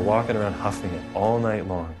 They're walking around huffing it all night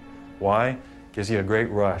long. Why? Gives you a great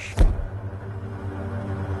rush.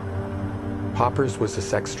 Poppers was a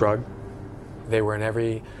sex drug. They were in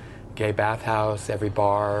every gay bathhouse, every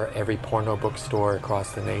bar, every porno bookstore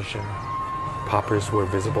across the nation. Poppers were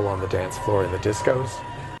visible on the dance floor in the discos.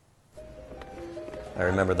 I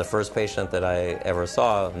remember the first patient that I ever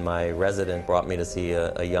saw, my resident brought me to see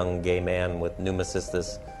a young gay man with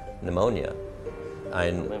pneumocystis pneumonia.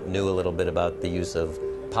 I knew a little bit about the use of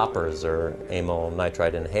poppers or amyl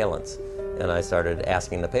nitrite inhalants. And I started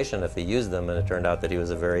asking the patient if he used them, and it turned out that he was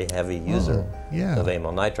a very heavy user of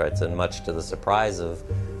amyl nitrites. And much to the surprise of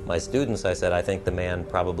my students, I said, I think the man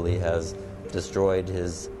probably has destroyed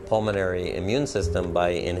his pulmonary immune system by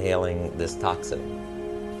inhaling this toxin.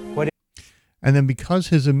 And then because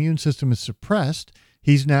his immune system is suppressed,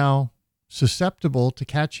 he's now susceptible to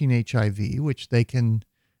catching HIV, which they can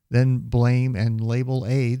then blame and label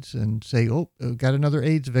AIDS and say, oh, got another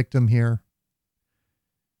AIDS victim here.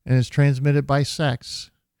 And it's transmitted by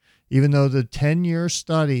sex, even though the 10-year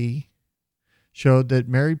study showed that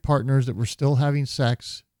married partners that were still having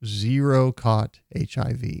sex, 0 caught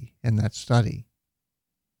HIV in that study.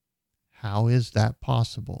 How is that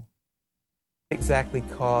possible? Exactly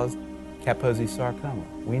caused Kaposi sarcoma.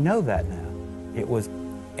 We know that now. It was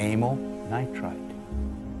amyl nitrite.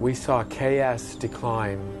 We saw KS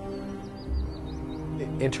decline,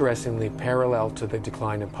 interestingly parallel to the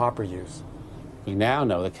decline in popper use. We now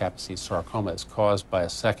know that Kaposi sarcoma is caused by a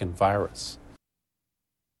second virus.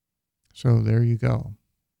 So there you go.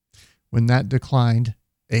 When that declined,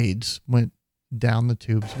 AIDS went down the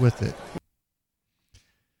tubes with it.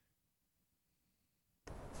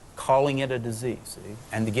 Calling it a disease, see?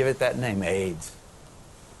 And to give it that name, AIDS.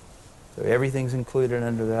 So everything's included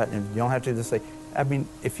under that, and you don't have to just say, I mean,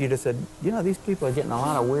 if you just said, these people are getting a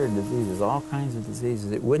lot of weird diseases, all kinds of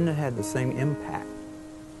diseases, it wouldn't have had the same impact.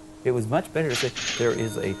 It was much better to say there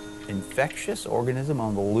is an infectious organism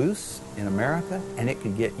on the loose in America, and it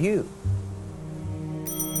could get you.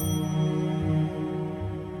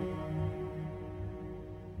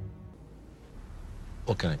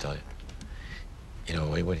 What can I tell you?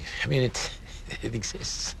 It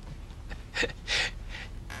exists.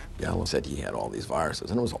 Gallo said he had all these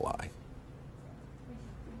viruses, and it was a lie.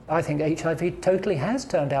 I think HIV totally has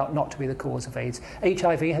turned out not to be the cause of AIDS.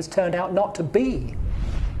 HIV has turned out not to be.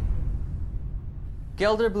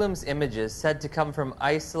 Gelderblum's images, said to come from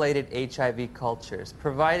isolated HIV cultures,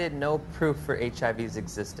 provided no proof for HIV's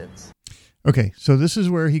existence. Okay, so this is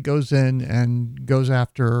where he goes in and goes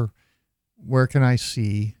after, where can I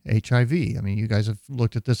see HIV? I mean, you guys have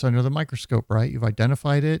looked at this under the microscope, right? You've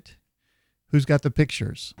identified it. Who's got the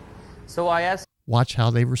pictures? So I asked Watch how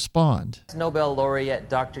they respond. Nobel laureate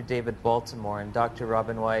Dr. David Baltimore and Dr.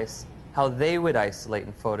 Robin Weiss how they would isolate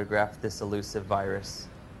and photograph this elusive virus.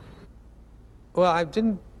 Well,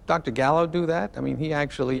 didn't Dr. Gallo do that? I mean, he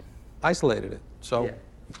actually isolated it, so... Yeah.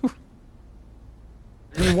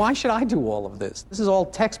 I mean, why should I do all of this? This is all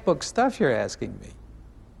textbook stuff you're asking me.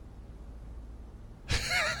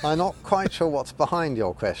 I'm not quite sure what's behind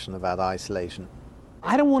your question about isolation.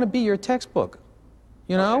 I don't want to be your textbook,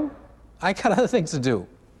 you know? Okay. I got other things to do.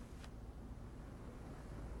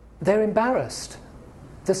 They're embarrassed.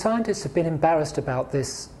 The scientists have been embarrassed about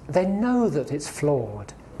this. They know that it's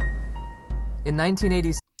flawed. In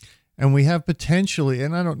 1986... And we have potentially,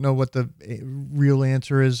 and I don't know what the real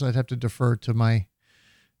answer is, I'd have to defer to my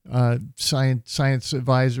science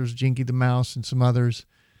advisors, Jinky the Mouse and some others,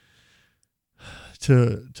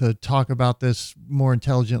 to talk about this more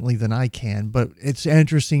intelligently than I can. But it's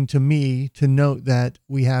interesting to me to note that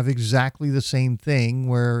we have exactly the same thing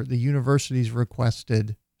where the universities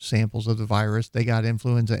requested samples of the virus. They got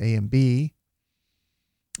influenza A and B,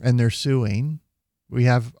 and they're suing. We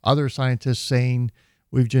have other scientists saying,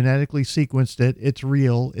 we've genetically sequenced it. It's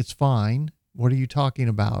real. It's fine. What are you talking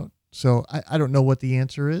about? So I don't know what the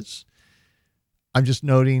answer is. I'm just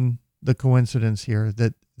noting the coincidence here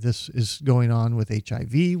that this is going on with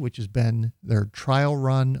HIV, which has been their trial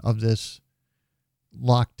run of this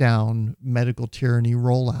lockdown medical tyranny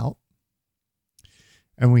rollout.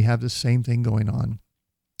 And we have the same thing going on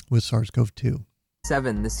with SARS-CoV-2.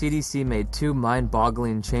 7. The CDC made 2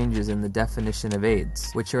 mind-boggling changes in the definition of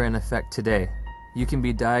AIDS, which are in effect today. You can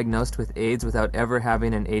be diagnosed with AIDS without ever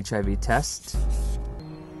having an HIV test.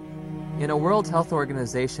 In a World Health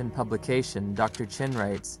Organization publication, Dr. Chin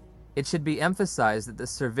writes, "It should be emphasized that the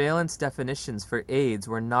surveillance definitions for AIDS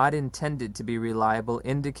were not intended to be reliable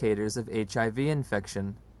indicators of HIV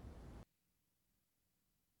infection."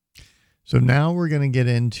 So now we're going to get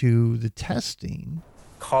into the testing.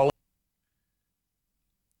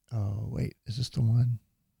 Oh, wait, is this the one?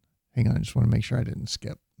 Hang on, I just want to make sure I didn't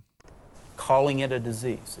skip. Calling it a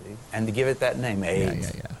disease, see? And to give it that name,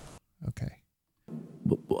 AIDS. Yeah. Okay.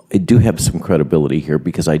 I do have some credibility here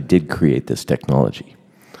because I did create this technology.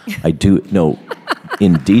 I do know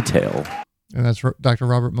in detail. And that's Dr.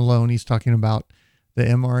 Robert Malone. He's talking about the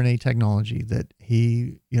mRNA technology that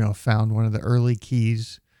he, found one of the early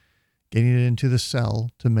keys, getting it into the cell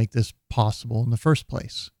to make this possible in the first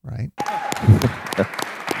place, right?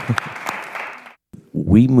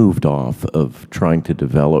 We moved off of trying to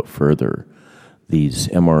develop further these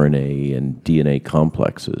mRNA and DNA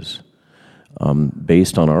complexes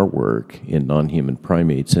based on our work in non-human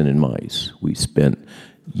primates and in mice. We spent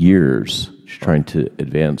years trying to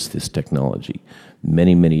advance this technology.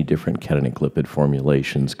 Many, many different cationic lipid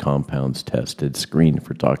formulations, compounds tested, screened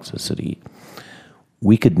for toxicity.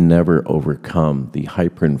 We could never overcome the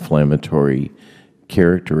hyperinflammatory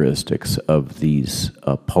characteristics of these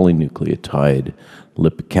polynucleotide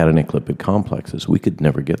cationic lipid complexes. We could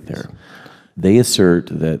never get there. They assert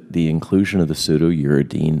that the inclusion of the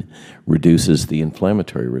pseudouridine reduces the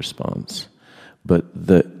inflammatory response, but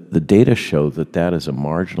the data show that that is a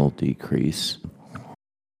marginal decrease.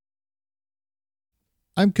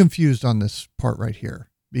 I'm confused on this part right here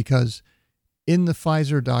because in the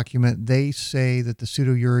Pfizer document, they say that the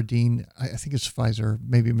pseudouridine, I think it's Pfizer,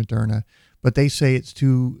 maybe Moderna, but they say it's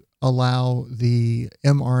to allow the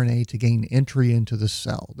mRNA to gain entry into the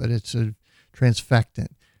cell, that it's a transfectant.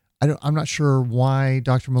 I'm not sure why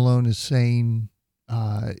Dr. Malone is saying,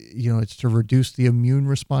 it's to reduce the immune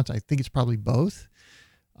response. I think it's probably both.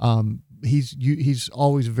 He's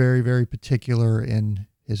always very, very particular in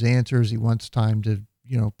his answers. He wants time to,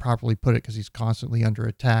 properly put it because he's constantly under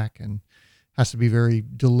attack and has to be very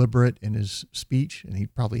deliberate in his speech. And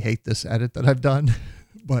he'd probably hate this edit that I've done,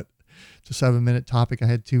 but it's a 7-minute topic. I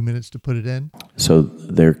had 2 minutes to put it in. So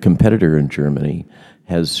their competitor in Germany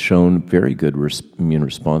has shown very good immune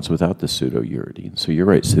response without the pseudouridine. So you're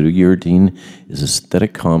right, pseudouridine is a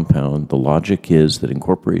synthetic compound. The logic is that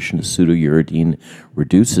incorporation of pseudouridine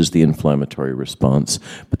reduces the inflammatory response,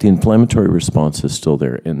 but the inflammatory response is still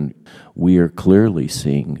there. And we are clearly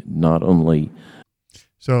seeing not only...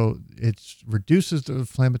 So it reduces the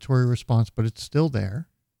inflammatory response, but it's still there.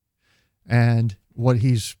 And what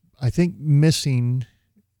he's, I think, missing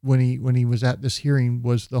when he was at this hearing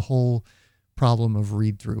was the whole problem of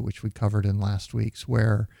read-through, which we covered in last week's,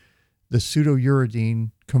 where the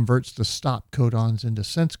pseudouridine converts the stop codons into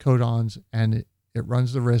sense codons, and it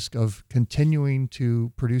runs the risk of continuing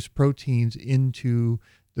to produce proteins into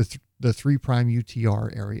the 3'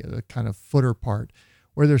 UTR area, the kind of footer part,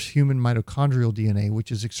 where there's human mitochondrial DNA,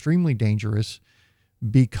 which is extremely dangerous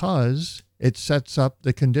because it sets up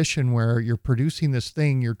the condition where you're producing this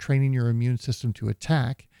thing, you're training your immune system to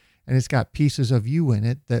attack, and it's got pieces of you in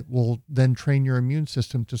it that will then train your immune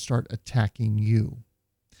system to start attacking you.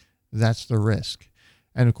 That's the risk.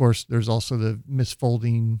 And of course, there's also the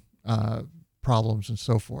misfolding problems and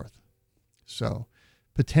so forth. So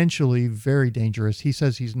potentially very dangerous. He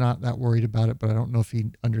says he's not that worried about it, but I don't know if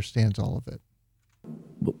he understands all of it.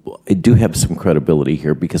 I do have some credibility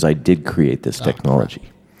here because I did create this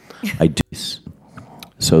technology. I do.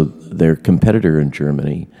 So their competitor in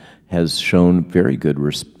Germany has shown very good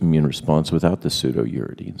immune response without the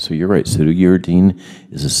pseudouridine. So you're right, pseudouridine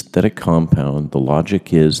is a synthetic compound. The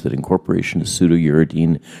logic is that incorporation of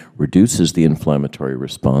pseudouridine reduces the inflammatory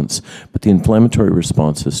response, but the inflammatory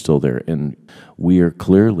response is still there. And we are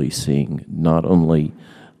clearly seeing not only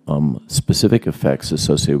specific effects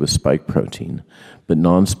associated with spike protein, but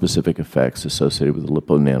non-specific effects associated with the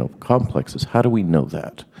lipid nanocomplexes. How do we know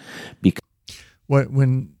that? Because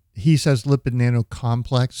when he says lipid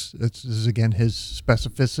nanocomplex, this is again his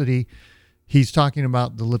specificity. He's talking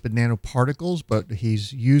about the lipid nanoparticles, but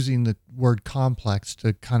he's using the word complex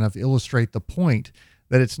to kind of illustrate the point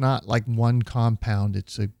that it's not like one compound.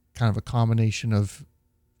 It's a kind of a combination of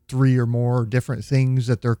 3 or more different things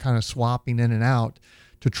that they're kind of swapping in and out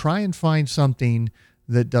to try and find something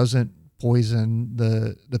that doesn't poison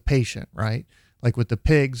the patient, right? Like with the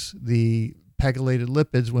pigs, the pegylated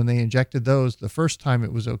lipids, when they injected those, the first time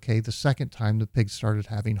it was okay. The second time, the pigs started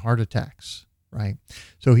having heart attacks, right?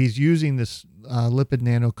 So he's using this lipid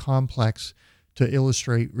nanocomplex to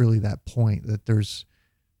illustrate really that point, that there's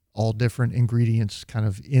all different ingredients kind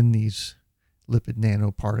of in these lipid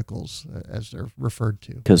nanoparticles, as they're referred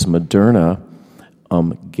to. Because Moderna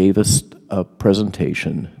gave us a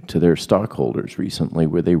presentation to their stockholders recently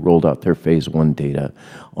where they rolled out their phase 1 data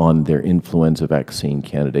on their influenza vaccine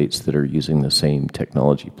candidates that are using the same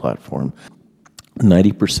technology platform.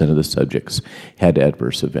 90% of the subjects had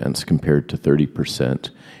adverse events compared to 30%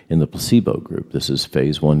 in the placebo group. This is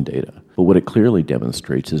phase 1 data. But what it clearly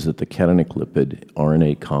demonstrates is that the cationic lipid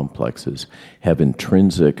RNA complexes have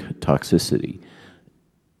intrinsic toxicity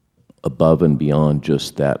above and beyond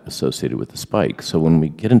just that associated with the spike. So when we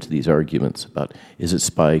get into these arguments about, is it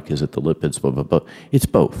spike, is it the lipids, blah, blah, blah, it's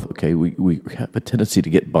both, okay? We have a tendency to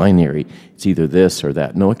get binary. It's either this or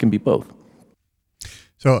that. No, it can be both.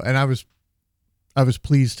 So, and I was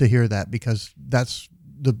pleased to hear that, because that's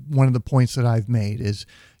one of the points that I've made is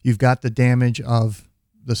you've got the damage of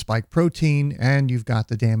the spike protein and you've got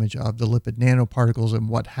the damage of the lipid nanoparticles and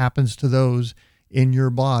what happens to those in your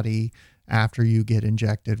body after you get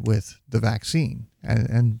injected with the vaccine.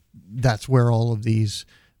 And that's where all of these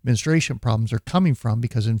menstruation problems are coming from,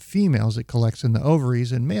 because in females it collects in the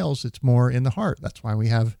ovaries, in males it's more in the heart. That's why we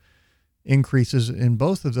have increases in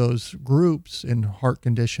both of those groups in heart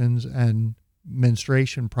conditions and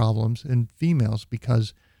menstruation problems in females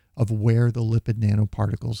because of where the lipid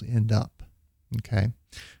nanoparticles end up. Okay?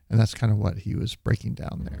 And that's kind of what he was breaking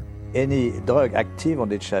down there. Any drug active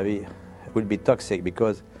on HIV will be toxic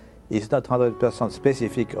because it's not 100%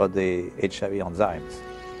 specific on the HIV enzymes.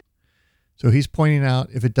 So he's pointing out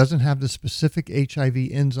if it doesn't have the specific HIV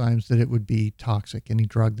enzymes, that it would be toxic, any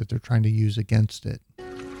drug that they're trying to use against it.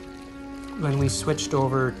 When we switched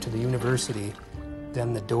over to the university,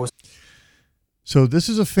 then the dose... So this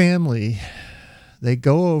is a family. They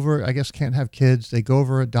go over, I guess can't have kids. They go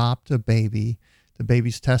over, adopt a baby. The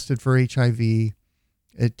baby's tested for HIV.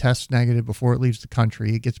 It tests negative before it leaves the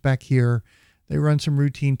country. It gets back here. They run some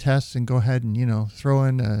routine tests and go ahead and, throw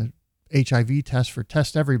in a HIV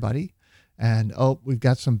test everybody. And, oh, we've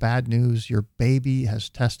got some bad news. Your baby has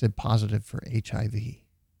tested positive for HIV. And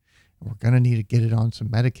we're going to need to get it on some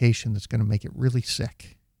medication that's going to make it really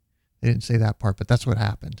sick. They didn't say that part, but that's what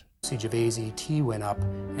happened. Dosage of AZT went up,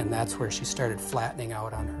 and that's where she started flattening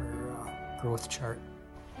out on her growth chart.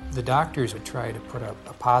 The doctors would try to put a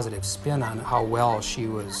positive spin on how well she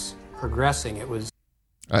was progressing. It was...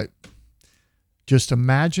 Just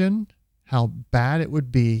imagine how bad it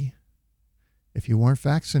would be if you weren't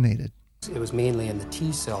vaccinated. It was mainly in the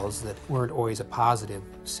T cells that weren't always a positive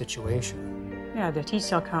situation. Yeah, the T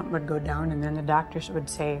cell count would go down, and then the doctors would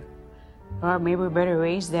say, well, maybe we better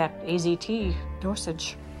raise that AZT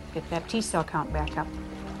dosage, get that T cell count back up.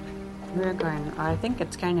 We were going, I think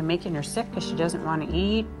it's kind of making her sick because she doesn't want to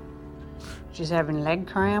eat. She's having leg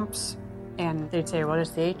cramps. And they'd say, well,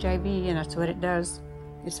 it's the HIV, and that's what it does.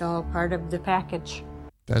 It's all part of the package.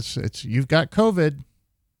 You've got COVID.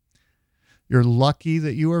 You're lucky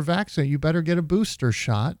that you are vaccinated. You better get a booster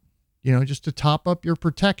shot, just to top up your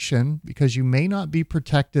protection, because you may not be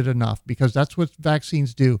protected enough, because that's what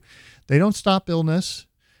vaccines do. They don't stop illness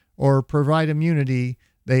or provide immunity.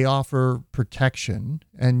 They offer protection,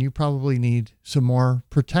 and you probably need some more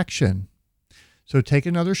protection. So take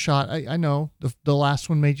another shot. I know the last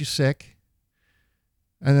one made you sick.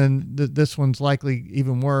 And then this one's likely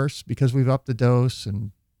even worse because we've upped the dose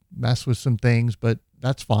and messed with some things, but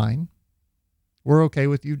that's fine. We're okay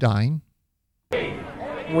with you dying.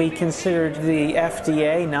 We considered the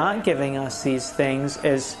FDA not giving us these things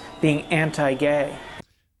as being anti-gay.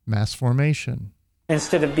 Mass formation.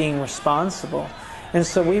 Instead of being responsible. And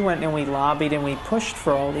so we went and we lobbied and we pushed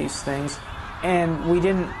for all these things. and we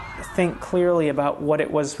didn't think clearly about what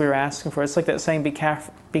it was we were asking for. It's like that saying, be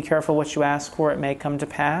careful what you ask for, it may come to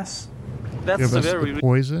pass. That's the very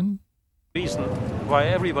poison reason why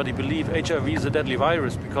everybody believed HIV is a deadly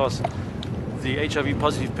virus, because the HIV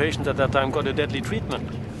positive patients at that time got a deadly treatment.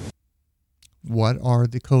 What are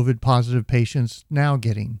the COVID positive patients now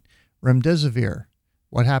getting? Remdesivir.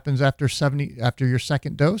 What happens after your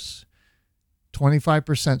second dose?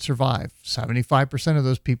 25% survive. 75% of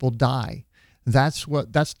those people die. That's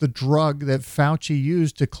the drug that Fauci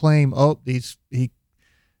used to claim,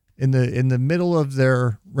 in the middle of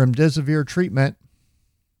their remdesivir treatment,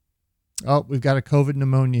 we've got a COVID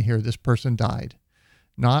pneumonia here. This person died.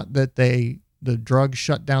 Not that the drug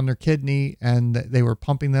shut down their kidney and that they were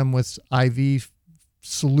pumping them with IV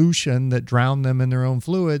solution that drowned them in their own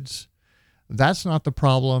fluids. That's not the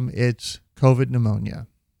problem. It's COVID pneumonia.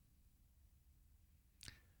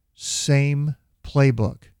 Same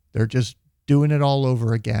playbook. They're just doing it all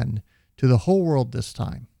over again to the whole world this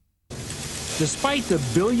time. Despite the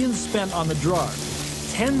billions spent on the drug,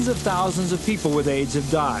 tens of thousands of people with AIDS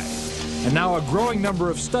have died. And now a growing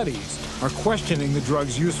number of studies are questioning the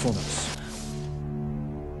drug's usefulness.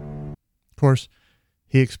 Of course,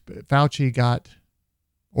 Fauci got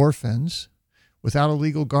orphans without a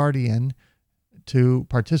legal guardian to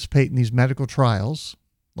participate in these medical trials,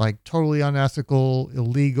 like totally unethical,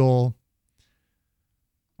 illegal.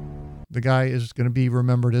 The guy is going to be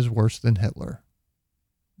remembered as worse than Hitler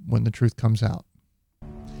when the truth comes out.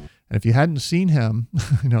 And if you hadn't seen him,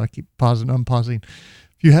 I keep pausing, unpausing.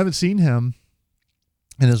 If you haven't seen him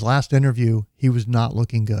in his last interview, he was not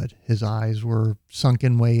looking good. His eyes were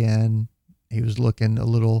sunken way in. He was looking a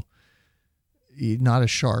little, not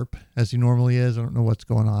as sharp as he normally is. I don't know what's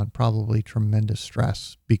going on. Probably tremendous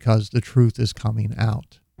stress because the truth is coming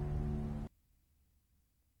out.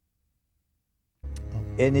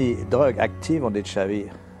 Any drug active on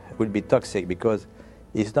HIV will be toxic because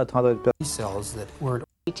it's not 100% cells that were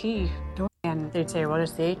and they'd say, well,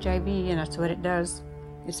 it's the HIV and that's what it does.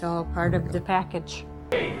 It's all part of the package.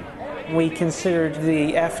 We considered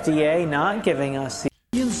the FDA not giving us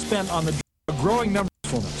the spent on the growing number of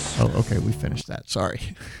fullness. Oh, okay, we finished that.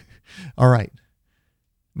 Sorry. All right.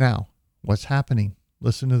 Now, what's happening?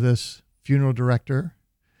 Listen to this funeral director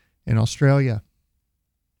in Australia.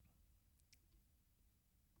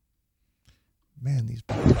 Man, these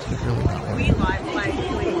people are really not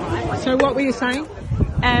working. So what were you saying?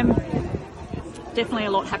 Definitely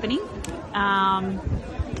a lot happening.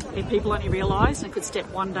 If people only realised and could step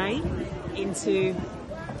one day into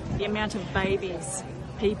the amount of babies,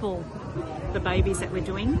 the babies that we're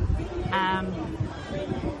doing,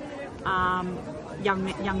 young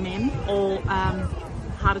men, all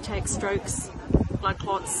heart attacks, strokes, blood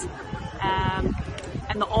clots.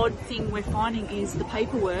 And the odd thing we're finding is the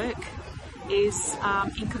paperwork is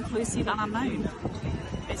inconclusive and unknown.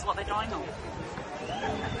 Is what they're dying of.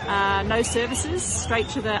 No services, straight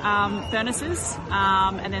to the furnaces,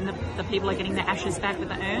 and then the people are getting their ashes back with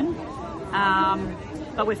the urn.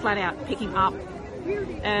 But we're flat out picking up.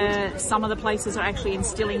 Some of the places are actually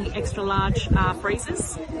instilling extra large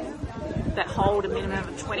freezers that hold a minimum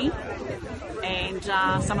of 20, and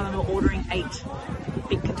some of them are ordering 8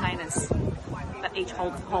 big containers that each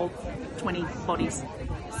hold 20 bodies.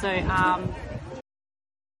 So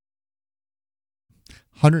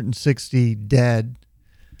 160 dead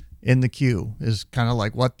in the queue is kind of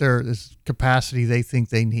like what this capacity they think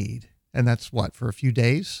they need. And that's what, for a few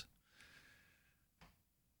days?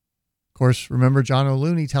 Of course, remember John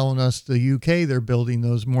O'Looney telling us the UK, they're building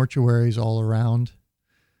those mortuaries all around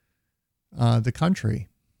the country.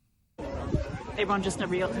 Everyone just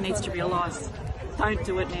needs to realise, don't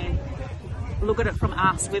do it, man. Look at it from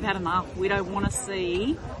us. We've had enough. We don't want to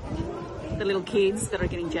see the little kids that are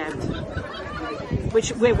getting jabbed.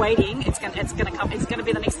 Which we're waiting. It's going to come. It's going to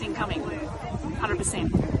be the next thing coming,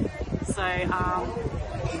 100%. So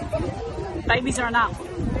babies are enough.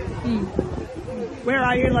 Where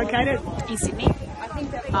are you located? In Sydney.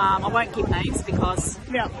 I won't give names because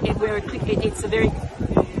it's a very cliquey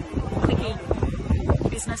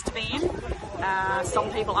business to be in.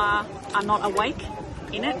 Some people are not awake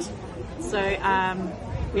in it, so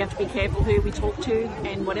we have to be careful who we talk to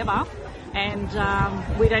and whatever. And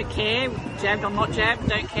we don't care, jabbed or not jabbed,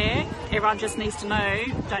 don't care. Everyone just needs to know,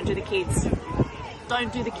 don't do the kids.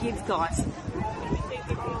 Don't do the kids, guys.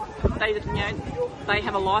 They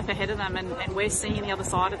have a life ahead of them, and we're seeing the other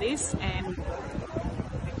side of this, and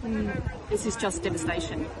this is just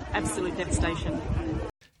devastation, absolute devastation.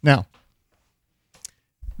 Now,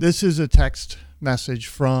 this is a text message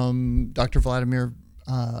from Dr. Vladimir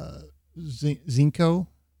Zinko.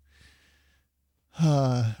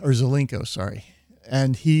 or Zelenko, sorry.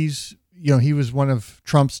 And he's, he was one of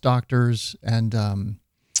Trump's doctors. And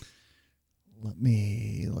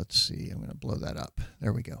let's see, I'm going to blow that up.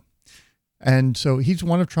 There we go. And so he's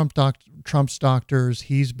one of Trump's doctors.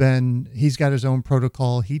 He's got his own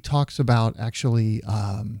protocol. He talks about actually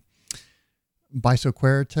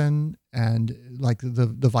bisoquercetin, and like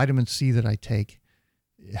the vitamin C that I take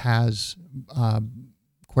has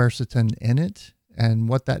quercetin in it. And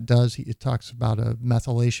what that does, it talks about a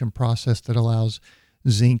methylation process that allows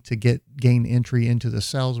zinc to gain entry into the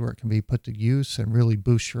cells where it can be put to use and really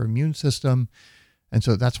boost your immune system. And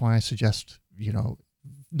so that's why I suggest,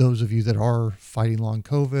 those of you that are fighting long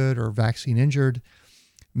COVID or vaccine injured,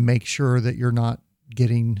 make sure that you're not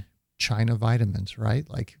getting China vitamins, right?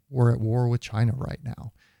 Like, we're at war with China right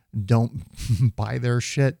now. Don't buy their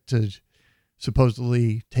shit to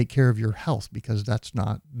supposedly take care of your health, because that's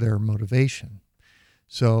not their motivation.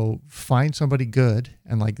 So find somebody good,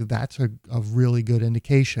 and like that's a really good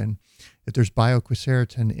indication that there's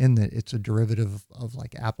bioquercetin in that. It's a derivative of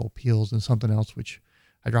like apple peels and something else, which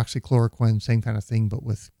hydroxychloroquine, same kind of thing, but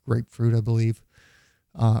with grapefruit, I believe,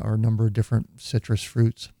 or a number of different citrus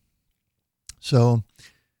fruits. So,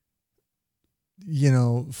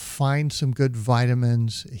 find some good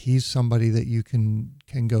vitamins. He's somebody that you can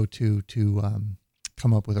go to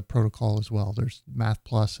come up with a protocol as well. There's Math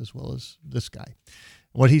Plus as well as this guy.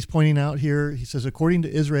 What he's pointing out here, he says, according to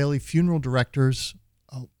Israeli funeral directors,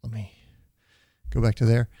 let me go back to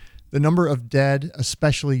there. The number of dead,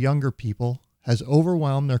 especially younger people, has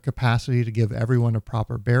overwhelmed their capacity to give everyone a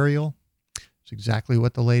proper burial. It's exactly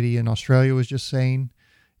what the lady in Australia was just saying.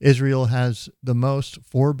 Israel has the most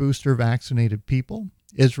 4-booster vaccinated people.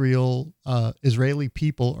 Israeli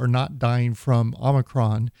people are not dying from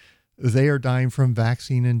Omicron. They are dying from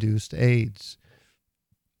vaccine-induced AIDS.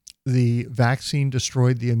 The vaccine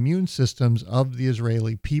destroyed the immune systems of the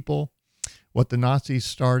Israeli people. What the Nazis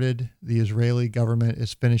started, the Israeli government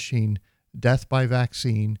is finishing. Death by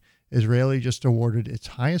vaccine. Israeli just awarded its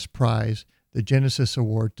highest prize, the Genesis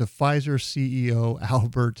Award, to Pfizer CEO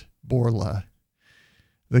Albert Bourla,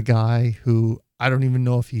 the guy who I don't even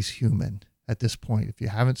know if he's human at this point. If you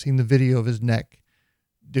haven't seen the video of his neck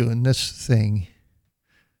doing this thing,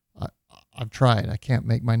 I've tried. I can't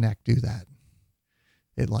make my neck do that.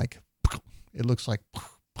 It looks like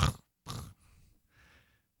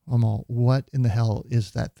I'm all, what in the hell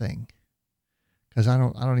is that thing? Because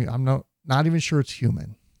I'm not even sure it's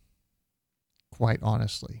human, quite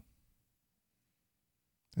honestly.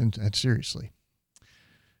 And seriously.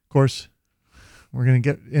 Of course, we're going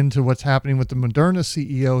to get into what's happening with the Moderna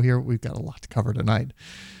CEO here. We've got a lot to cover tonight.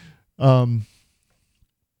 But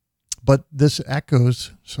this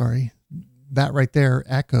echoes, that right there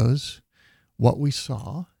echoes what we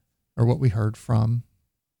saw or what we heard from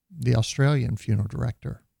the Australian funeral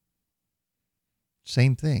director.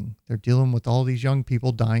 Same thing. They're dealing with all these young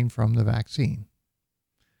people dying from the vaccine.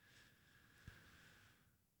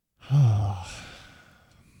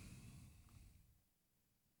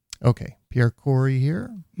 Okay, Pierre Corey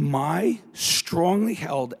here. My strongly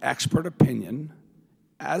held expert opinion,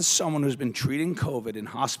 as someone who's been treating COVID in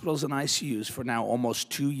hospitals and ICUs for now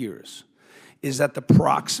almost 2 years, is that the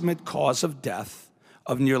proximate cause of death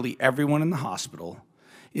of nearly everyone in the hospital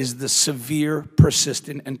is the severe,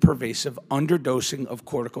 persistent, and pervasive underdosing of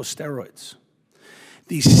corticosteroids.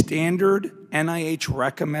 The standard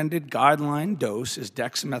NIH-recommended guideline dose is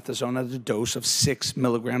dexamethasone at a dose of 6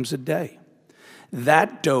 milligrams a day.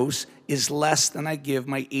 That dose is less than I give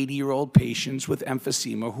my 80-year-old patients with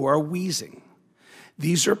emphysema who are wheezing.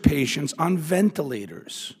 These are patients on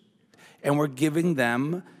ventilators, and we're giving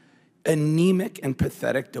them anemic and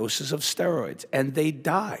pathetic doses of steroids, and they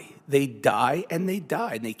die. They die and they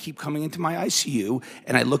die, and they keep coming into my ICU,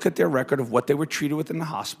 and I look at their record of what they were treated with in the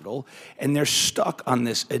hospital, and they're stuck on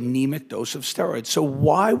this anemic dose of steroids. So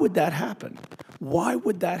why would that happen? Why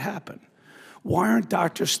would that happen? Why aren't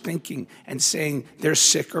doctors thinking and saying they're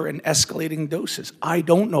sicker and escalating doses? I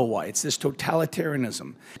don't know why. It's this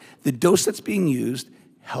totalitarianism. The dose that's being used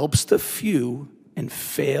helps the few and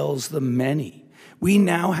fails the many. We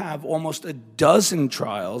now have almost a dozen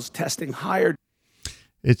trials testing higher.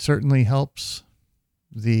 It certainly helps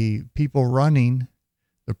the people running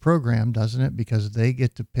the program, doesn't it? Because they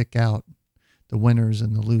get to pick out the winners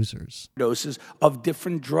and the losers. Doses of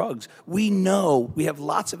different drugs. We know, we have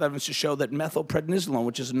lots of evidence to show that methylprednisolone,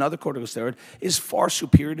 which is another corticosteroid, is far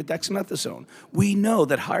superior to dexamethasone. We know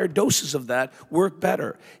that higher doses of that work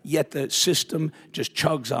better, yet the system just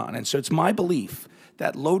chugs on. And so it's my belief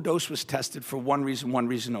that low dose was tested for one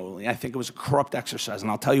reason only. I think it was a corrupt exercise, and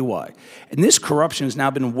I'll tell you why. And this corruption has now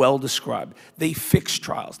been well described. They fix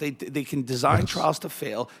trials. They can design trials to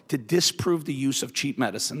fail, to disprove the use of cheap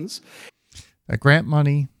medicines. That grant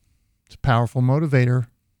money, it's a powerful motivator.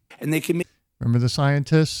 And they can remember the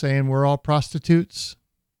scientists saying we're all prostitutes?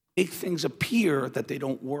 Make things appear that they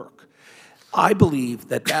don't work. I believe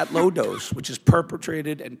that low dose, which is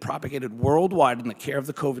perpetrated and propagated worldwide in the care of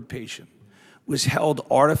the COVID patient, was held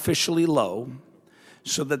artificially low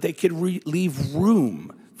so that they could leave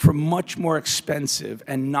room for much more expensive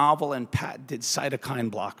and novel and patented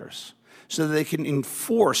cytokine blockers, so that they can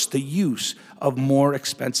enforce the use of more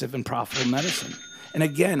expensive and profitable medicine. And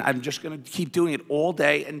again, I'm just going to keep doing it all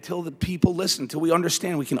day until the people listen, until we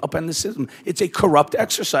understand we can upend the system. It's a corrupt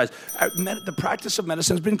exercise. The practice of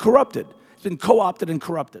medicine has been corrupted. It's been co-opted and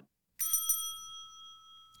corrupted.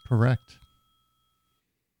 Correct.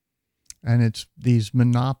 And it's these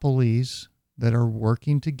monopolies that are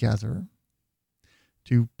working together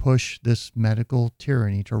to push this medical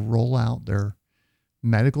tyranny, to roll out their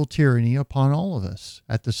medical tyranny upon all of us.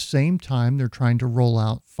 At the same time, they're trying to roll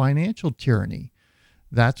out financial tyranny.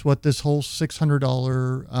 That's what this whole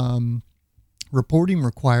 $600 reporting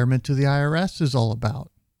requirement to the IRS is all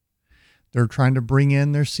about. They're trying to bring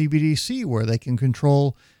in their CBDC where they can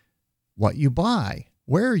control what you buy,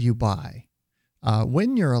 where you buy,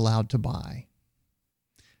 when you're allowed to buy,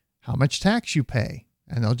 how much tax you pay,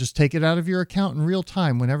 and they'll just take it out of your account in real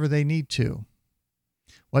time whenever they need to.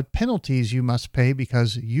 What penalties you must pay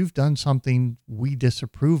because you've done something we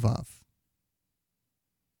disapprove of.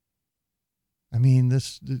 I mean,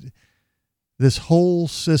 this whole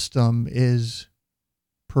system is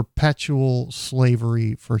perpetual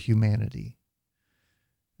slavery for humanity.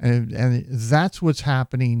 And that's what's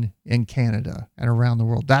happening in Canada and around the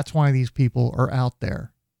world. That's why these people are out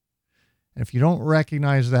there. And if you don't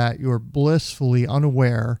recognize that, you're blissfully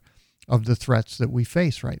unaware of the threats that we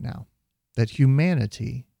face right now, that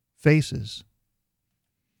humanity faces.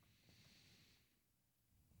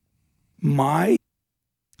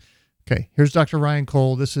 Okay, here's Dr. Ryan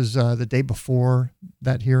Cole. This is the day before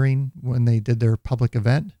that hearing when they did their public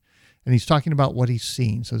event. And he's talking about what he's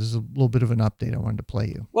seen. So this is a little bit of an update I wanted to play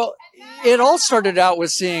you. Well, it all started out with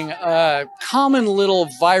seeing a common little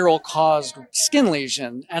viral-caused skin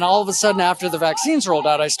lesion. And all of a sudden, after the vaccines rolled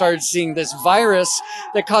out, I started seeing this virus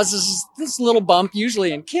that causes this little bump,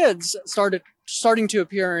 usually in kids, starting to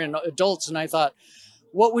appear in adults. And I thought,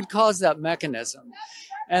 what would cause that mechanism?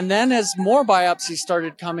 And then as more biopsies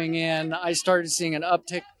started coming in, I started seeing an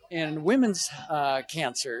uptick in women's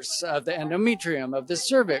cancers of the endometrium, of the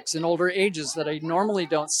cervix in older ages that I normally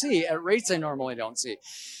don't see at rates I normally don't see.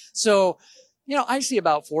 So, I see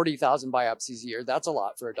about 40,000 biopsies a year. That's a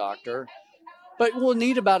lot for a doctor. But we'll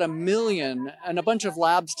need about 1 million and a bunch of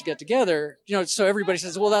labs to get together, so everybody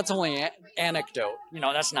says, well, that's only anecdote.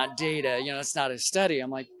 That's not data. It's not a study.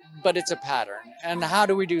 I'm like, but it's a pattern. And how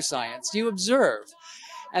do we do science? You observe.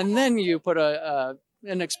 And then you put an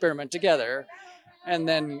experiment together, and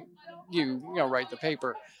then you write the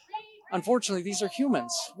paper. Unfortunately, these are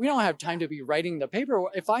humans. We don't have time to be writing the paper.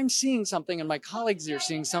 If I'm seeing something and my colleagues are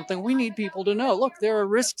seeing something, we need people to know, look, there are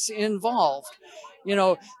risks involved.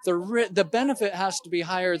 The benefit has to be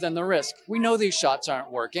higher than the risk. We know these shots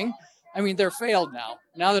aren't working. I mean, they're failed now.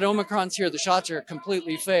 Now that Omicron's here, the shots are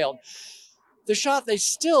completely failed. The shot they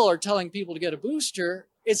still are telling people to get a booster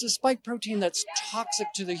is a spike protein that's toxic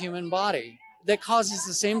to the human body, that causes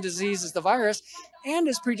the same disease as the virus and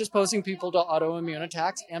is predisposing people to autoimmune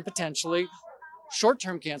attacks and potentially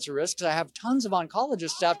short-term cancer risks. I have tons of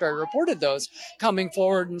oncologists after I reported those coming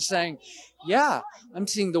forward and saying, yeah, I'm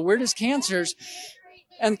seeing the weirdest cancers,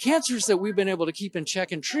 and cancers that we've been able to keep in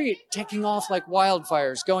check and treat taking off like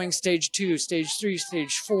wildfires, going stage 2, stage 3,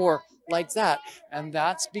 stage 4, like that. And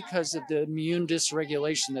that's because of the immune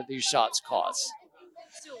dysregulation that these shots cause.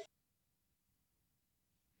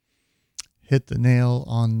 Hit the nail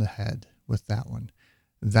on the head with that one.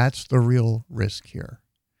 That's the real risk here.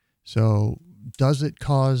 So does it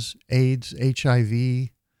cause AIDS, HIV?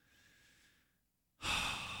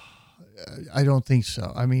 I don't think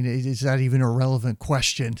so. I mean, is that even a relevant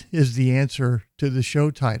question is the answer to the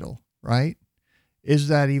show title, right? Is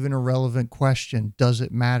that even a relevant question? Does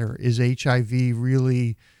it matter? Is HIV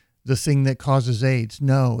really the thing that causes AIDS?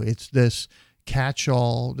 No, it's this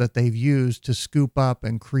catch-all that they've used to scoop up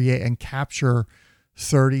and create and capture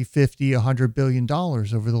 30, 50, $100 billion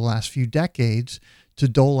over the last few decades to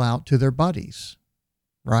dole out to their buddies,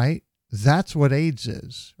 right? That's what AIDS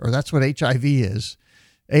is, or that's what HIV is.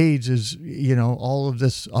 AIDS is, all of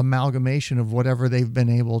this amalgamation of whatever they've been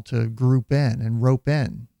able to group in and rope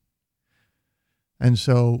in. And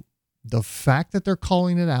so the fact that they're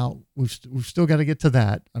calling it out, we've still got to get to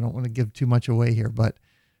that. I don't want to give too much away here, but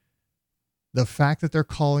the fact that they're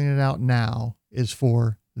calling it out now is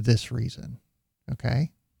for this reason.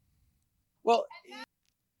 Okay? Well,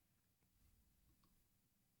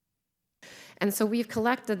 and so we've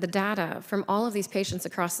collected the data from all of these patients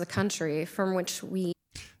across the country from which we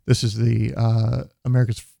This is the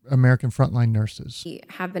American Frontline Nurses.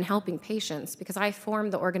 have been helping patients because I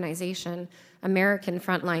formed the organization American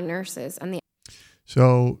Frontline Nurses. And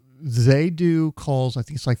So they do calls, I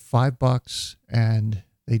think it's like $5, and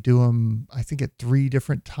they do them, I think, at 3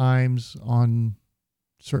 different times on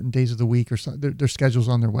certain days of the week or so. Their schedule's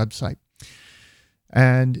on their website.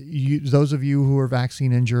 And those of you who are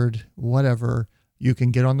vaccine injured, whatever, you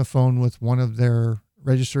can get on the phone with one of their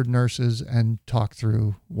registered nurses and talk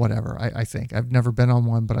through whatever. I think I've never been on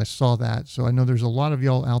one, but I saw that. So I know there's a lot of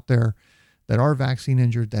y'all out there that are vaccine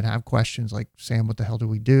injured that have questions like, Sam, what the hell do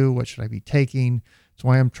we do? What should I be taking? That's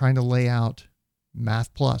why I'm trying to lay out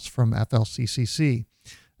Math Plus from FLCCC.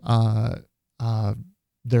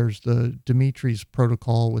 There's the Dimitri's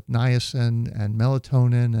protocol with niacin and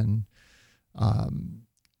melatonin and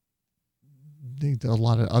a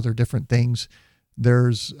lot of other different things.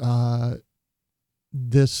 There's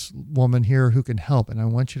this woman here who can help, and I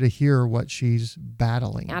want you to hear what she's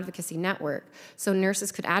battling. Advocacy network, so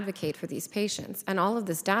nurses could advocate for these patients. And all of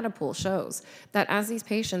this data pool shows that as these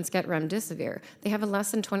patients get remdesivir, they have a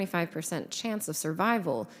less than 25% chance of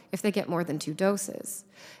survival if they get more than 2 doses.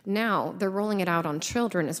 Now, they're rolling it out on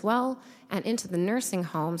children as well and into the nursing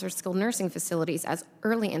homes or skilled nursing facilities as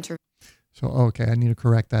early intervention. So, okay, I need to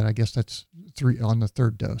correct that. I guess that's 3 on the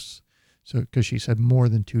 3rd dose. So, because she said more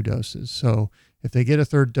than 2 doses. So if they get a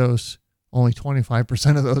 3rd dose, only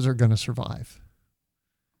 25% of those are going to survive.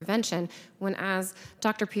 Prevention, when as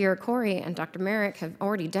Dr. Pierre Corey and Dr. Merrick have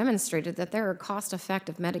already demonstrated that there are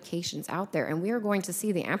cost-effective medications out there, and we are going to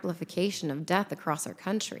see the amplification of death across our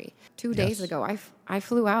country. 2 days ago, I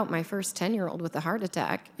flew out my first 10-year-old with a heart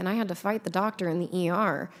attack, and I had to fight the doctor in the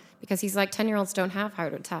ER because he's like, 10-year-olds don't have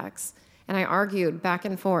heart attacks. And I argued back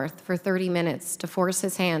and forth for 30 minutes to force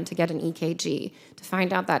his hand to get an EKG, to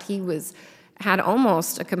find out that he had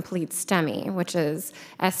almost a complete STEMI, which is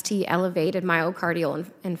ST elevated myocardial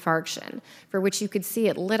infarction, for which you could see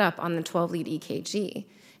it lit up on the 12-lead EKG. And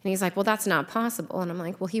he's like, well, that's not possible. And I'm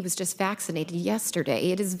like, well, he was just vaccinated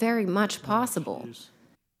yesterday. It is very much possible.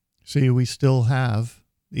 See, we still have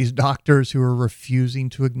these doctors who are refusing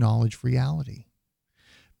to acknowledge reality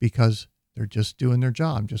because they're just doing their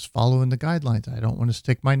job, just following the guidelines. I don't want to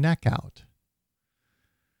stick my neck out.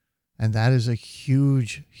 And that is a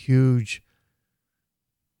huge, huge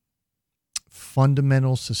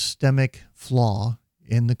fundamental systemic flaw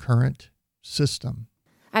in the current system.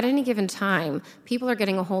 At any given time, people are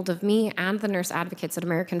getting a hold of me and the nurse advocates at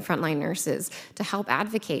American Frontline Nurses to help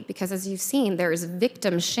advocate because, as you've seen, there is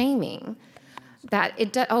victim shaming. That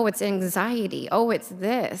it's anxiety, it's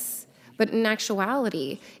this. But in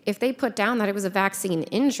actuality, if they put down that it was a vaccine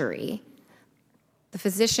injury, the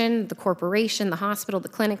physician, the corporation, the hospital, the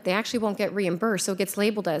clinic, they actually won't get reimbursed. So it gets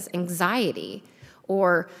labeled as anxiety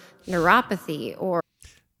or neuropathy or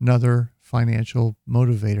another financial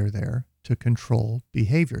motivator there to control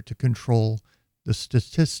behavior, to control the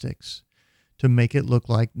statistics, to make it look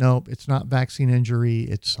like, nope, it's not vaccine injury,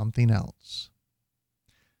 it's something else.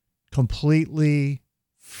 Completely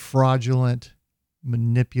fraudulent,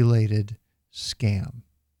 manipulated scam.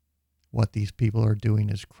 What these people are doing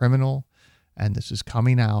is criminal, and this is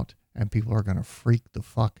coming out, and people are going to freak the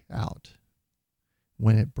fuck out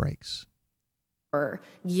when it breaks. Or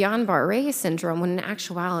Guillain-Barré syndrome, when in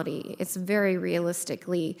actuality, it's very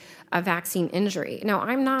realistically a vaccine injury. Now,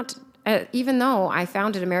 I'm not, even though I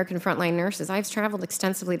founded American Frontline Nurses, I've traveled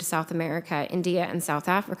extensively to South America, India, and South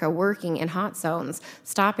Africa, working in hot zones,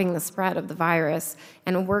 stopping the spread of the virus,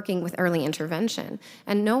 and working with early intervention.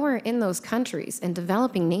 And nowhere in those countries, in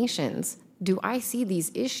developing nations, do I see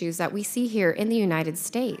these issues that we see here in the United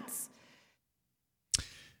States.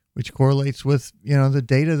 Which correlates with, the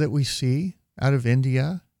data that we see out of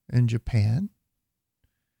India and Japan,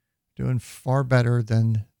 doing far better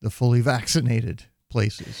than the fully vaccinated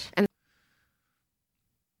places.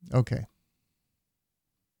 Okay.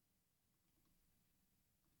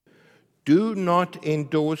 Do not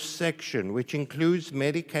endorse section, which includes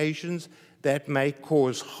medications that may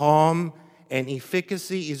cause harm and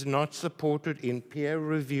efficacy is not supported in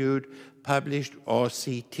peer-reviewed published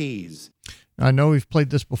RCTs. Now, I know we've played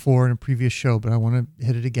this before in a previous show, but I want to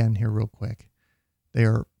hit it again here real quick. They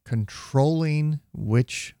are controlling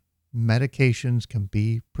which medications can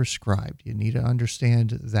be prescribed. You need to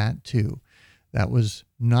understand that too. That was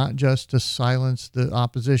not just to silence the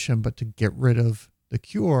opposition, but to get rid of the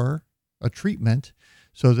cure, a treatment,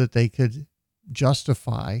 so that they could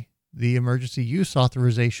justify the emergency use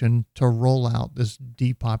authorization to roll out this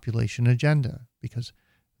depopulation agenda, because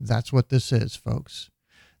that's what this is, folks.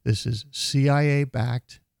 This is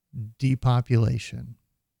CIA-backed depopulation.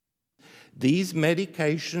 These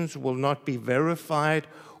medications will not be verified.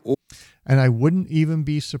 And I wouldn't even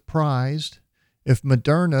be surprised if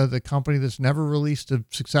Moderna, the company that's never released a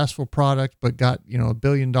successful product but got, $1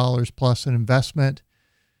 billion plus in investment,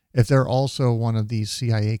 if they're also one of these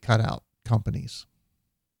CIA cutout companies.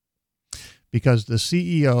 Because the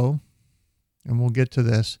CEO, and we'll get to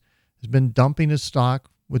this, has been dumping his stock,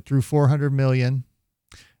 withdrew $400 million,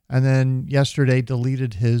 and then yesterday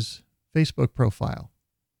deleted his Facebook profile.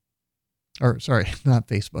 Or, sorry, not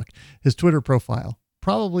Facebook, his Twitter profile,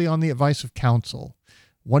 probably on the advice of counsel.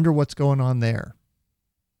 Wonder what's going on there.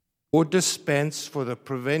 Or dispense for the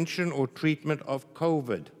prevention or treatment of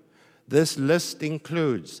COVID. This list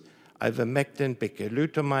includes ivermectin,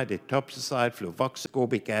 bicalutamide, etoposide,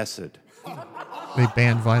 fluvoxascorbic acid. They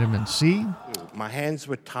banned vitamin C. My hands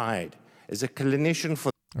were tied. As a clinician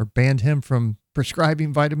or banned him from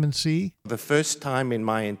prescribing vitamin C. The first time in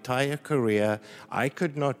my entire career, I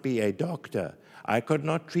could not be a doctor. I could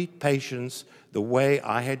not treat patients the way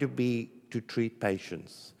I had to be to treat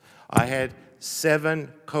patients. I had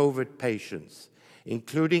 7 COVID patients,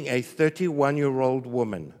 including a 31-year-old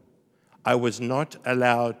woman. I was not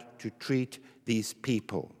allowed to treat these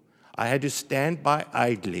people. I had to stand by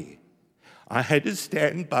idly. I had to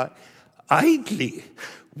stand by idly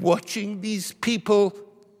watching these people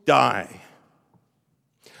die.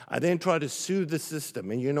 I then tried to sue the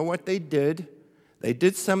system, and you know what they did? They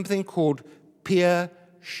did something called peer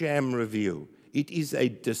sham review. It is a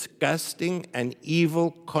disgusting and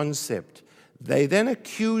evil concept. They then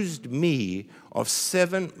accused me of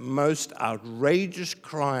 7 most outrageous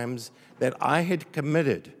crimes that I had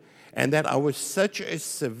committed, and that I was such a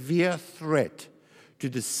severe threat to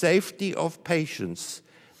the safety of patients,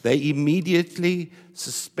 they immediately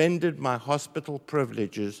suspended my hospital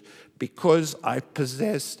privileges because I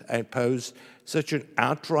posed such an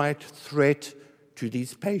outright threat to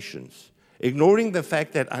these patients, ignoring the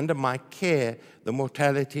fact that under my care, the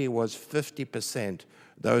mortality was 50%,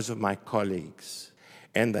 those of my colleagues.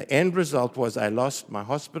 And the end result was I lost my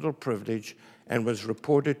hospital privilege and was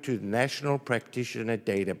reported to the National Practitioner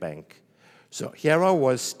Data Bank. So here I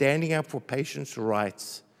was standing up for patients'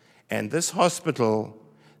 rights, and this hospital,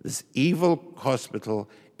 this evil hospital,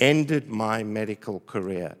 ended my medical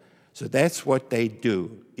career. So that's what they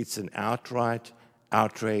do. It's an outright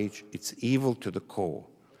outrage. It's evil to the core.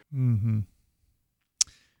 Mm-hmm.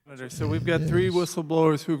 So we've got 3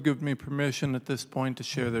 whistleblowers who've given me permission at this point to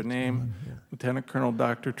share their name. Lieutenant Colonel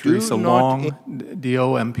Dr. Teresa Long,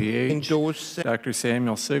 DO-MPH, Dr.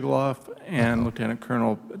 Samuel Sigloff, and Lieutenant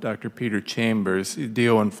Colonel Dr. Peter Chambers,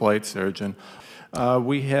 DO and Flight Surgeon.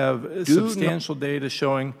 We have substantial data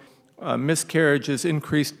showing miscarriages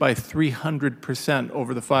increased by 300%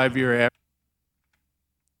 over the 5-year average.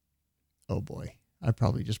 Oh boy, I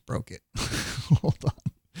probably just broke it. Hold on.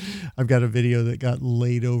 I've got a video that got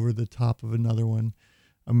laid over the top of another one.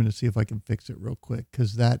 I'm going to see if I can fix it real quick,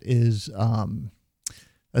 because that is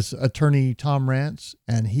that's Attorney Tom Rance,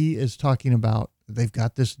 and he is talking about they've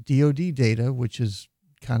got this DOD data, which is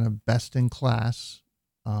kind of best in class.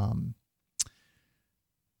 Yeah,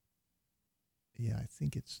 I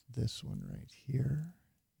think it's this one right here.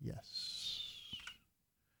 Yes.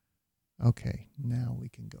 Okay, now we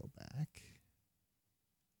can go back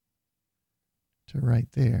to right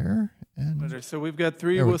there. And so we've got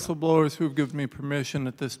 3 whistleblowers who've given me permission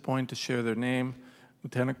at this point to share their name.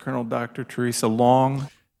 Lieutenant Colonel Dr. Teresa Long.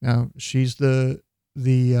 Now, she's the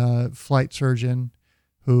flight surgeon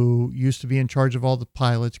who used to be in charge of all the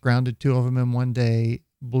pilots, grounded 2 of them in one day,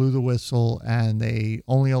 blew the whistle, and they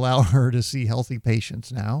only allow her to see healthy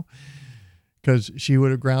patients now, because she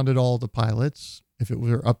would have grounded all the pilots if it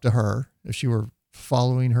were up to her, if she were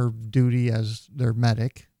following her duty as their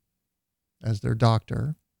medic, as their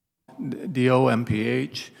doctor.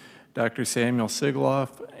 DO-MPH, Dr. Samuel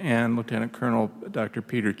Sigloff, and Lieutenant Colonel Dr.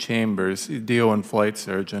 Peter Chambers, DO and Flight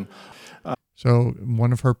Surgeon. So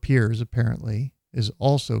one of her peers, apparently, is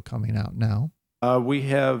also coming out now. We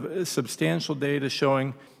have substantial data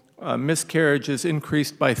showing miscarriages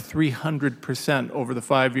increased by 300% over the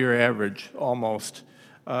 5-year average, almost.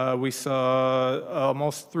 We saw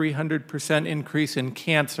almost 300% increase in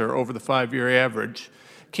cancer over the 5-year average.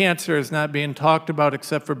 Cancer is not being talked about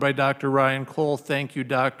except for by Dr. Ryan Cole. Thank you,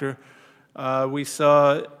 doctor. We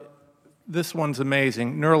saw, this one's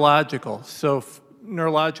amazing, neurological. So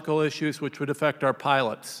neurological issues, which would affect our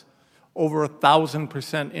pilots. Over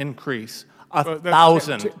 1,000% increase.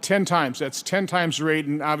 1,000. 10 times. That's 10 times the rate,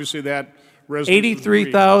 and obviously that resonates.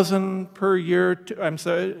 83,000 per year. I'm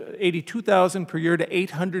sorry, 82,000 per year to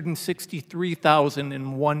 863,000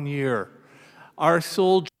 in 1 year. Our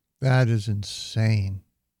soldiers. That is insane.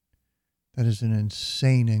 That is an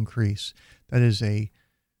insane increase. That is a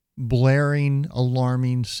blaring,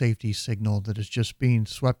 alarming safety signal that is just being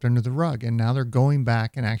swept under the rug. And now they're going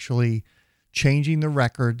back and actually changing the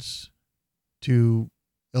records to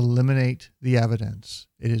eliminate the evidence.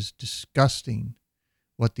 It is disgusting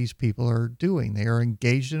what these people are doing. They are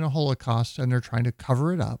engaged in a Holocaust and they're trying to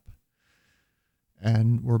cover it up.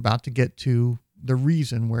 And we're about to get to the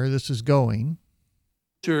reason where this is going.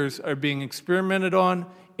 Are being experimented on,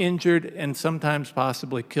 injured, and sometimes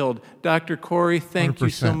possibly killed. Dr. Corey, thank 100%. You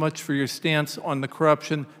so much for your stance on the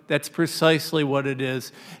corruption. That's precisely what it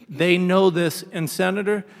is. They know this, and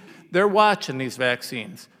Senator, they're watching these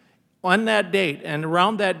vaccines. On that date, and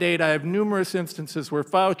around that date, I have numerous instances where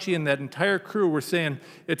Fauci and that entire crew were saying,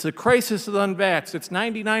 it's a crisis of unvaxxed. It's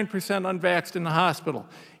 99% unvaxxed in the hospital.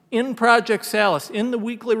 In Project Salus, in the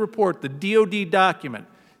weekly report, the DOD document,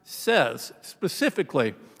 says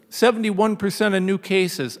specifically 71% of new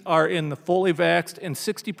cases are in the fully vaxxed and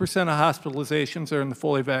 60% of hospitalizations are in the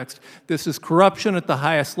fully vaxxed. This is corruption at the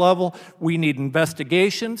highest level. We need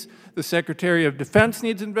investigations. The Secretary of Defense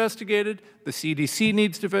needs investigated. The CDC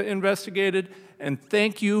needs to be investigated. And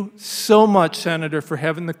thank you so much, Senator, for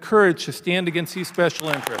having the courage to stand against these special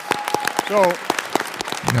interests. So,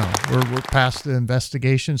 no, we're past the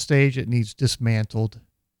investigation stage. It needs dismantled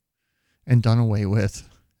and done away with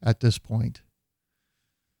at this point.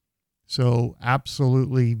 So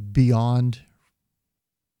absolutely beyond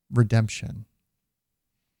redemption.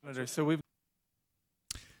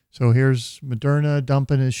 So here's Moderna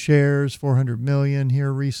dumping his shares, 400 million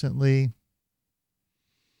here recently.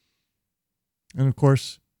 And of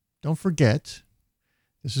course, don't forget,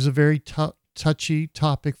 this is a very touchy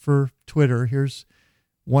topic for Twitter. Here's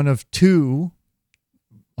one of two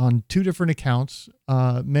on two different accounts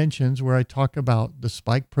mentions where I talk about the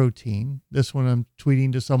spike protein. This one I'm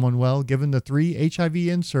tweeting to someone, well, given the 3 HIV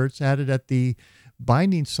inserts added at the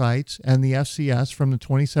binding sites and the FCS from the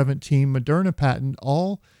 2017 Moderna patent,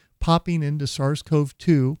 all popping into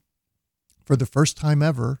SARS-CoV-2 for the first time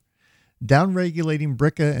ever, downregulating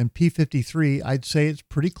BRCA and P53, I'd say it's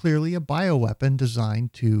pretty clearly a bioweapon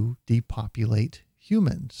designed to depopulate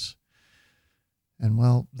humans. And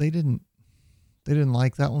well, they didn't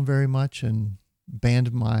like that one very much and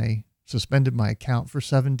suspended my account for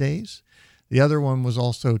 7 days. The other one was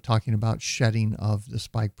also talking about shedding of the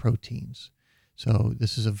spike proteins. So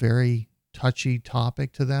this is a very touchy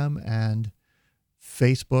topic to them. And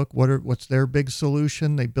Facebook, what's their big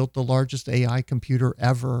solution? They built the largest AI computer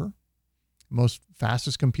ever,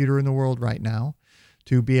 fastest computer in the world right now,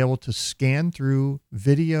 to be able to scan through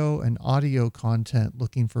video and audio content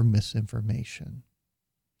looking for misinformation.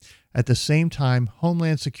 At the same time,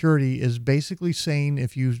 Homeland Security is basically saying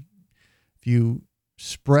if you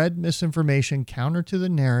spread misinformation counter to the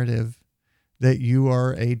narrative, that you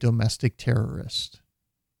are a domestic terrorist.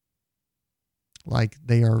 Like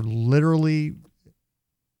they are literally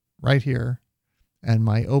right here, and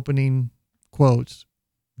my opening quotes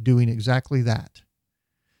doing exactly that,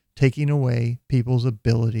 taking away people's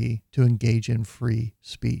ability to engage in free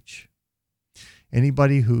speech.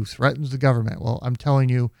 Anybody who threatens the government, well, I'm telling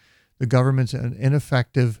you, the government's an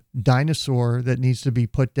ineffective dinosaur that needs to be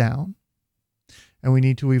put down. And we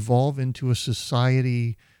need to evolve into a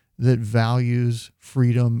society that values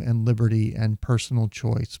freedom and liberty and personal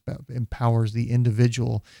choice, empowers the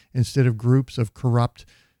individual instead of groups of corrupt,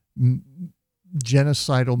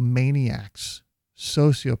 genocidal maniacs,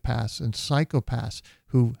 sociopaths and psychopaths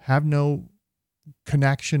who have no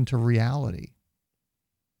connection to reality,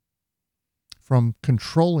 from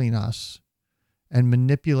controlling us and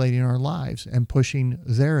manipulating our lives and pushing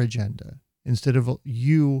their agenda instead of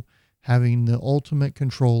you having the ultimate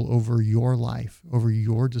control over your life, over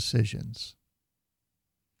your decisions.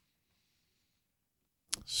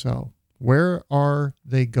 So where are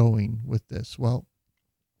they going with this? Well,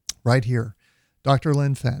 right here, Dr.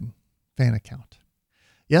 Lin Fen, fan account.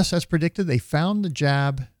 Yes, as predicted, they found the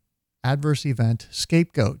jab adverse event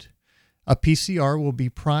scapegoat. A PCR will be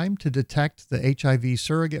primed to detect the HIV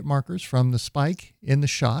surrogate markers from the spike in the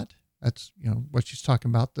shot. That's, what she's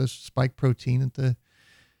talking about, the spike protein at the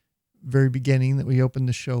very beginning that we opened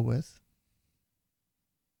the show with.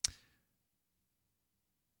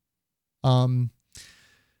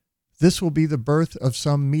 This will be the birth of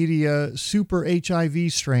some media super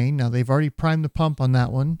HIV strain. Now, they've already primed the pump on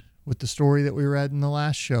that one with the story that we read in the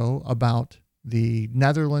last show about the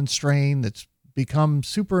Netherlands strain that's become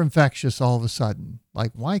super infectious all of a sudden.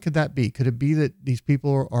 Like, why could that be? Could it be that these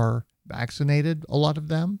people are vaccinated, a lot of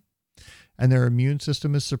them, and their immune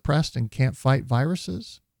system is suppressed and can't fight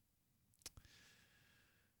viruses?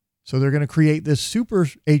 So they're going to create this super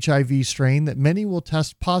HIV strain that many will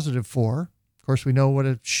test positive for. Of course, we know what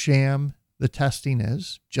a sham the testing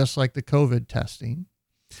is, just like the COVID testing.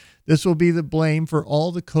 This will be the blame for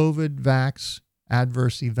all the COVID vax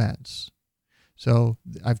adverse events. So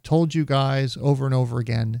I've told you guys over and over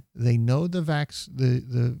again, they know the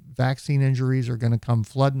vaccine injuries are going to come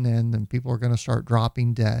flooding in and people are going to start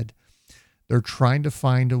dropping dead. They're trying to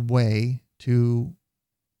find a way to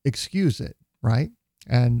excuse it, right?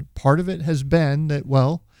 And part of it has been that,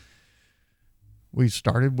 well, we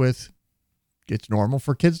started with it's normal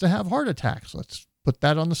for kids to have heart attacks. Let's put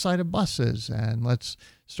that on the side of buses, and let's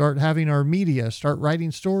start having our media start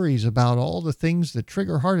writing stories about all the things that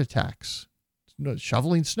trigger heart attacks.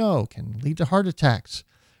 Shoveling snow can lead to heart attacks.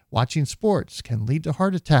 Watching sports can lead to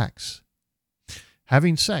heart attacks.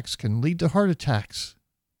 Having sex can lead to heart attacks.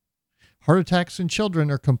 Heart attacks in children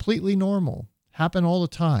are completely normal, happen all the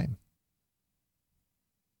time.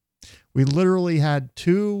 We literally had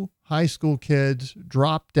 2 high school kids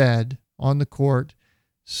drop dead on the court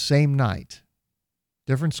same night.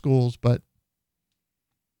 Different schools, but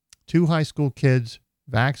 2 high school kids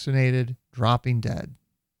vaccinated, dropping dead.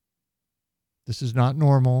 This is not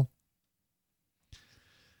normal.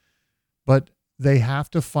 But they have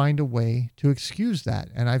to find a way to excuse that.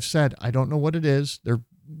 And I've said, I don't know what it is. They're,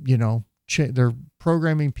 they're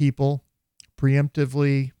programming people,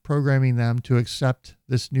 preemptively programming them to accept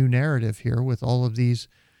this new narrative here with all of these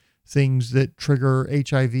things that trigger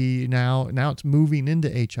HIV now. Now it's moving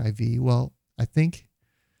into HIV. Well, I think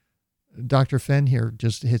Dr. Fenn here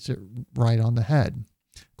just hits it right on the head.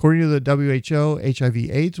 According to the WHO,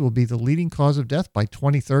 HIV/AIDS will be the leading cause of death by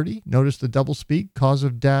 2030. Notice the doublespeak. Cause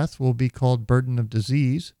of death will be called burden of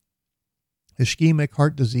disease. Ischemic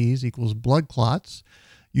heart disease equals blood clots.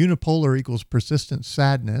 Unipolar equals persistent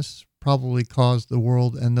sadness. Probably caused the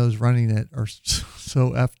world and those running it are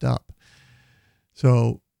so effed up.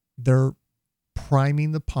 So they're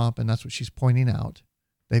priming the pump, and that's what she's pointing out.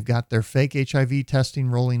 They've got their fake HIV testing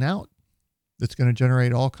rolling out that's going to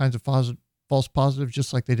generate all kinds of false positives,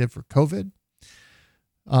 just like they did for COVID.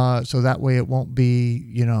 So that way it won't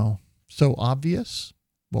be, so obvious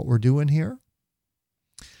what we're doing here.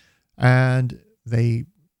 And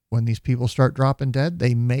when these people start dropping dead,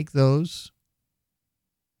 they make those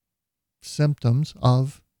symptoms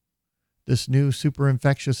of this new super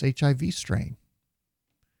infectious HIV strain.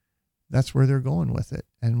 That's where they're going with it.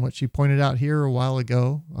 And what she pointed out here a while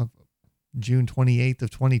ago, of June 28th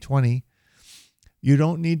of 2020, you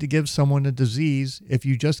don't need to give someone a disease if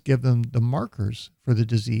you just give them the markers for the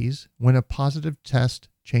disease when a positive test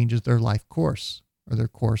changes their life course or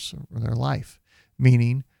their life,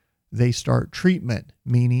 meaning they start treatment,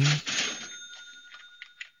 meaning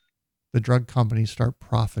the drug companies start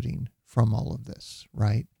profiting from all of this,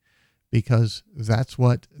 right? Because that's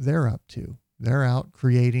what they're up to. They're out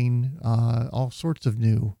creating all sorts of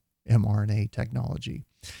new mRNA technology.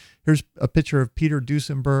 Here's a picture of Peter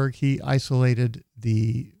Duesenberg. He isolated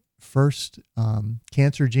the first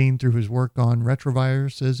cancer gene through his work on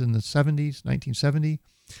retroviruses in the 1970,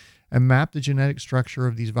 and mapped the genetic structure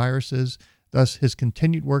of these viruses. Thus, his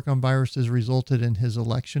continued work on viruses resulted in his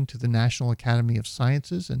election to the National Academy of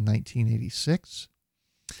Sciences in 1986.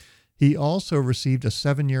 He also received a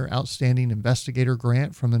 7-year outstanding investigator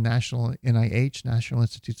grant from the National NIH, National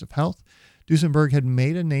Institutes of Health. Duesenberg had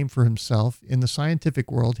made a name for himself. In the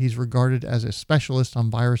scientific world, he's regarded as a specialist on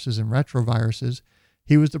viruses and retroviruses.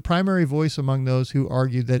 He was the primary voice among those who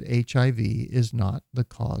argued that HIV is not the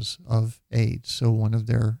cause of AIDS. So one of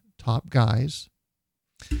their top guys,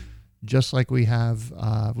 just like we have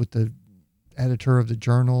with the editor of the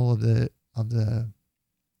Journal of the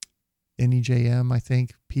NEJM, I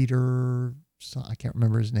think, Peter, I can't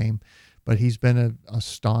remember his name, but he's been a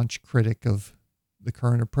staunch critic of the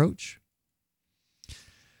current approach.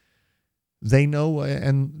 They know,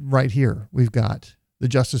 and right here, we've got the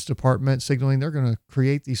Justice Department signaling they're going to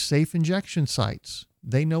create these safe injection sites.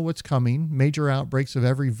 They know what's coming, major outbreaks of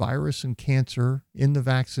every virus and cancer in the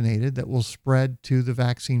vaccinated that will spread to the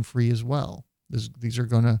vaccine-free as well. These are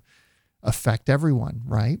going to affect everyone,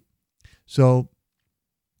 right? So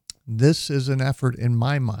this is an effort, in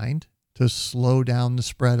my mind, to slow down the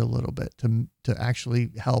spread a little bit, to actually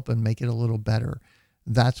help and make it a little better.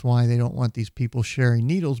 That's why they don't want these people sharing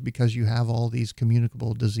needles, because you have all these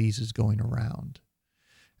communicable diseases going around.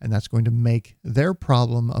 And that's going to make their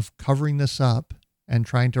problem of covering this up and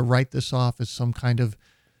trying to write this off as some kind of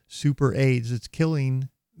super AIDS that's killing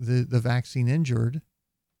the vaccine injured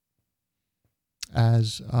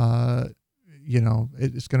as,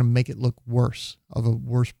 it's going to make it look worse, of a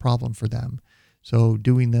worse problem for them. So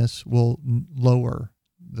doing this will lower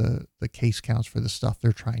the case counts for the stuff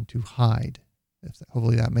they're trying to hide.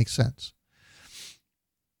 Hopefully that makes sense.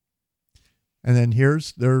 And then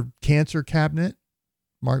here's their cancer cabinet.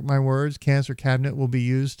 Mark my words, cancer cabinet will be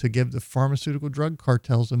used to give the pharmaceutical drug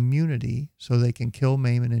cartels immunity so they can kill,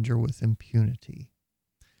 maim, and injure with impunity.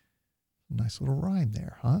 Nice little rhyme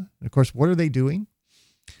there, huh? And of course, what are they doing?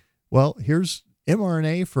 Well, here's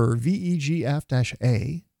mRNA for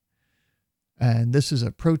VEGF-A. And this is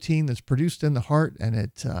a protein that's produced in the heart, and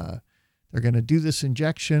they're going to do this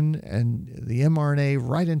injection and the mRNA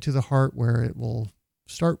right into the heart, where it will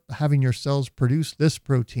start having your cells produce this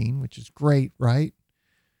protein, which is great, right?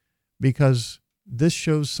 Because this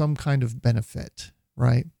shows some kind of benefit,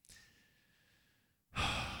 right?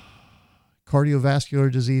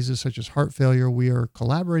 Cardiovascular diseases such as heart failure, we are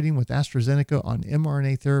collaborating with AstraZeneca on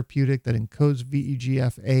mRNA therapeutic that encodes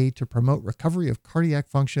VEGF-A to promote recovery of cardiac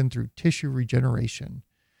function through tissue regeneration.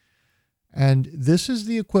 And this is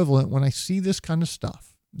the equivalent when I see this kind of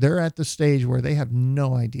stuff. They're at the stage where they have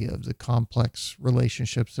no idea of the complex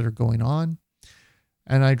relationships that are going on.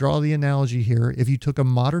 And I draw the analogy here. If you took a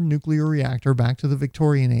modern nuclear reactor back to the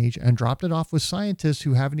Victorian age and dropped it off with scientists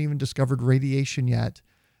who haven't even discovered radiation yet,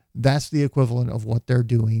 that's the equivalent of what they're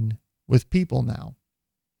doing with people now.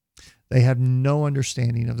 They have no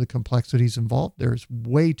understanding of the complexities involved. There's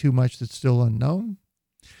way too much that's still unknown.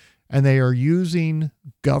 And they are using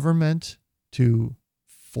government to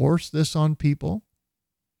force this on people,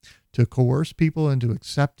 to coerce people into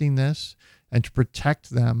accepting this, and to protect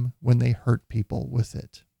them when they hurt people with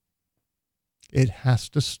it. It has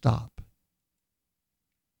to stop.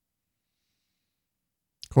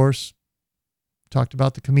 Of course, talked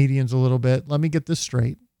about the comedians a little bit. Let me get this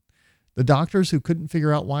straight. The doctors who couldn't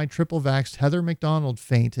figure out why triple-vaxxed Heather McDonald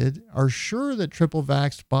fainted are sure that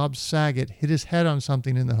triple-vaxxed Bob Saget hit his head on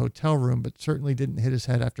something in the hotel room, but certainly didn't hit his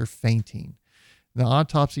head after fainting. The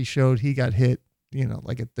autopsy showed he got hit,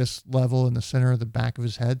 like at this level in the center of the back of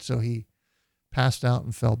his head, so he passed out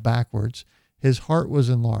and fell backwards. His heart was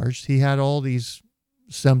enlarged. He had all these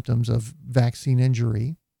symptoms of vaccine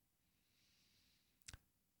injury.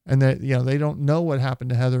 And that, they don't know what happened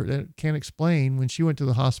to Heather. They can't explain. When she went to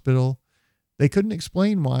the hospital, they couldn't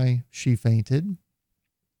explain why she fainted,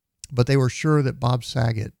 but they were sure that Bob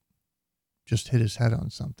Saget just hit his head on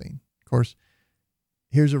something. Of course,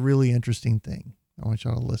 here's a really interesting thing. I want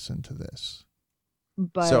y'all to listen to this.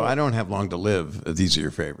 But so I don't have long to live. These are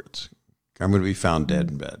your favorites. I'm going to be found dead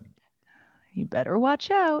in bed. You better watch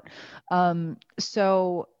out.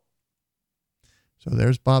 So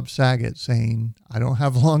there's Bob Saget saying, I don't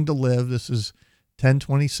have long to live. This is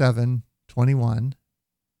 10/27/21,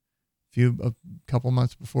 a couple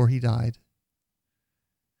months before he died.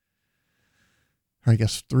 Or I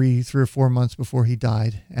guess three or 4 months before he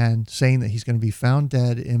died, and saying that he's going to be found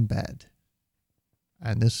dead in bed.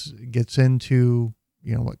 And this gets into,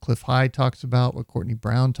 what Cliff Hyde talks about, what Courtney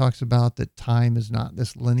Brown talks about, that time is not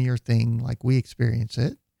this linear thing like we experience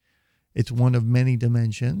it. It's one of many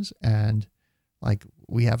dimensions, and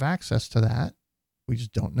we have access to that. We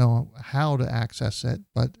just don't know how to access it,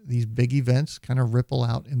 but these big events kind of ripple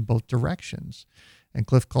out in both directions. And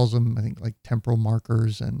Cliff calls them, I think, like temporal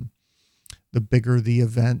markers, and the bigger the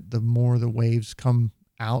event, the more the waves come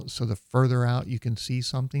out. So the further out you can see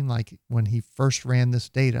something, like when he first ran this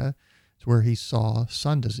data, it's where he saw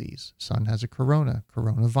sun disease. Sun has a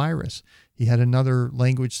coronavirus. He had another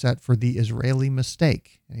language set for the Israeli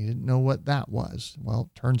mistake, and he didn't know what that was. Well,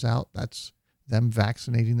 it turns out that's them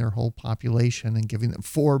vaccinating their whole population and giving them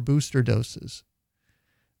 4 booster doses.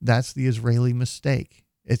 That's the Israeli mistake.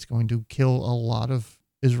 It's going to kill a lot of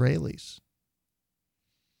Israelis.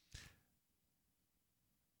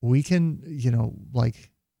 We can,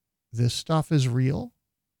 this stuff is real.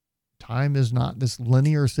 Time is not this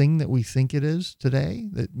linear thing that we think it is today,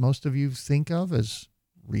 that most of you think of as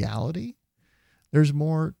reality. There's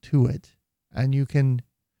more to it, and you can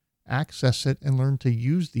access it and learn to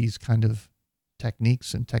use these kind of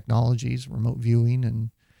techniques and technologies, remote viewing and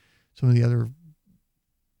some of the other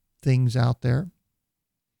things out there.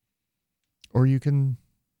 Or you can,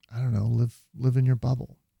 live in your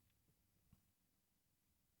bubble.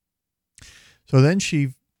 So then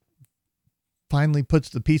she finally puts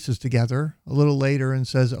the pieces together a little later and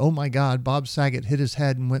says, oh my God, Bob Saget hit his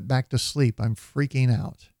head and went back to sleep. I'm freaking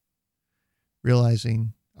out.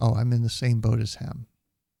 Realizing, I'm in the same boat as him.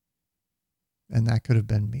 And that could have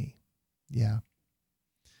been me. Yeah.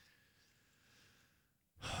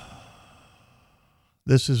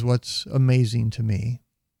 this is what's amazing to me.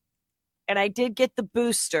 And I did get the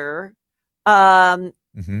booster,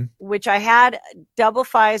 Mm-hmm. which I had double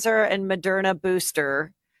Pfizer and Moderna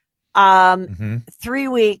booster, Mm-hmm. 3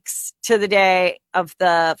 weeks to the day of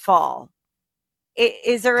the fall.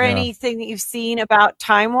 Is there Yeah. anything that you've seen about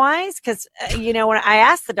time wise? Because, when I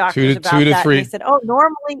asked the doctors about two to that, three. they said, oh,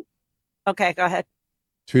 normally. Okay, go ahead.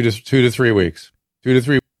 2 to 3 weeks. 2 to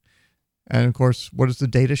 3. And of course, what does the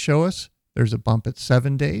data show us? There's a bump at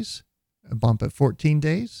 7 days, a bump at 14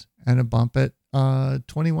 days, and a bump at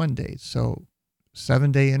 21 days. So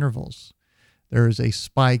 7-day intervals. There is a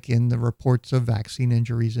spike in the reports of vaccine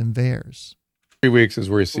injuries in VAERS. 3 weeks is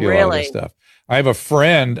where you see a lot of this stuff. I have a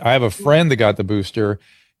friend that got the booster,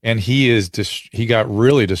 and he got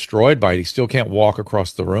really destroyed by it. He still can't walk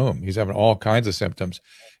across the room. He's having all kinds of symptoms.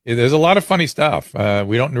 There's a lot of funny stuff.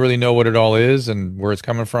 We don't really know what it all is and where it's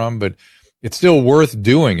coming from, but it's still worth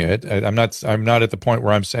doing it. I'm not at the point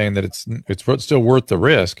where I'm saying that it's still worth the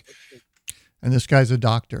risk. And this guy's a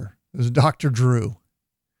doctor. This is Dr. Drew.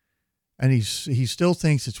 And he still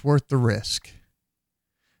thinks it's worth the risk.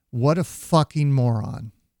 What a fucking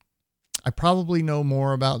moron. I probably know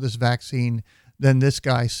more about this vaccine than this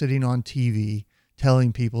guy sitting on TV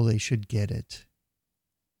telling people they should get it.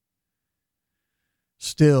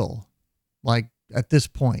 Still, like at this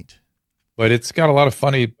point. But it's got a lot of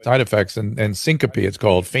funny side effects, and syncope, it's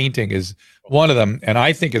called. Fainting is one of them. And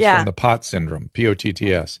I think it's from the POTS syndrome,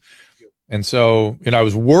 POTTS. And so, I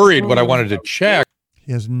was worried what I wanted to check.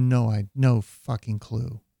 He has no fucking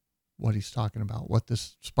clue what he's talking about, what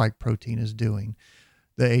this spike protein is doing.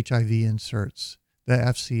 The HIV inserts, the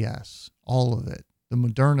FCS, all of it. The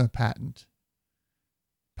Moderna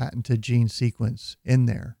patented gene sequence in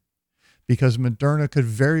there. Because Moderna could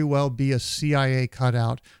very well be a CIA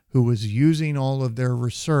cutout who was using all of their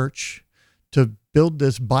research to build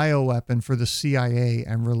this bioweapon for the CIA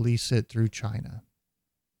and release it through China.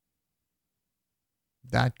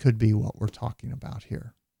 That could be what we're talking about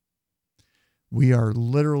here. We are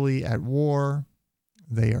literally at war.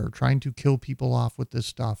 They are trying to kill people off with this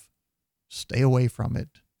stuff. Stay away from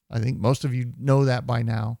it. I think most of you know that by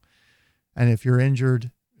now. And if you're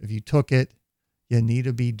injured, if you took it, you need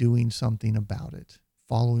to be doing something about it.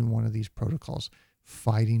 Following one of these protocols,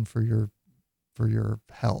 fighting for your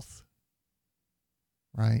health.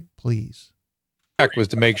 Right? Please. Was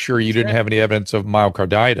to make sure you didn't have any evidence of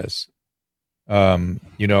myocarditis. When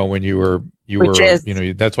you were,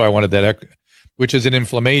 that's why I wanted that, which is an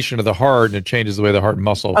inflammation of the heart, and it changes the way the heart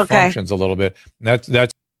muscle functions a little bit. And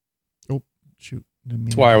that's oh shoot.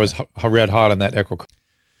 That's why I was red hot on that echo.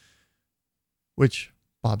 Which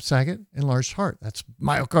Bob Saget, enlarged heart. That's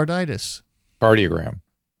myocarditis. Cardiogram.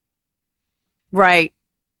 Right.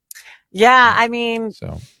 Yeah. I mean,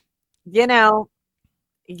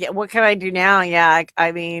 what can I do now? Yeah.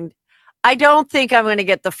 I mean, I don't think I'm going to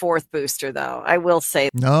get the 4th booster, though. I will say.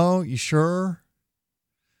 No, you sure?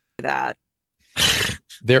 That.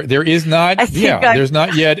 There is not. There's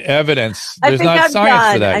not yet evidence. There's not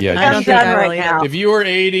science for that yet. I'm done right now. If you were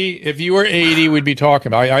 80, we'd be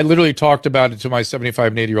talking about it. I literally talked about it to my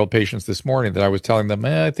 75 and 80-year-old patients this morning, that I was telling them,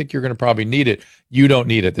 I think you're going to probably need it. You don't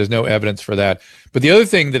need it. There's no evidence for that. But the other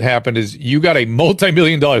thing that happened is you got a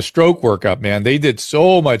multi-million-dollar stroke workup, man. They did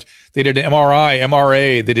so much. They did an MRI,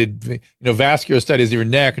 MRA. They did vascular studies of your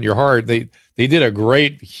neck and your heart. They did a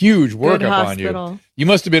great, huge workup on you. You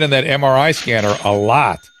must have been in that MRI scanner a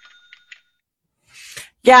lot.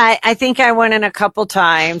 Yeah, I think I went in a couple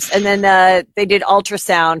times, and then they did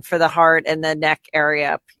ultrasound for the heart and the neck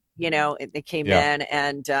area. They came in,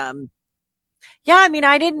 and I mean,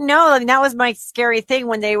 I didn't know. I mean, that was my scary thing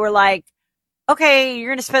when they were like, "Okay, you're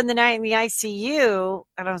going to spend the night in the ICU,"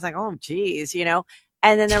 and I was like, "Oh, geez,"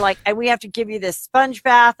 And then they're like, "And we have to give you this sponge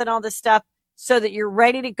bath and all this stuff so that you're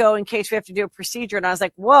ready to go in case we have to do a procedure." And I was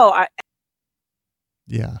like, "Whoa!"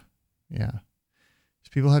 Yeah. These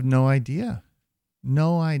people have no idea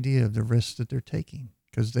of the risks that they're taking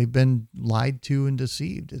because they've been lied to and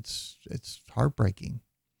deceived. It's heartbreaking.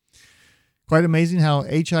 Quite amazing how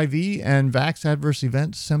HIV and vax adverse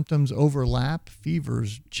events symptoms overlap: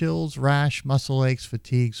 fevers, chills, rash, muscle aches,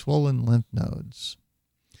 fatigue, swollen lymph nodes.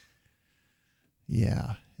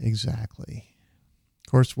 Yeah, exactly.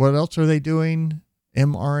 Of course, what else are they doing?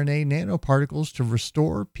 mRNA nanoparticles to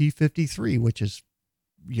restore P53, which is,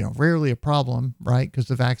 rarely a problem, right? Because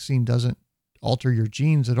the vaccine doesn't alter your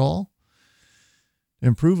genes at all.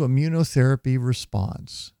 Improve immunotherapy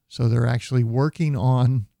response. So they're actually working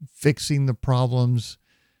on fixing the problems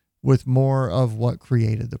with more of what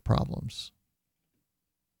created the problems.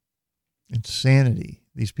 Insanity.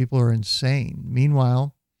 These people are insane.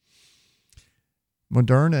 Meanwhile,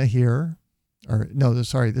 Moderna here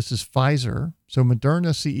this is Pfizer. So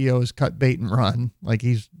Moderna CEO has cut bait and run, like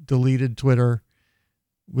he's deleted Twitter,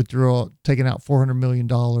 taken out $400 million,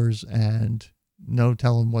 and no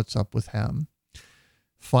telling what's up with him.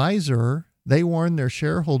 Pfizer, they warned their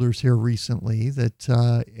shareholders here recently that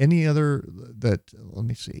let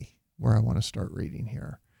me see where I want to start reading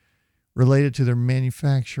here. Related to their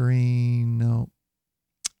manufacturing,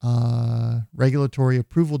 regulatory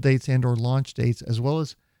approval dates and or launch dates, as well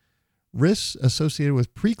as risks associated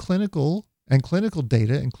with preclinical and clinical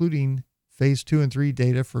data, including phase 2 and 3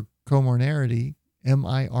 data for comirnaty.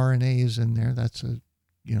 miRNA is in there. That's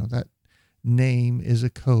that name is a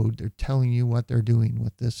code. They're telling you what they're doing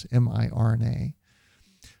with this miRNA.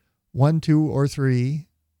 1, 2, or 3,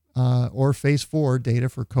 or phase 4 data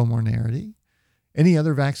for comirnaty. Any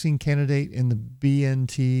other vaccine candidate in the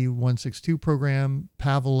BNT162 program,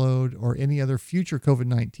 Pavilode, or any other future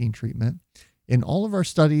COVID-19 treatment. In all of our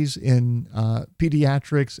studies in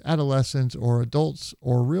pediatrics, adolescents, or adults,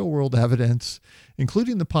 or real-world evidence,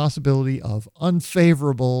 including the possibility of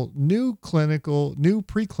unfavorable new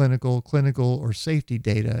preclinical, clinical, or safety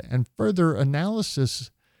data, and further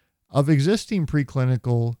analysis of existing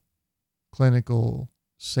preclinical, clinical,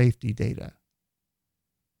 safety data.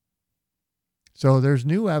 So there's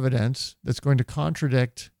new evidence that's going to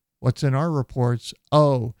contradict what's in our reports.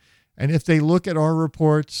 Oh, and if they look at our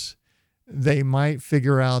reports, they might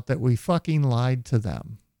figure out that we fucking lied to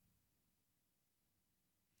them.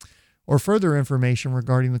 Or further information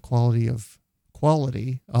regarding the quality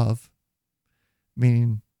of,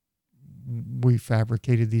 meaning we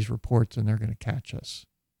fabricated these reports and they're going to catch us.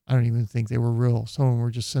 I don't even think they were real. Some of them were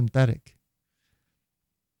just synthetic,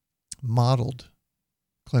 modeled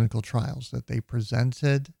clinical trials that they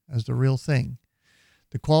presented as the real thing.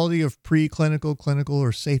 The quality of preclinical, clinical,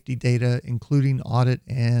 or safety data, including audit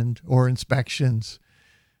and or inspections.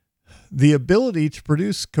 The ability to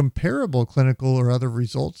produce comparable clinical or other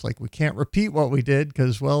results, like we can't repeat what we did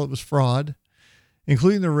because, well, it was fraud,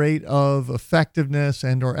 including the rate of effectiveness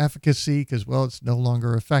and or efficacy because, well, it's no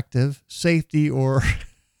longer effective, safety or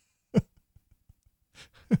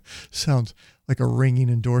sounds like a ringing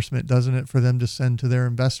endorsement, doesn't it, for them to send to their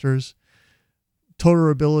investors?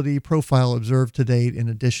 Tolerability profile observed to date in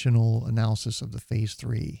additional analysis of the phase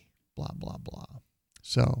 3, blah, blah, blah.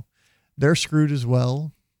 So they're screwed as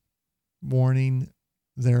well, warning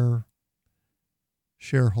their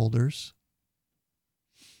shareholders.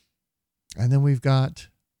 And then we've got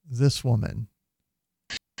this woman.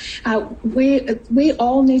 We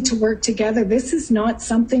all need to work together. This is not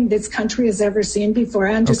something this country has ever seen before.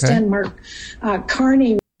 I understand Mark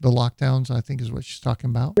Carney. The lockdowns, I think, is what she's talking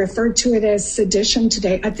about. Referred to it as sedition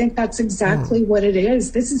today. I think that's exactly what it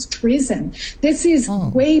is. This is treason. This is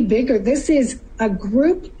way bigger. This is a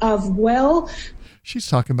group of She's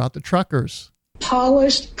talking about the truckers.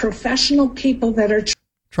 Polished, professional people that are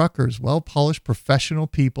truckers, well-polished professional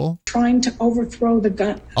people trying to overthrow the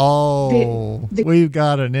gun. We've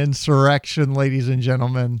got an insurrection, ladies and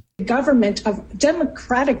gentlemen. The government of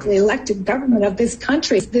democratically elected government of this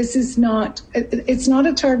country. This is it's not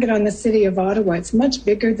a target on the city of Ottawa. It's much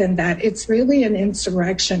bigger than that. It's really an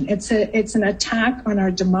insurrection. It's an attack on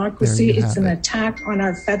our democracy. It's an attack on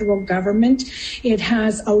our federal government. It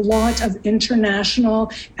has a lot of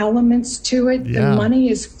international elements to it. Yeah. The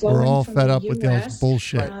money is flowing. We're all from fed the up with this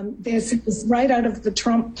bullshit. This is right out of the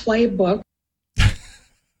Trump playbook.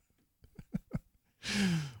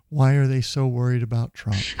 Why are they so worried about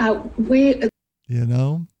Trump?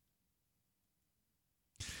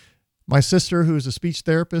 My sister, who is a speech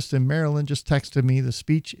therapist in Maryland, just texted me the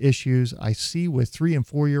speech issues I see with 3 and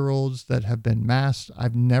 4-year-olds that have been masked.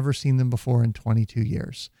 I've never seen them before in 22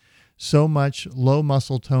 years. So much low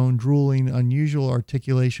muscle tone, drooling, unusual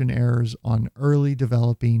articulation errors on early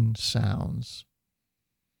developing sounds.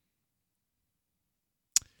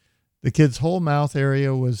 The kid's whole mouth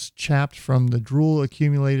area was chapped from the drool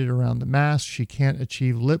accumulated around the mask. She can't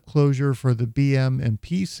achieve lip closure for the BM and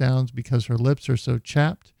P sounds because her lips are so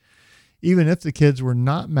chapped. Even if the kids were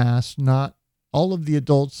not masked, not all of the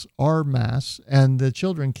adults are masked, and the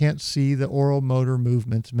children can't see the oral motor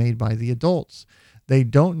movements made by the adults. They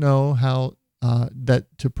don't know how that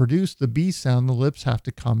to produce the B sound, the lips have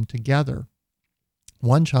to come together.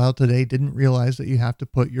 One child today didn't realize that you have to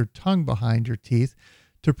put your tongue behind your teeth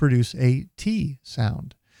to produce a T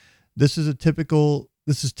sound. This is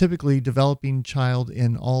typically developing child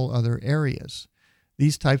in all other areas.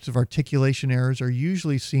 These types of articulation errors are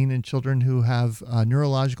usually seen in children who have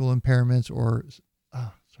neurological impairments or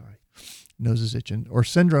nose is itching, or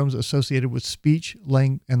syndromes associated with speech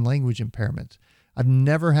and language impairments. I've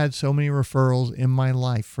never had so many referrals in my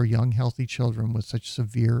life for young, healthy children with such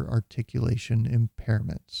severe articulation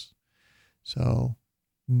impairments. So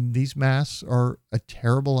these masks are a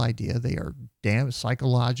terrible idea. They are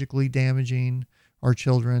psychologically damaging our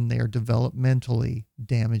children. They are developmentally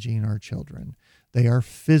damaging our children. They are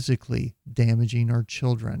physically damaging our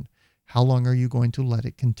children. How long are you going to let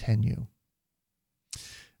it continue?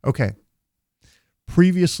 Okay.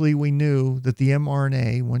 Previously, we knew that the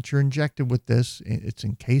mRNA, once you're injected with this, it's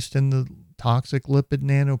encased in the toxic lipid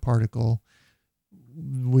nanoparticle.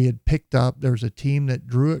 We had picked up, there's a team that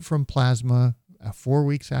drew it from plasma 4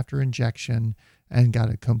 weeks after injection and got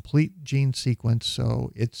a complete gene sequence.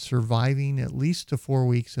 So it's surviving at least to 4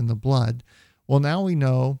 weeks in the blood. Well, now we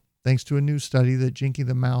know, thanks to a new study that Jinky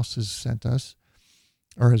the Mouse has sent us,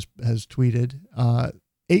 or has tweeted,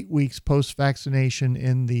 8 weeks post-vaccination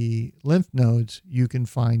in the lymph nodes, you can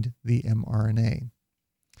find the mRNA.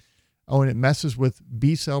 Oh, and it messes with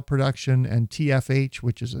B cell production and TFH,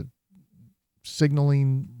 which is a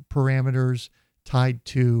signaling parameters tied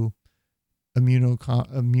to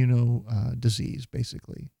immuno disease,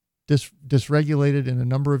 basically. Dysregulated in a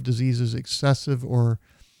number of diseases, excessive or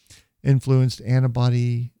influenced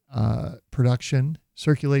antibody production.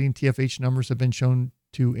 Circulating TFH numbers have been shown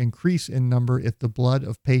to increase in number if the blood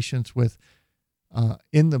of patients with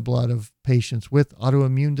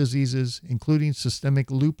autoimmune diseases, including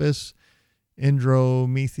systemic lupus,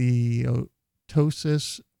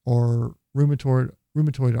 endometriosis, or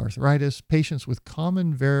rheumatoid arthritis. Patients with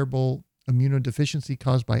common variable immunodeficiency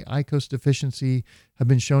caused by ICOS deficiency have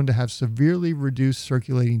been shown to have severely reduced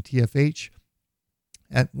circulating TFH,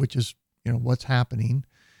 which is what's happening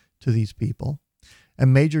to these people.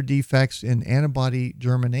 And major defects in antibody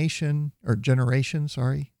generation,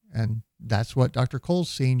 and that's what Dr. Cole's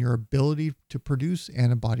seeing. Your ability to produce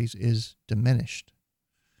antibodies is diminished.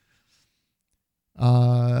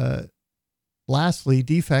 Lastly,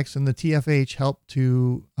 defects in the TFH help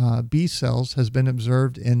to B cells has been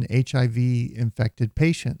observed in HIV-infected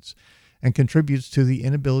patients and contributes to the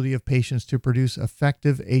inability of patients to produce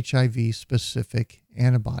effective HIV-specific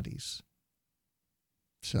antibodies.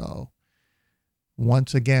 So,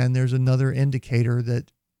 once again, there's another indicator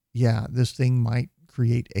that, this thing might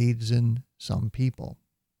create AIDS in some people,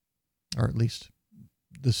 or at least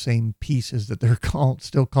the same pieces that they're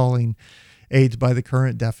still calling AIDS by the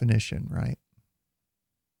current definition, right?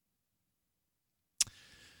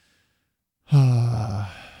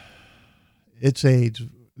 It's AIDS.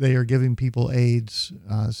 They are giving people AIDS.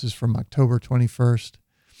 This is from October 21st.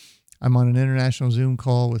 I'm on an international Zoom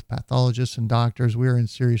call with pathologists and doctors. We are in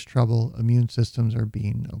serious trouble. Immune systems are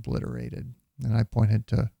being obliterated. And I pointed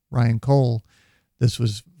to Ryan Cole. This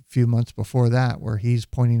was a few months before that, where he's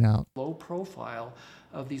pointing out low profile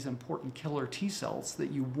of these important killer T cells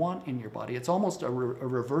that you want in your body. It's almost a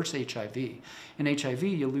reverse HIV. In HIV,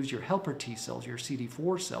 you lose your helper T cells, your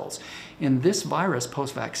CD4 cells. In this virus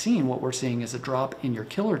post-vaccine, what we're seeing is a drop in your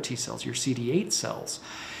killer T cells, your CD8 cells.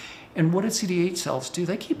 And what do CD8 cells do?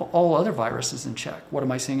 They keep all other viruses in check. What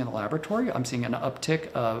am I seeing in the laboratory? I'm seeing an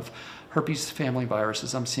uptick of herpes family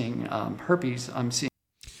viruses. I'm seeing herpes. I'm seeing.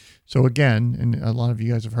 So again, and a lot of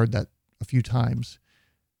you guys have heard that a few times,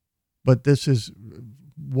 but this is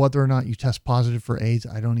whether or not you test positive for AIDS,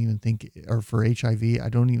 I don't even think, or for HIV, I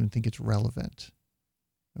don't even think it's relevant.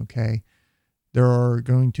 Okay. There are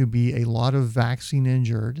going to be a lot of vaccine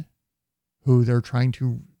injured who they're trying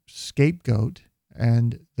to scapegoat,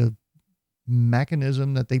 and the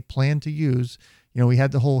mechanism that they plan to use, we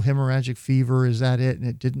had the whole hemorrhagic fever, is that it? And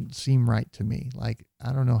it didn't seem right to me. Like,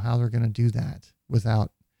 I don't know how they're going to do that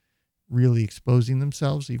without really exposing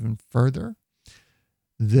themselves even further.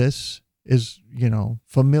 This is,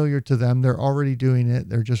 familiar to them. They're already doing it.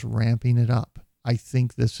 They're just ramping it up. I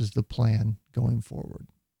think this is the plan going forward.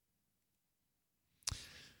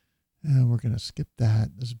 And we're going to skip that.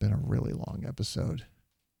 This has been a really long episode.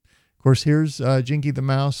 Of course, here's Jinky the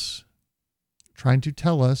Mouse trying to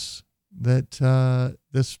tell us that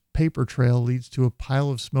this paper trail leads to a pile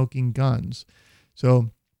of smoking guns. So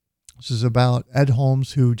this is about Ed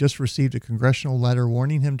Holmes, who just received a congressional letter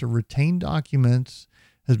warning him to retain documents,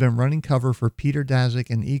 has been running cover for Peter Daszak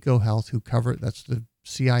and EcoHealth, who cover, that's the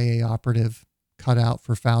CIA operative cut out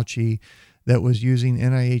for Fauci, that was using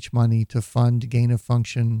NIH money to fund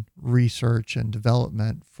gain-of-function research and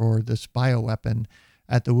development for this bioweapon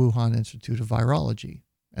at the Wuhan Institute of Virology.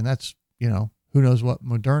 And that's, who knows what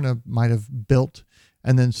Moderna might have built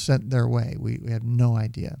and then sent their way. We have no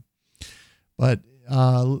idea. But,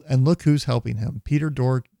 and look who's helping him. Peter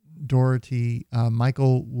Doherty,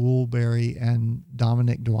 Michael Woolbury, and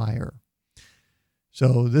Dominic Dwyer.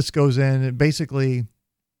 So this goes in, and basically,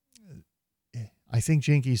 I think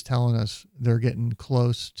Jinky's telling us they're getting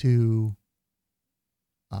close to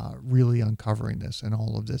really uncovering this and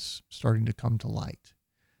all of this starting to come to light.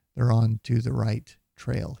 They're on to the right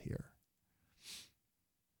trail here.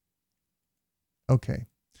 Okay.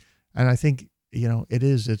 And I think,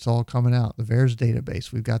 it's all coming out. The VAERS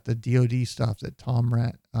database. We've got the DOD stuff that Tom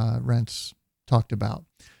Rentz talked about.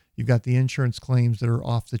 You've got the insurance claims that are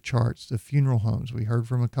off the charts, the funeral homes. We heard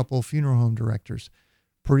from a couple of funeral home directors.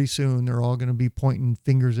 Pretty soon, they're all going to be pointing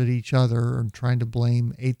fingers at each other and trying to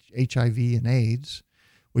blame HIV and AIDS,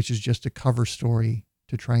 which is just a cover story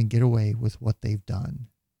to try and get away with what they've done.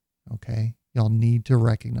 Okay? Y'all need to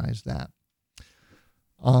recognize that.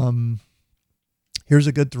 Here's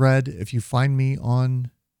a good thread. If you find me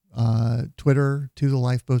on Twitter, To the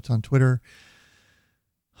Lifeboats on Twitter,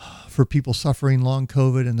 for people suffering long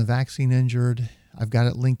COVID and the vaccine injured, I've got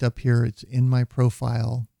it linked up here. It's in my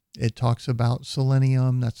profile. It talks about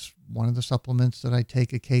selenium. That's one of the supplements that I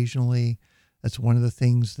take occasionally. That's one of the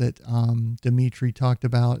things that Dimitri talked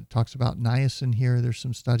about. It talks about niacin here. There's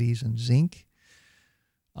some studies in zinc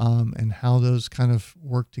and how those kind of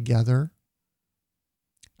work together.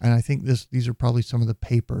 And I think these are probably some of the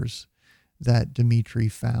papers that Dimitri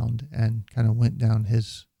found and kind of went down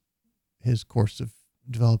his course of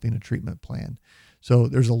developing a treatment plan. So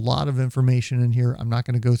there's a lot of information in here. I'm not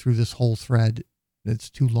going to go through this whole thread. It's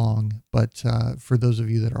too long. But for those of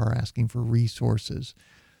you that are asking for resources,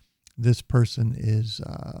 this person is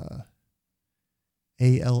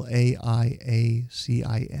ALAIACIN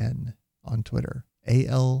on Twitter.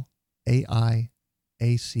 ALAIACIN.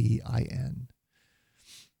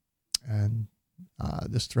 And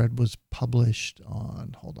this thread was published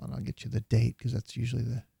on, hold on, I'll get you the date because that's usually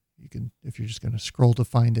if you're just going to scroll to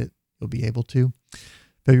find it, you'll be able to.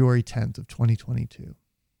 February 10th of 2022.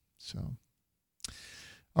 So,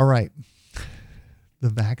 all right. The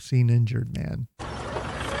vaccine injured man.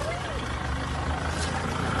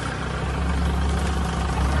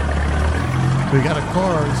 We got a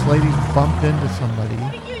car. This lady's bumped into somebody.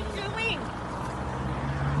 What are you doing?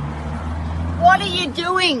 What are you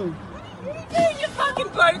doing? You fucking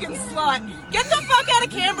bogan slut. Get the fuck out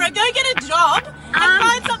of Canberra. Go get a job and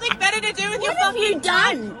find something better to do with your fucking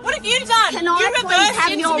time. What have you done? Can I please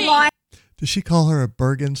have your life? Does she call her a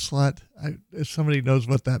Bergen slut? If somebody knows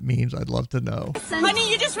what that means, I'd love to know.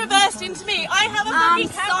 Honey, you just reversed into me. I have a fucking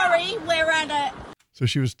camera. Sorry, we're at a... So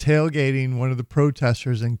she was tailgating one of the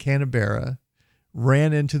protesters in Canberra,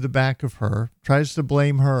 ran into the back of her, tries to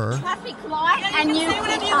blame her. Traffic light, and you say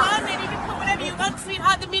whatever you want, and you can put whatever you want,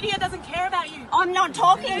 sweetheart. The media doesn't care about you. I'm not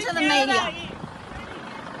talking to the media.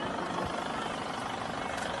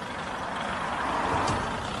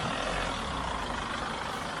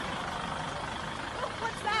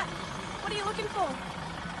 What's that? What are you looking for?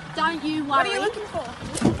 Don't you worry. What are you looking for?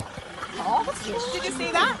 Oh, did you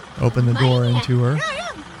see that? Open the door into her. Yeah.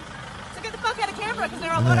 So get the fuck out of Canberra because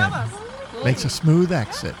there are a And lot then of us. makes a smooth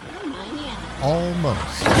exit.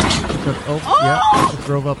 Almost. Oh! Yeah, it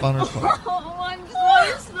drove up on her car. Oh, I'm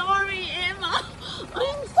so sorry, Emma.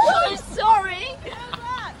 I'm so sorry.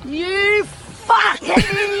 You fucking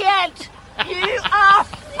idiot. You are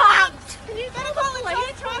fucked. You better call the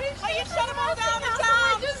tow truck or you shut them all down the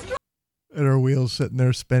town. And her wheels sitting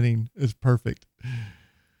there spinning is perfect.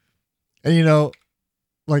 And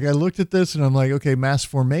like I looked at this and I'm like, okay, mass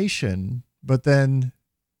formation, but then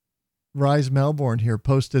Rise Melbourne here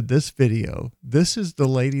posted this video. This is the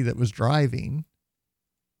lady that was driving.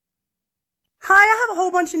 Hi, I have a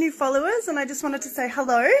whole bunch of new followers and I just wanted to say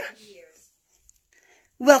hello.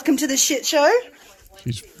 Welcome to the shit show.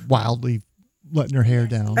 She's wildly letting her hair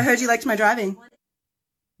down. I heard you liked my driving.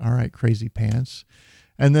 All right, crazy pants.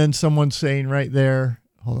 And then someone saying right there,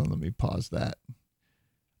 hold on, let me pause that.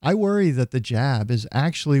 I worry that the jab is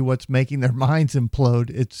actually what's making their minds implode.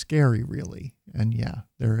 It's scary, really. And yeah,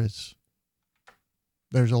 there's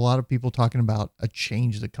a lot of people talking about a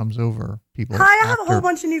change that comes over people. Hi, I have a whole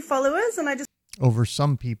bunch of new followers and I just... Over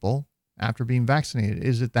some people after being vaccinated.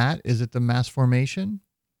 Is it that? Is it the mass formation?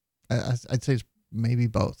 I'd say it's maybe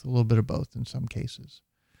both, a little bit of both in some cases.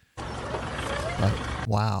 But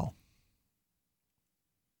wow.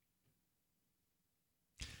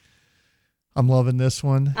 I'm loving this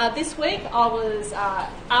one. This week I was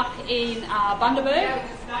up in Bundaberg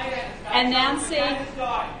announcing...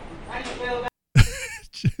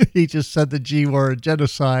 He just said the G word,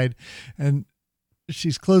 genocide, and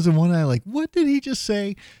she's closing one eye like, what did he just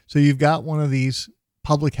say? So you've got one of these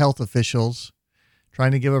public health officials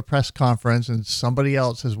trying to give a press conference and somebody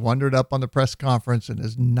else has wandered up on the press conference and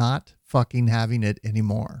is not fucking having it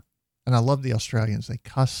anymore. And I love the Australians. They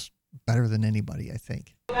cuss better than anybody, I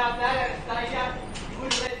think. About that, Anastasia, you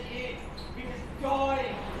would let you because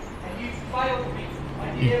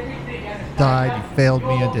You died, you failed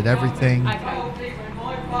me, I did everything. My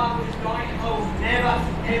father was dying, I will never,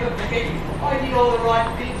 ever forget you. I did all the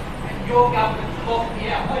right things, and your government locked me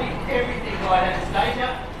out. I did everything right,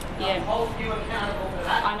 Anastasia. Yeah. I'll hold you accountable for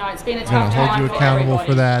that. I know, it's been a I'm going tough to time hold you for accountable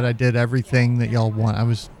everybody. for that. I did everything that y'all want. I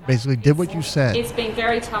was basically did what you said. It's been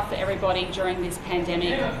very tough for everybody during this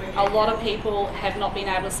pandemic. A lot of people have not been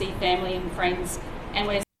able to see family and friends, and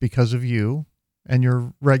we're Because of you and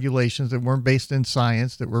your regulations that weren't based in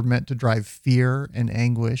science, that were meant to drive fear and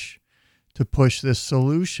anguish to push this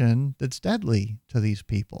solution that's deadly to these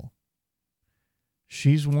people.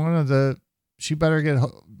 She's one of the, she better get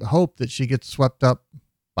hope that she gets swept up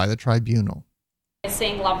by the tribunal.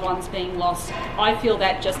 seeing loved ones being lost. I feel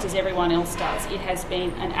that just as everyone else does. It has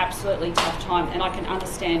been an absolutely tough time, and I can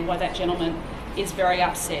understand why that gentleman is very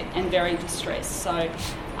upset and very distressed. So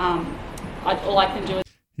all I can do is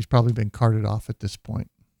He's probably been carted off at this point.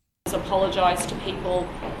 apologise to people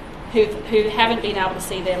who haven't been able to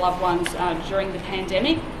see their loved ones during the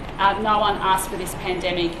pandemic. No one asked for this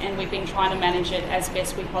pandemic, and we've been trying to manage it as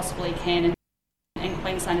best we possibly can, and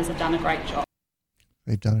Queenslanders have done a great job.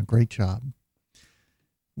 They've done a great job.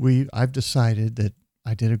 I've decided that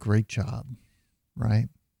I did a great job, right?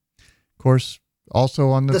 Of course, also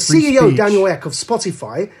on the free CEO, speech, Daniel Ek of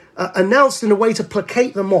Spotify, announced in a way to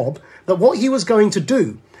placate the mob that what he was going to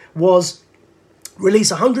do was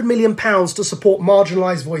release £100 million to support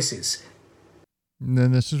marginalised voices. and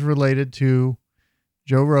then this is related to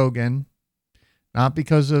Joe Rogan, not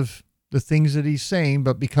because of the things that he's saying,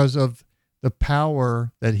 but because of the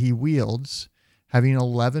power that he wields, having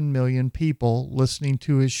 11 million people listening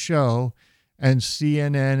to his show, and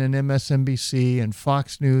CNN and MSNBC and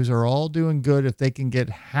Fox News are all doing good if they can get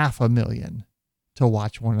 500,000 to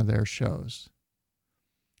watch one of their shows.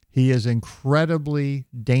 He is incredibly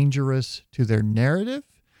dangerous to their narrative,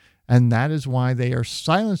 and that is why they are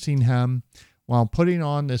silencing him while putting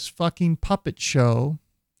on this fucking puppet show,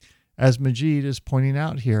 as Majid is pointing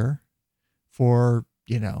out here, for,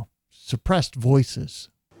 suppressed voices.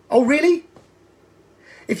 Oh, really?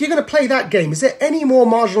 If you're going to play that game, is there any more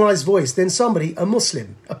marginalised voice than somebody, a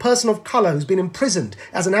Muslim, a person of colour who's been imprisoned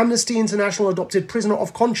as an Amnesty International adopted prisoner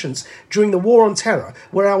of conscience during the War on Terror,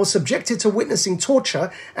 where I was subjected to witnessing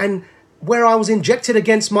torture and where I was injected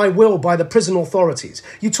against my will by the prison authorities?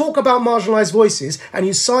 You talk about marginalised voices and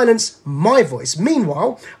you silence my voice.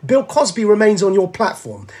 Meanwhile, Bill Cosby remains on your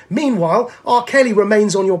platform. Meanwhile, R. Kelly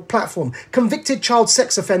remains on your platform. Convicted child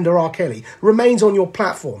sex offender R. Kelly remains on your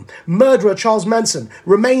platform. Murderer Charles Manson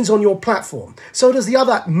remains on your platform. So does the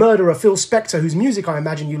other murderer Phil Spector, whose music I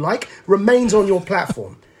imagine you like, remains on your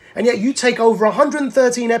platform. And yet you take over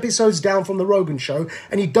 113 episodes down from The Rogan Show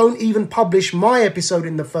and you don't even publish my episode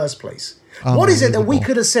in the first place. What is it that we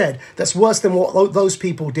could have said that's worse than what those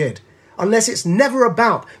people did? Unless it's never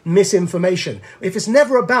about misinformation. If it's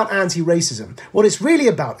never about anti-racism. What it's really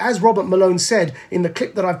about, as Robert Malone said in the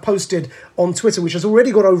clip that I've posted on Twitter, which has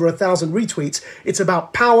already got over 1,000 retweets, it's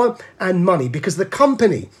about power and money. Because the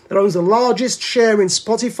company that owns the largest share in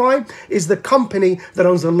Spotify is the company that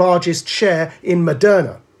owns the largest share in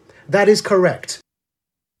Moderna. That is correct.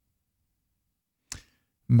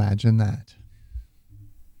 Imagine that.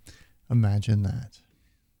 Imagine that.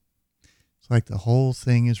 It's like the whole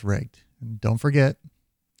thing is rigged. And don't forget,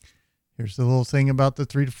 here's the little thing about the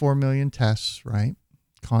 3 to 4 million tests, right?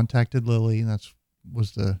 Contacted Lilly.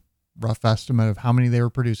 Was the rough estimate of how many they were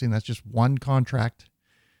producing. That's just one contract.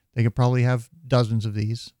 They could probably have dozens of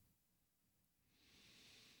these.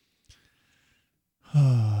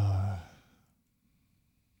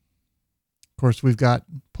 Of course, we've got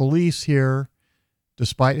police here,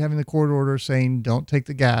 despite having the court order saying don't take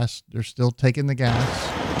the gas. They're still taking the gas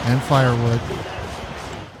and firewood.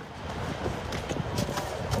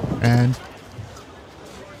 And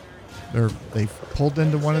they've pulled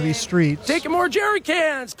into one of these streets. Taking more jerry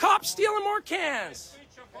cans. Cops stealing more cans.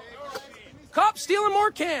 Cops stealing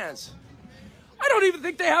more cans. I don't even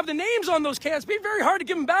think they have the names on those cans. It'd be very hard to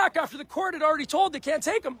give them back after the court had already told they can't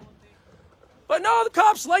take them. But no, the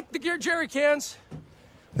cops like the jerry cans.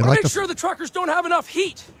 They Make sure the truckers don't have enough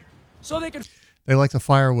heat so they can... They like the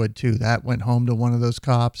firewood too. That went home to one of those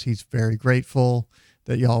cops. He's very grateful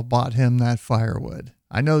that y'all bought him that firewood.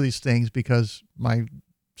 I know these things because my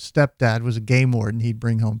stepdad was a game warden. He'd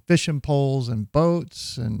bring home fishing poles and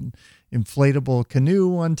boats and inflatable canoe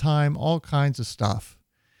one time, all kinds of stuff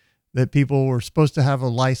that people were supposed to have a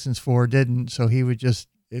license for, didn't. So he would just,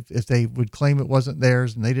 if they would claim it wasn't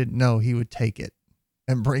theirs and they didn't know, he would take it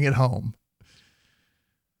and bring it home.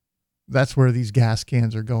 That's where these gas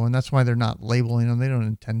cans are going. That's why they're not labeling them. They don't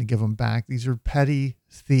intend to give them back. These are petty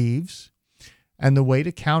thieves. And the way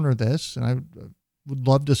to counter this, and would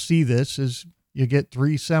love to see this is you get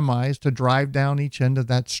 3 semis to drive down each end of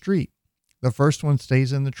that street. The first one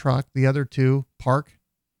stays in the truck. The other 2 park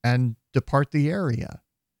and depart the area.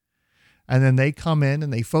 And then they come in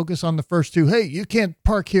and they focus on the first 2. Hey, you can't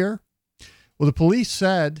park here. Well, the police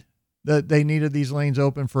said that they needed these lanes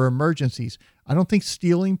open for emergencies. I don't think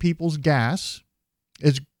stealing people's gas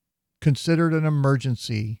is considered an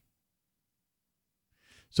emergency.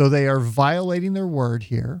 So they are violating their word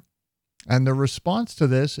here. And the response to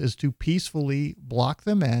this is to peacefully block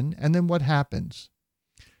them in. And then what happens?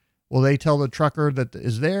 Well, they tell the trucker that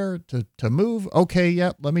is there to move. Okay,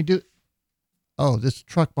 yep, let me do. Oh, this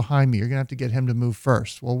truck behind me, you're going to have to get him to move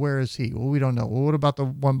first. Well, where is he? Well, we don't know. Well, what about the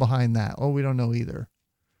one behind that? Oh, we don't know either.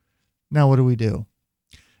 Now, what do we do?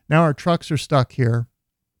 Now our trucks are stuck here.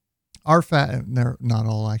 Our fat, they're not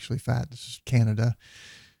all actually fat. This is Canada.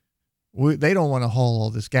 They don't want to haul all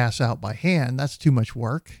this gas out by hand. That's too much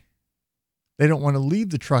work. They don't want to leave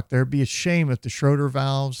the truck there. It'd be a shame if the Schroeder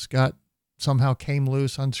valves somehow came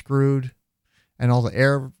loose, unscrewed, and all the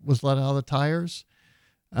air was let out of the tires.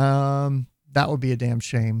 That would be a damn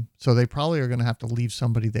shame. So they probably are going to have to leave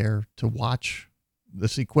somebody there to watch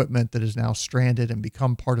this equipment that is now stranded and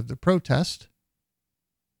become part of the protest.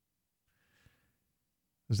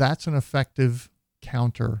 That's an effective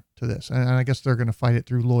counter to this. And I guess they're going to fight it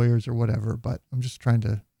through lawyers or whatever, but I'm just trying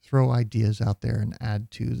to throw ideas out there and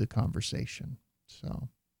add to the conversation. So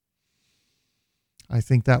I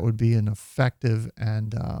think that would be an effective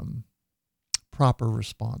and proper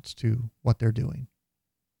response to what they're doing.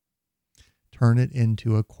 Turn it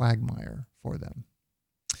into a quagmire for them.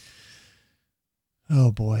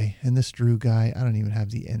 Oh boy. And this Drew guy, I don't even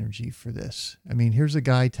have the energy for this. I mean, here's a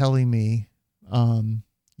guy telling me,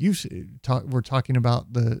 we're talking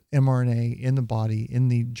about the mRNA in the body, in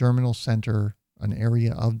the germinal center, an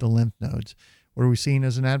area of the lymph nodes. What are we seeing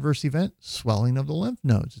as an adverse event? Swelling of the lymph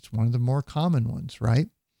nodes. It's one of the more common ones, right?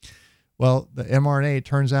 Well, the mRNA, it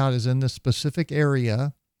turns out, is in the specific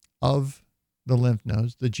area of the lymph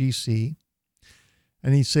nodes, the GC.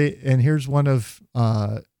 And here's one of,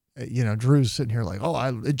 Drew's sitting here like, oh, I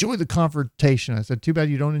enjoy the confrontation. I said, too bad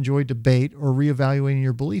you don't enjoy debate or reevaluating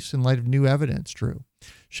your beliefs in light of new evidence, Drew.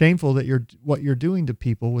 Shameful that what you're doing to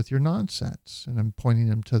people with your nonsense. And I'm pointing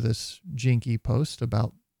them to this Jinky post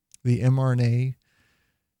about the mRNA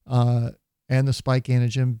and the spike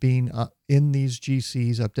antigen being in these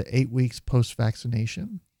GCs up to 8 weeks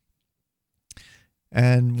post-vaccination.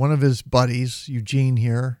 And one of his buddies, Eugene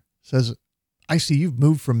here, says, I see you've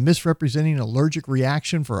moved from misrepresenting allergic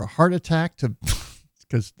reaction for a heart attack to,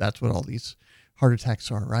 because that's what all these heart attacks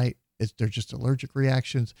are, right? They're just allergic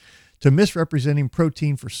reactions, to misrepresenting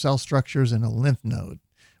protein for cell structures in a lymph node.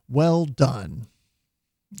 Well done.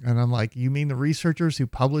 And I'm like, you mean the researchers who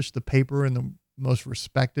published the paper in the most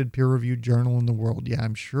respected peer-reviewed journal in the world? Yeah,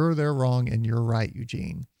 I'm sure they're wrong, and you're right,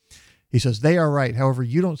 Eugene. He says, they are right. However,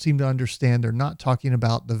 you don't seem to understand they're not talking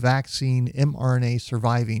about the vaccine mRNA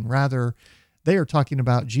surviving. Rather, they are talking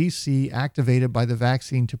about GC activated by the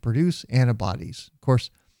vaccine to produce antibodies. Of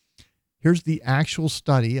course, here's the actual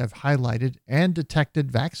study I've highlighted and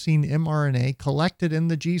detected vaccine mRNA collected in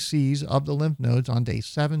the GCs of the lymph nodes on day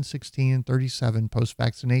 7, 16, and 37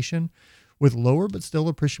 post-vaccination with lower but still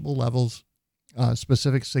appreciable levels,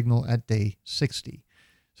 specific signal at day 60.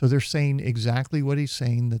 So they're saying exactly what he's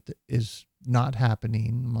saying that is not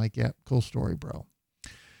happening. I'm like, yeah, cool story, bro.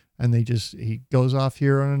 And he goes off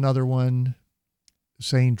here on another one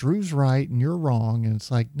saying Drew's right and you're wrong. And it's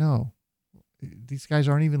like, no, these guys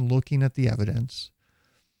aren't even looking at the evidence.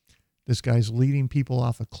 This guy's leading people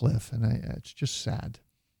off a cliff. And it's just sad.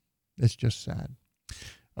 It's just sad.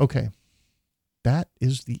 Okay. That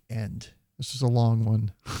is the end. This is a long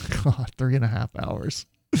one. God, 3.5 hours.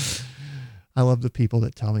 I love the people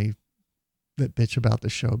that tell me that bitch about the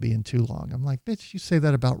show being too long. I'm like, bitch, you say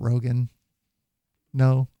that about Rogan?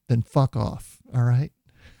 No, then fuck off. All right.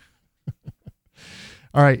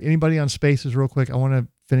 All right. Anybody on Spaces real quick? I want to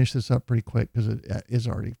finish this up pretty quick because it is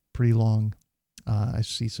already pretty long. I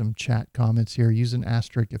see some chat comments here. Use an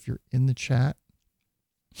asterisk if you're in the chat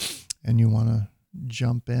and you want to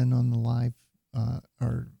jump in on the live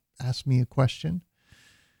or ask me a question.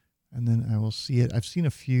 And then I will see it. I've seen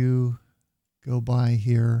a few go by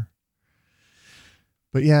here.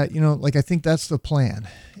 But yeah, I think that's the plan.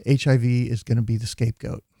 HIV is going to be the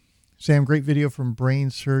scapegoat. Sam, great video from brain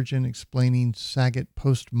surgeon explaining Saget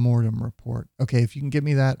post-mortem report. Okay, if you can get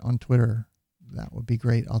me that on Twitter, that would be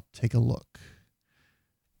great. I'll take a look.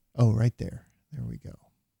 Oh, right there. There we go.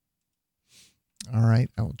 All right,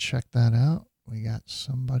 I will check that out. We got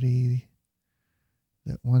somebody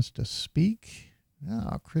that wants to speak.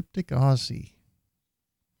 Cryptic Aussie.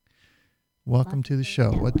 Welcome to the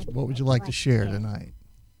show. What would you like to share tonight?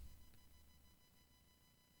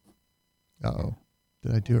 Uh-oh.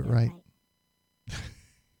 Did I do it right?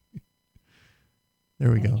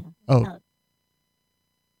 There we go. Oh.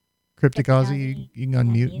 Cryptic Aussie, you can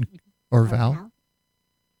unmute, or Val.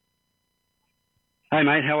 Hey,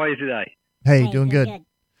 mate, how are you today? Hey, doing good.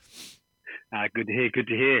 Good to hear, good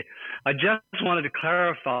to hear. I just wanted to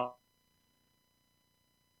clarify.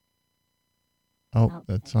 Oh,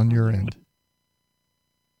 that's on your end.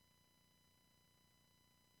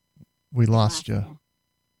 We lost you.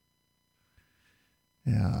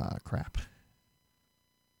 Yeah, crap.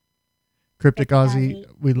 Cryptic Aussie,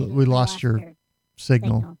 we lost your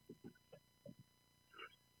signal.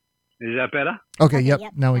 Is that better? Okay, yep.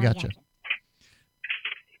 Now we got you.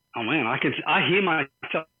 Oh man, I hear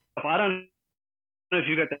myself. I don't know if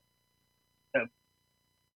you got that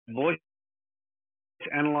voice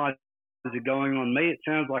analyzer going on me. It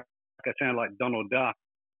sounds like I sound like Donald Duck.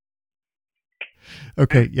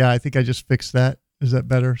 Okay, yeah, I think I just fixed that. Is that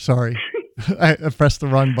better? Sorry. I pressed the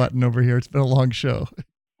wrong button over here. It's been a long show.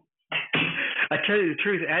 I tell you the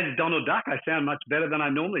truth, as Donald Duck, I sound much better than I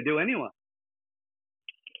normally do anyway.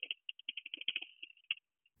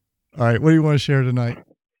 All right, what do you want to share tonight?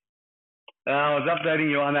 I was updating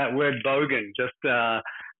you on that word bogan. Just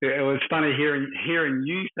it was funny hearing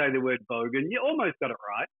you say the word bogan. You almost got it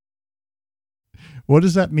right. What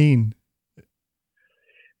does that mean?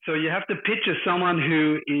 So you have to picture someone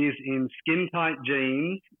who is in skin-tight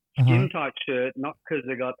jeans, skin-tight shirt, not because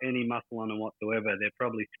they got any muscle on them whatsoever. They're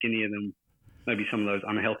probably skinnier than maybe some of those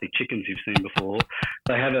unhealthy chickens you've seen before.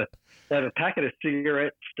 They have a packet of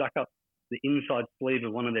cigarettes stuck up the inside sleeve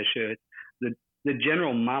of one of their shirts. The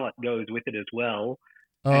general mullet goes with it as well.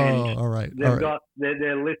 Oh, and all right.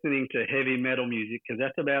 They're listening to heavy metal music because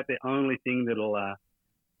that's about the only thing that'll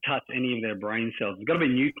touch any of their brain cells. It's got to be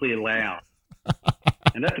nuclear loud.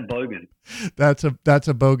 And that's a bogan. That's a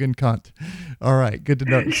bogan cunt. All right, good to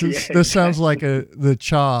know. This sounds like the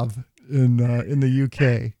chav in the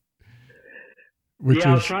UK.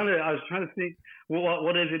 I was trying to think. Well,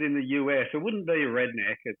 what is it in the US? It wouldn't be a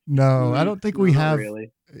redneck. No, I don't think we have.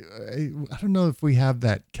 Really. I don't know if we have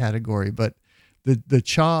that category, but the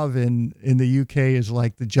chav in the UK is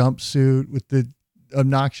like the jumpsuit with the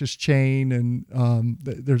obnoxious chain, and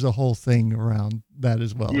there's a whole thing around that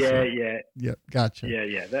as well. Yep, gotcha.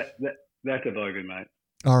 That's a bogan, mate.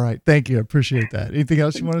 All right, thank you, I appreciate that. Anything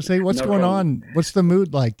else you want to say? What's going on? What's the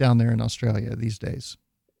mood like down there in Australia these days?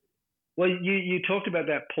 Well, you talked about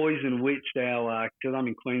that poison witch, because I'm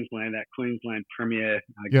in Queensland, that Queensland Premier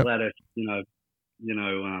Gladys,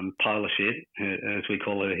 pile of shit, as we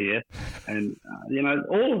call her here, and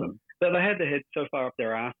all of them. But they had their heads so far up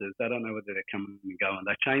their asses, they don't know whether they're coming and going.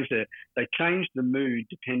 They changed the mood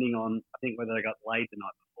depending on, I think, whether they got laid the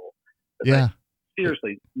night before. But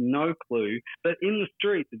seriously, no clue. But in the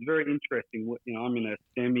streets, it's very interesting. I'm in a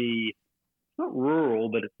semi, not rural,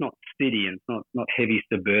 but it's not city, and it's not heavy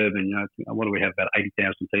suburban. What do we have? About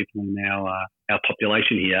 80,000 people in our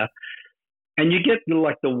population here, and you get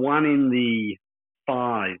the 1 in the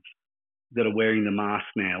 5 that are wearing the mask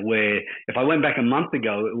now, where if I went back a month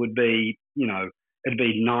ago, it would be, it'd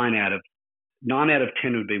be 9 out of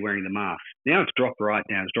 10 would be wearing the mask. Now it's dropped right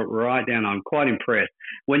down. I'm quite impressed.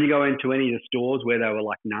 When you go into any of the stores where they were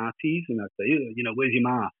like Nazis and they say, where's your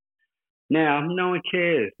mask? Now, no one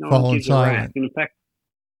cares. No one gives a rat. In fact,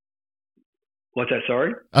 what's that,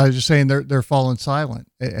 sorry? I was just saying they're falling silent,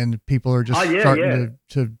 and people are just starting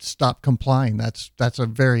to stop complying. That's a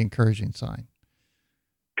very encouraging sign.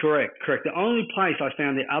 Correct. The only place I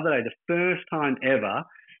found the other day, the first time ever,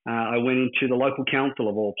 I went into the local council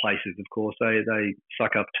of all places. Of course, they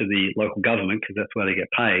suck up to the local government because that's where they get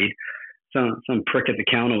paid. Some prick at the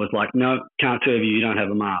counter was like, no, can't serve you, you don't have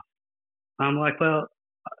a mask. I'm like, well,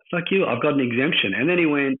 fuck you, I've got an exemption. And then he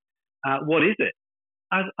went, what is it?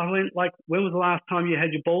 I went, like, when was the last time you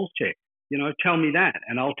had your balls checked? Tell me that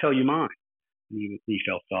and I'll tell you mine. And he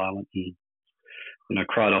fell silent and,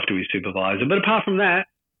 cried off to his supervisor. But apart from that,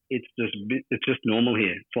 it's just normal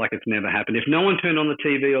here. It's like it's never happened. If no one turned on the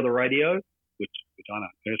TV or the radio, which I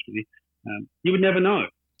don't personally, you would never know.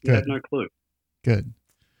 You have no clue. Good.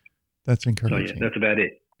 That's encouraging. So, that's about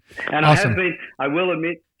it. And awesome. I will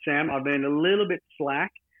admit, Sam, I've been a little bit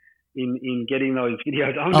slack in getting those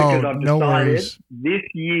videos on because I've decided this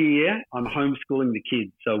year I'm homeschooling the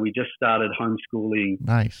kids. So we just started homeschooling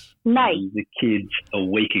the kids a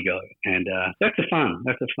week ago. And that's a fun,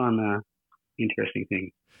 interesting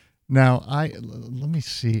thing. Now, let me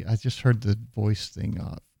see. I just heard the voice thing.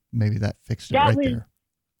 Maybe that fixed it right there.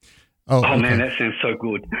 Oh, okay. Man, that sounds so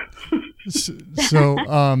good. So,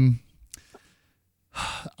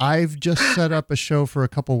 I've just set up a show for a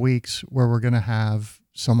couple weeks where we're going to have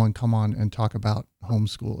someone come on and talk about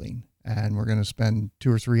homeschooling. And we're going to spend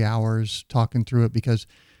 2 or 3 hours talking through it, because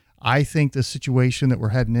I think the situation that we're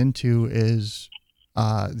heading into is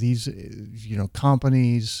these,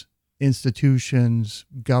 companies, institutions,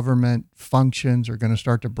 government functions are going to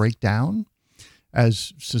start to break down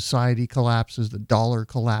as society collapses, the dollar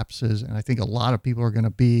collapses. And I think a lot of people are going to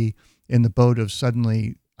be in the boat of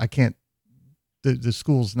suddenly, the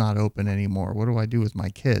school's not open anymore. What do I do with my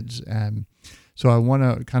kids? And so I want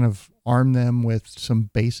to kind of arm them with some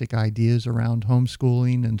basic ideas around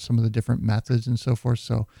homeschooling and some of the different methods and so forth.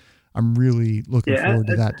 So I'm really looking forward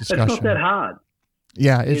to that discussion. It's not that hard.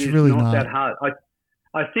 Yeah, it's really not that hard.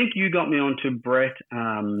 I think you got me onto Brett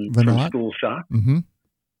from School Shark. Mm-hmm.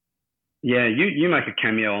 Yeah, you make a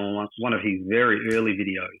cameo on one of his very early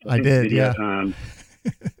videos. I did, yeah.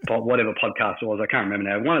 Whatever podcast it was, I can't remember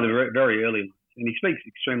now. One of the very early ones. And he speaks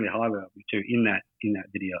extremely highly of me too in that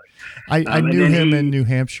video. I knew him in New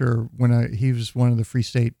Hampshire when he was one of the Free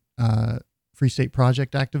State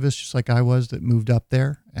Project activists, just like I was, that moved up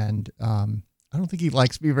there. And I don't think he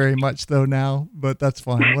likes me very much though now, but that's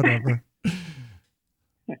fine. Whatever.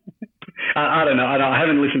 I don't know. I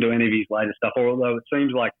haven't listened to any of his later stuff, although it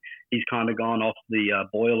seems like he's kind of gone off the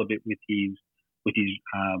boil a bit with his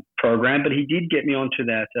program. But he did get me onto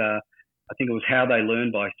that. I think it was How They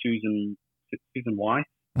Learn by Susan Weiss.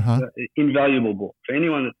 Invaluable book for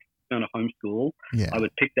anyone that's going to homeschool. Yeah. I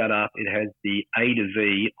would pick that up. It has the A to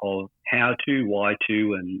Z of how to, why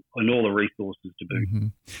to, and all the resources to boot. Mm-hmm.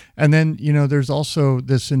 And then there's also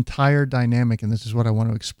this entire dynamic, and this is what I want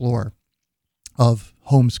to explore, of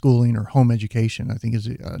homeschooling or home education. I think is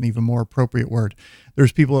an even more appropriate word.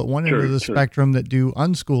 There's people at one end of the spectrum that do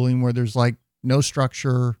unschooling, where there's like no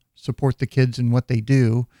structure, support the kids in what they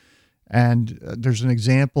do. And there's an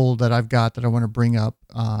example that I've got that I want to bring up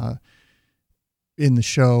in the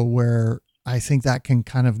show where I think that can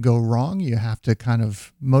kind of go wrong. You have to kind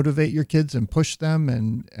of motivate your kids and push them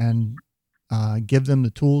and give them the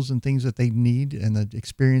tools and things that they need and the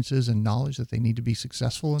experiences and knowledge that they need to be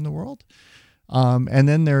successful in the world. And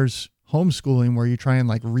then there's homeschooling, where you try and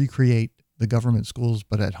like recreate the government schools,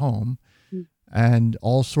 but at home. And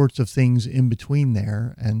all sorts of things in between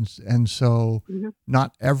there. And so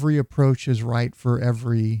not every approach is right for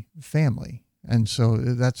every family. And so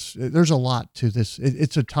there's a lot to this.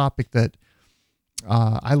 It's a topic that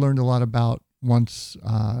I learned a lot about once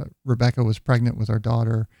Rebecca was pregnant with our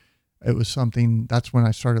daughter. It was that's when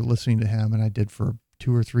I started listening to him, and I did for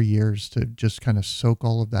 2 or 3 years to just kind of soak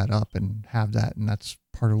all of that up and have that. And that's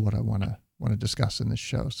part of what I want to discuss in this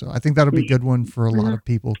show. So I think that'll be a good one for a lot of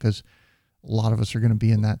people, because a lot of us are going to be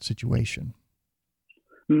in that situation.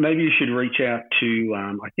 Maybe you should reach out to,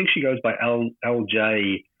 I think she goes by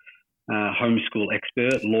LJ homeschool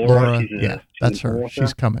expert, Laura. That's her. Author.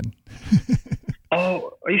 She's coming.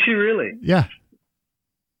 Oh, is she really? Yeah.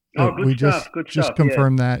 Oh, good stuff. Just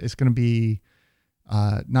confirmed that it's going to be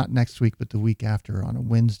not next week, but the week after on a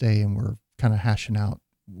Wednesday, and we're kind of hashing out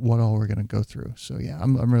what all we're going to go through. So yeah,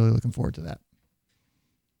 I'm really looking forward to that.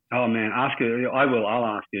 Oh man, ask her. I'll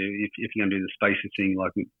ask her if you're going to do the spaces thing.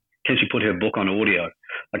 Like, can she put her book on audio?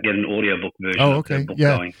 Like, get an audiobook version. Oh, of her book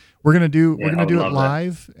yeah. going. We're gonna do it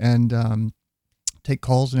live and take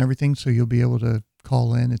calls and everything. So you'll be able to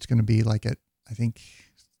call in. It's going to be like at, I think,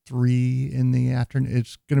 3 in the afternoon.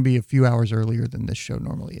 It's going to be a few hours earlier than this show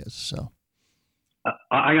normally is. So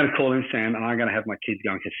I'm going to call in, Sam, and I'm going to have my kids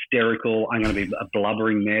going hysterical. I'm going to be a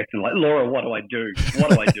blubbering mess and like, Laura, what do I do? What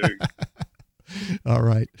do I do? All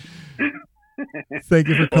right. Thank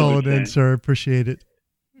you for calling in, sir. Appreciate it.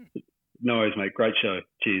 No worries, mate. Great show.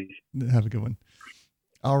 Cheers. Have a good one.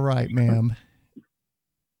 All right, ma'am.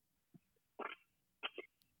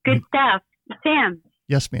 Good stuff. Sam.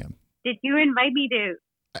 Yes, ma'am. Did you invite me to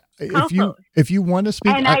if you want to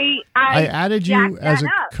speak, and I added you as a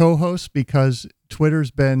co-host because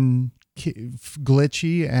Twitter's been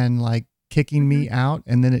glitchy and like kicking me out,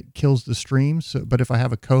 and then it kills the stream. So, but if I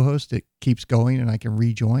have a co-host, it keeps going and I can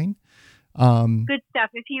rejoin. Good stuff.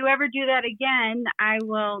 If you ever do that again, I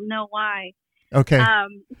will know why. Okay.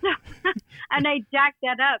 And I jacked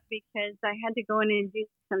that up because I had to go in and do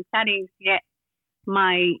some settings to get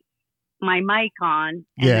my mic on,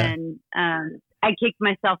 and then I kicked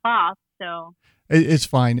myself off. So it's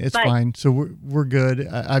fine. It's fine. So we're good.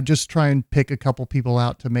 I just try and pick a couple people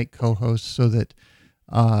out to make co-hosts so that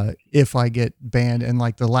if I get banned, and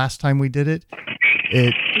like the last time we did it,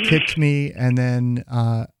 it kicked me, and then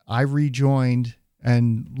I rejoined,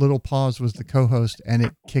 and Little Paws was the co-host, and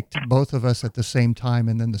it kicked both of us at the same time,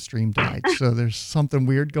 and then the stream died. So there's something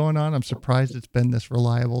weird going on. I'm surprised it's been this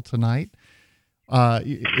reliable tonight.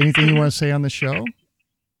 Anything you want to say on the show?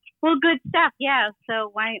 Well, good stuff. Yeah.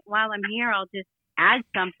 So while I'm here, I'll just add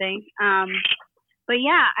something. But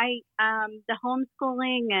yeah, the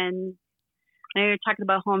homeschooling, and I know you're talking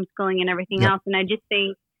about homeschooling and everything else, and I just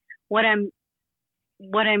think what I'm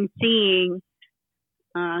seeing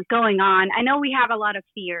going on. I know we have a lot of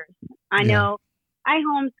fears. I know I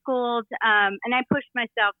homeschooled, and I pushed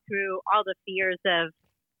myself through all the fears of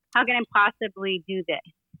how can I possibly do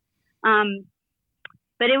this.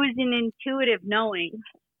 But it was an intuitive knowing.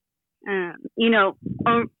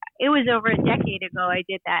 It was over a decade ago I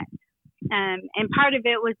did that. And part of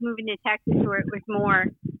it was moving to Texas where it was more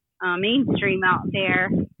mainstream out there.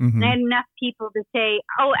 Mm-hmm. And I had enough people to say,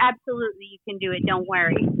 oh, absolutely, you can do it. Don't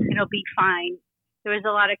worry. It'll be fine. There was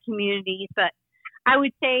a lot of communities, but I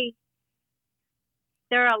would say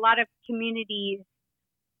there are a lot of communities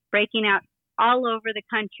breaking out all over the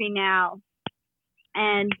country now.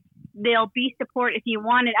 And there'll be support if you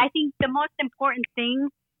want it. I think the most important thing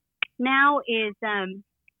now is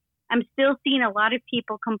I'm still seeing a lot of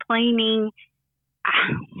people complaining.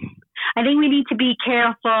 I think we need to be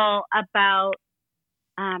careful about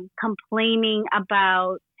complaining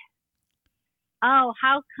about, oh,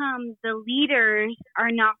 how come the leaders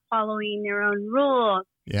are not following their own rules?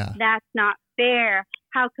 Yeah. That's not fair.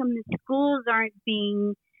 How come the schools aren't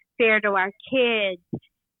being fair to our kids?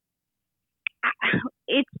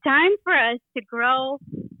 It's time for us to grow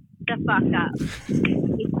the fuck up.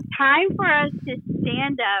 It's time for us to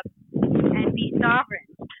stand up and be sovereign.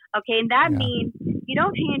 Okay, and that means you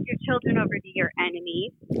don't hand your children over to your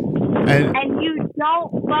enemies, and you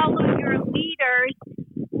don't follow your leaders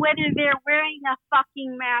whether they're wearing a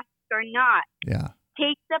fucking mask or not. Yeah.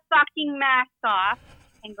 Take the fucking mask off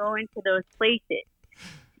and go into those places.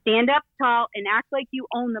 Stand up tall and act like you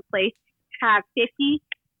own the place. Have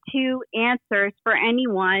 52 answers for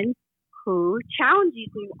anyone who challenges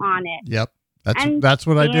you on it. Yep. That's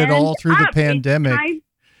what I did all through the pandemic.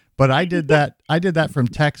 But I did that from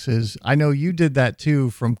Texas. I know you did that too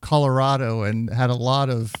from Colorado and had a lot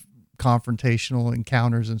of confrontational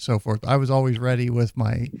encounters and so forth. I was always ready with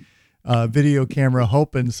my video camera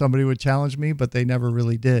hoping somebody would challenge me, but they never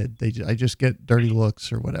really did. I just get dirty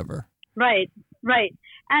looks or whatever. Right.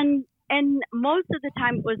 And most of the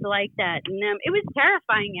time it was like that. And it was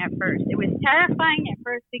terrifying at first. It was terrifying at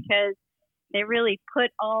first because they really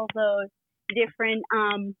put all those different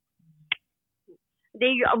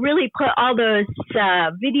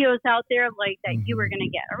videos out there, like that you were going to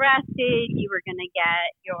get arrested, you were going to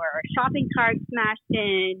get your shopping cart smashed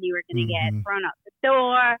in, you were going to get thrown out the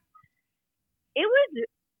door. It was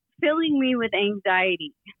filling me with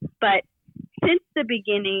anxiety. But since the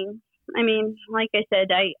beginning, I mean, like I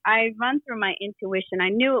said, I run through my intuition. I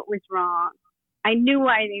knew it was wrong. I knew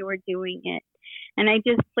why they were doing it. And I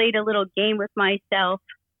just played a little game with myself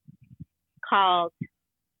called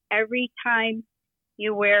every time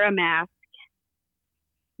you wear a mask,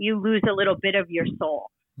 you lose a little bit of your soul.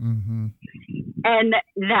 Mm-hmm. And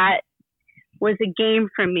that was a game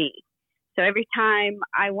for me. So every time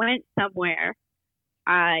I went somewhere,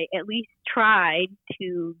 I at least tried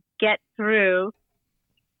to get through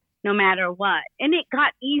no matter what. And it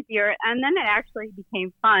got easier. And then it actually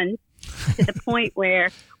became fun to the point where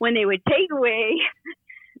when they would take away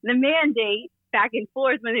the mandate, back and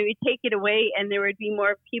forth, when they would take it away and there would be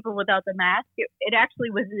more people without the mask, it actually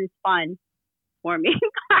wasn't as fun for me.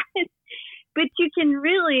 But you can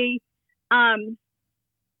really,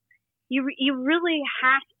 you really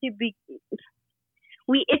have to be,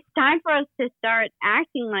 it's time for us to start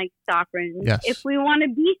acting like sovereigns. Yes. If we want to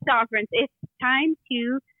be sovereigns, it's time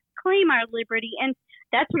to claim our liberty. And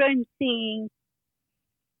that's what I'm seeing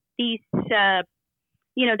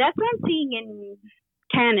that's what I'm seeing in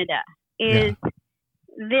Canada.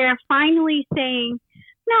 They're finally saying,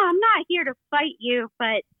 no, I'm not here to fight you,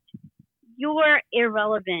 but you're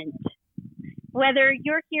irrelevant. Whether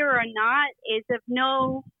you're here or not is of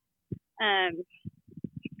no,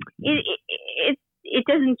 it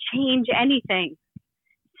doesn't change anything.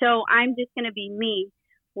 So I'm just going to be me,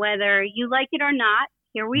 whether you like it or not.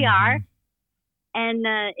 Here we are. And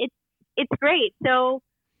it's great. So,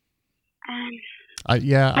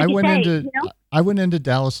 I went into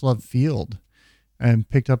Dallas Love Field and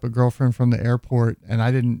picked up a girlfriend from the airport, and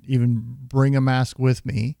I didn't even bring a mask with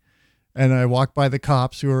me. And I walked by the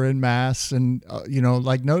cops who are in masks and,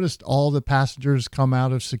 noticed all the passengers come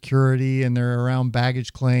out of security and they're around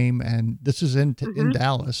baggage claim. And this is in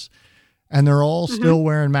Dallas, and they're all still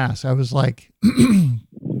wearing masks. I was like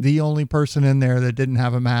the only person in there that didn't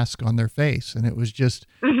have a mask on their face. And it was just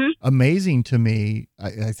amazing to me.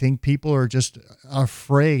 I think people are just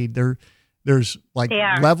afraid. There's like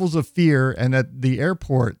levels of fear, and at the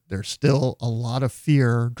airport, there's still a lot of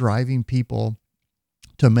fear driving people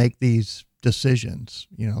to make these decisions.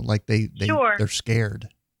 You know, like they're scared.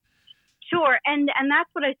 Sure, and that's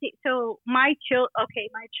what I see. So my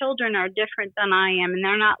children are different than I am, and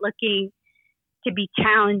they're not looking to be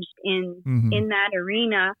challenged in that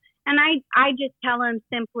arena. And I just tell them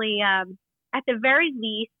simply, at the very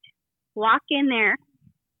least, walk in there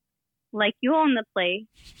like you own the place,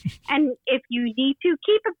 and if you need to,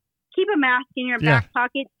 keep a mask in your back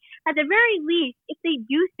pocket. At the very least, if they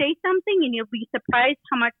do say something, and you'll be surprised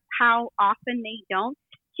how often they don't,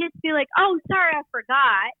 just be like, "Oh, sorry, I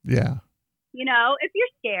forgot." Yeah. You know, if you're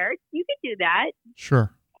scared, you can do that.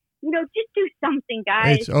 Sure. You know, just do something,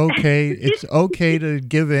 guys. It's okay. It's okay to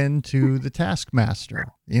give in to the taskmaster.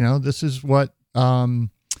 You know, this is what, The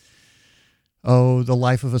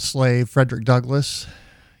Life of a Slave, Frederick Douglass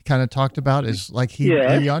kind of talked about, is like he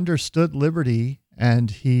understood liberty,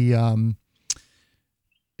 and he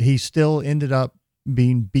still ended up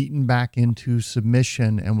being beaten back into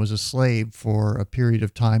submission and was a slave for a period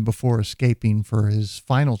of time before escaping for his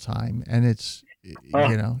final time. And it's,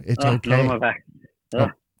 it's okay. My back.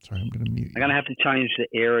 Sorry, I'm going to mute you. I'm going to have to change the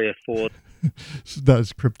area for... So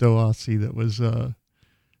that's Crypto Aussie. That was,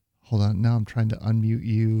 hold on. Now I'm trying to unmute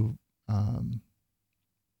you.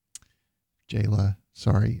 Jayla,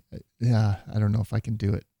 sorry. Yeah, I don't know if I can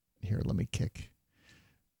do it. Here, let me kick.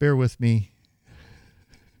 Bear with me.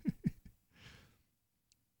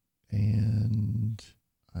 And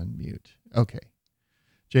unmute. Okay.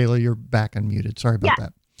 Jayla, you're back unmuted. Sorry about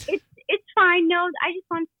that. It's fine. No, I just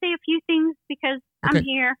want to say a few things because I'm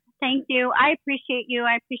here. Thank you. I appreciate you.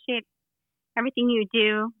 I appreciate everything you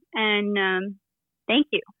do. And thank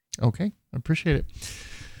you. Okay. I appreciate it.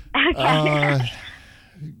 Okay.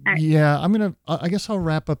 Yeah, I guess I'll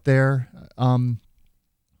wrap up there. I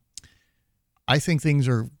think things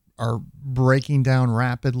are breaking down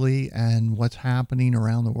rapidly, and what's happening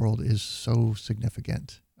around the world is so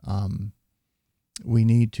significant. We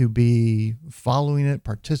need to be following it,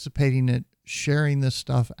 participating in it, sharing this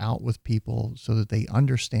stuff out with people so that they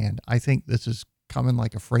understand. I think this is coming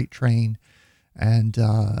like a freight train, and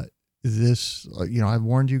this, I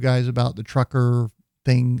warned you guys about the trucker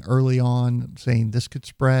thing early on, saying this could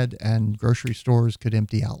spread and grocery stores could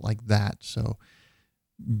empty out like that. So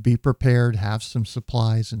be prepared, have some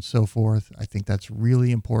supplies and so forth. I think that's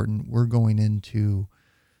really important. We're going into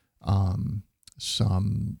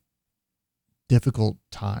some difficult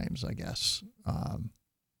times, I guess. I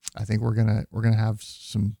think we're gonna have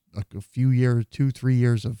a few years, 2-3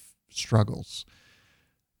 years of struggles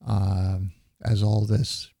as all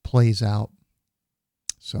this plays out.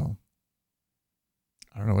 So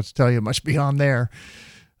I don't know what to tell you much beyond there.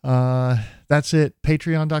 That's it.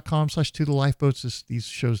 Patreon.com/ToTheLifeboats. These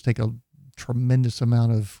shows take a tremendous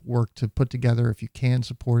amount of work to put together. If you can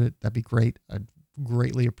support it, that'd be great. I'd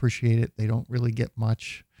greatly appreciate it. They don't really get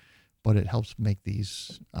much, but it helps make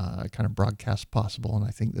these kind of broadcasts possible. And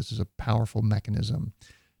I think this is a powerful mechanism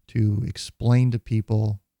to explain to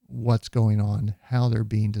people what's going on, how they're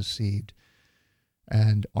being deceived,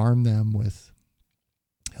 and arm them with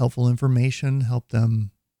helpful information, help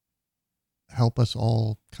us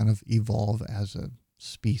all kind of evolve as a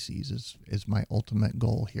species is my ultimate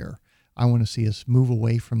goal here. I want to see us move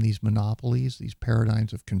away from these monopolies, these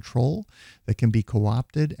paradigms of control that can be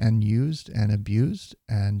co-opted and used and abused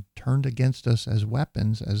and turned against us as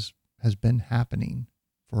weapons, as has been happening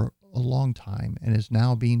for a long time and is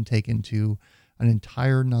now being taken to an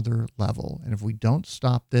entire another level. And if we don't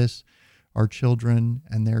stop this, our children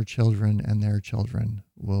and their children and their children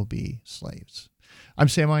will be slaves. I'm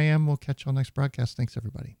Sam I Am. We'll catch you on next broadcast. Thanks,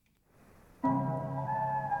 everybody.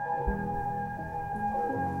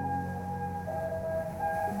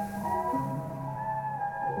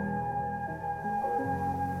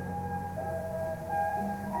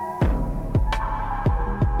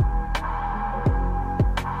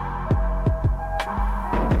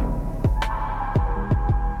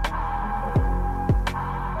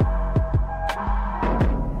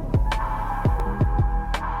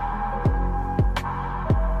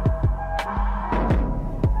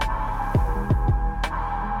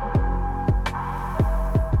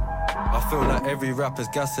 Every rapper's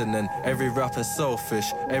gassing and every rapper's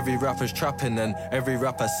selfish. Every rapper's trapping and every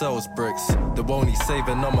rapper sells bricks. The only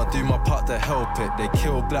saving I'ma do my part to help it. They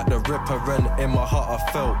kill Black the Ripper and in my heart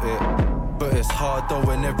I felt it. But it's hard though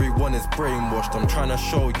when everyone is brainwashed. I'm trying to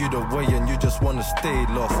show you the way and you just wanna stay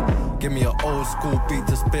lost. Give me an old school beat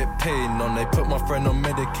to spit pain on. They put my friend on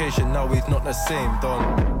medication, now he's not the same,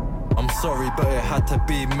 done. I'm sorry, but it had to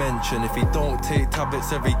be mentioned. If he don't take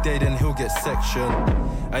tablets every day, then he'll get sectioned.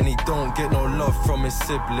 And he don't get no love from his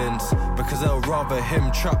siblings, because they'll rather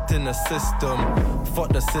him trapped in the system.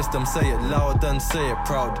 Fuck the system, say it loud and say it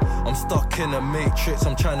proud. I'm stuck in a matrix,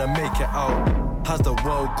 I'm trying to make it out. Has the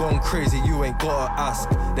world gone crazy? You ain't gotta ask.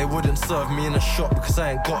 They wouldn't serve me in a shop because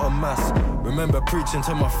I ain't got a mask. Remember preaching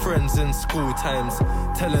to my friends in school times,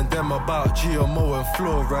 telling them about GMO and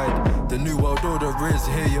fluoride. The new world order is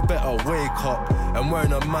here, you better wake up. And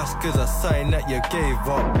wearing a mask is a sign that you gave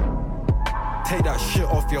up. Take that shit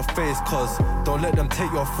off your face, cause don't let them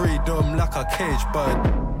take your freedom like a cage bird.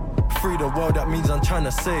 Free the world, that means I'm trying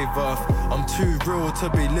to save Earth. I'm too real to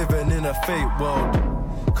be living in a fake world,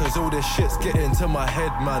 cause all this shit's getting to my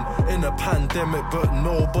head, man. In a pandemic, but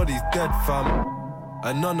nobody's dead, fam.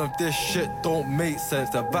 And none of this shit don't make sense.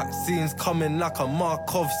 The vaccine's coming like a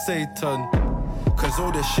mark of Satan, cause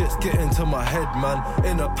all this shit's getting to my head, man.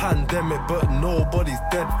 In a pandemic, but nobody's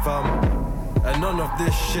dead, fam. And none of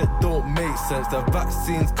this shit don't make sense. The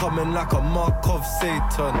vaccine's coming like a mark of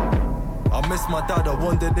Satan. I miss my dad, I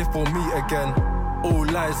wondered if we'll meet again. All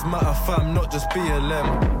lives matter, fam, not just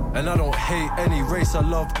BLM. And I don't hate any race, I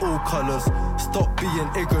love all colours. Stop being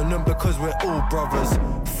ignorant because we're all brothers.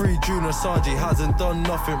 Free June Assange, hasn't done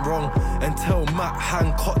nothing wrong. And tell Matt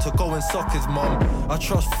Hancock to go and suck his mum. I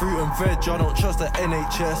trust fruit and veg, I don't trust the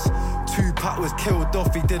NHS. Tupac was killed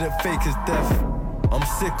off, he didn't fake his death. I'm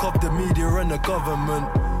sick of the media and the government,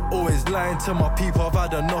 always lying to my people, I've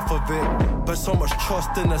had enough of it. But so much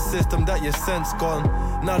trust in the system that your sense gone.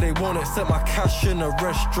 Now they won't accept my cash in a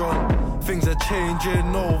restaurant. Things are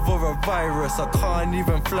changing over a virus. I can't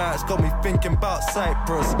even fly, it's got me thinking about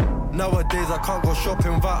Cyprus. Nowadays I can't go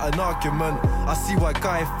shopping without an argument. I see why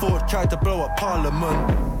Guy Fawkes tried to blow up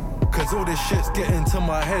Parliament, cause all this shit's getting to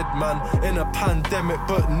my head, man. In a pandemic,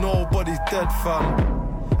 but nobody's dead, fam.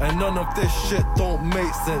 And none of this shit don't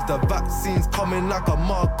make sense. The vaccine's coming like a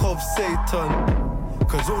mark of Satan,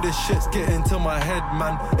 cause all this shit's getting to my head,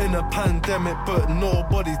 man. In a pandemic, but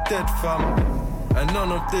nobody's dead, fam. And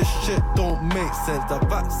none of this shit don't make sense. The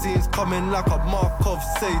vaccine's coming like a mark of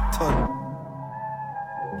Satan.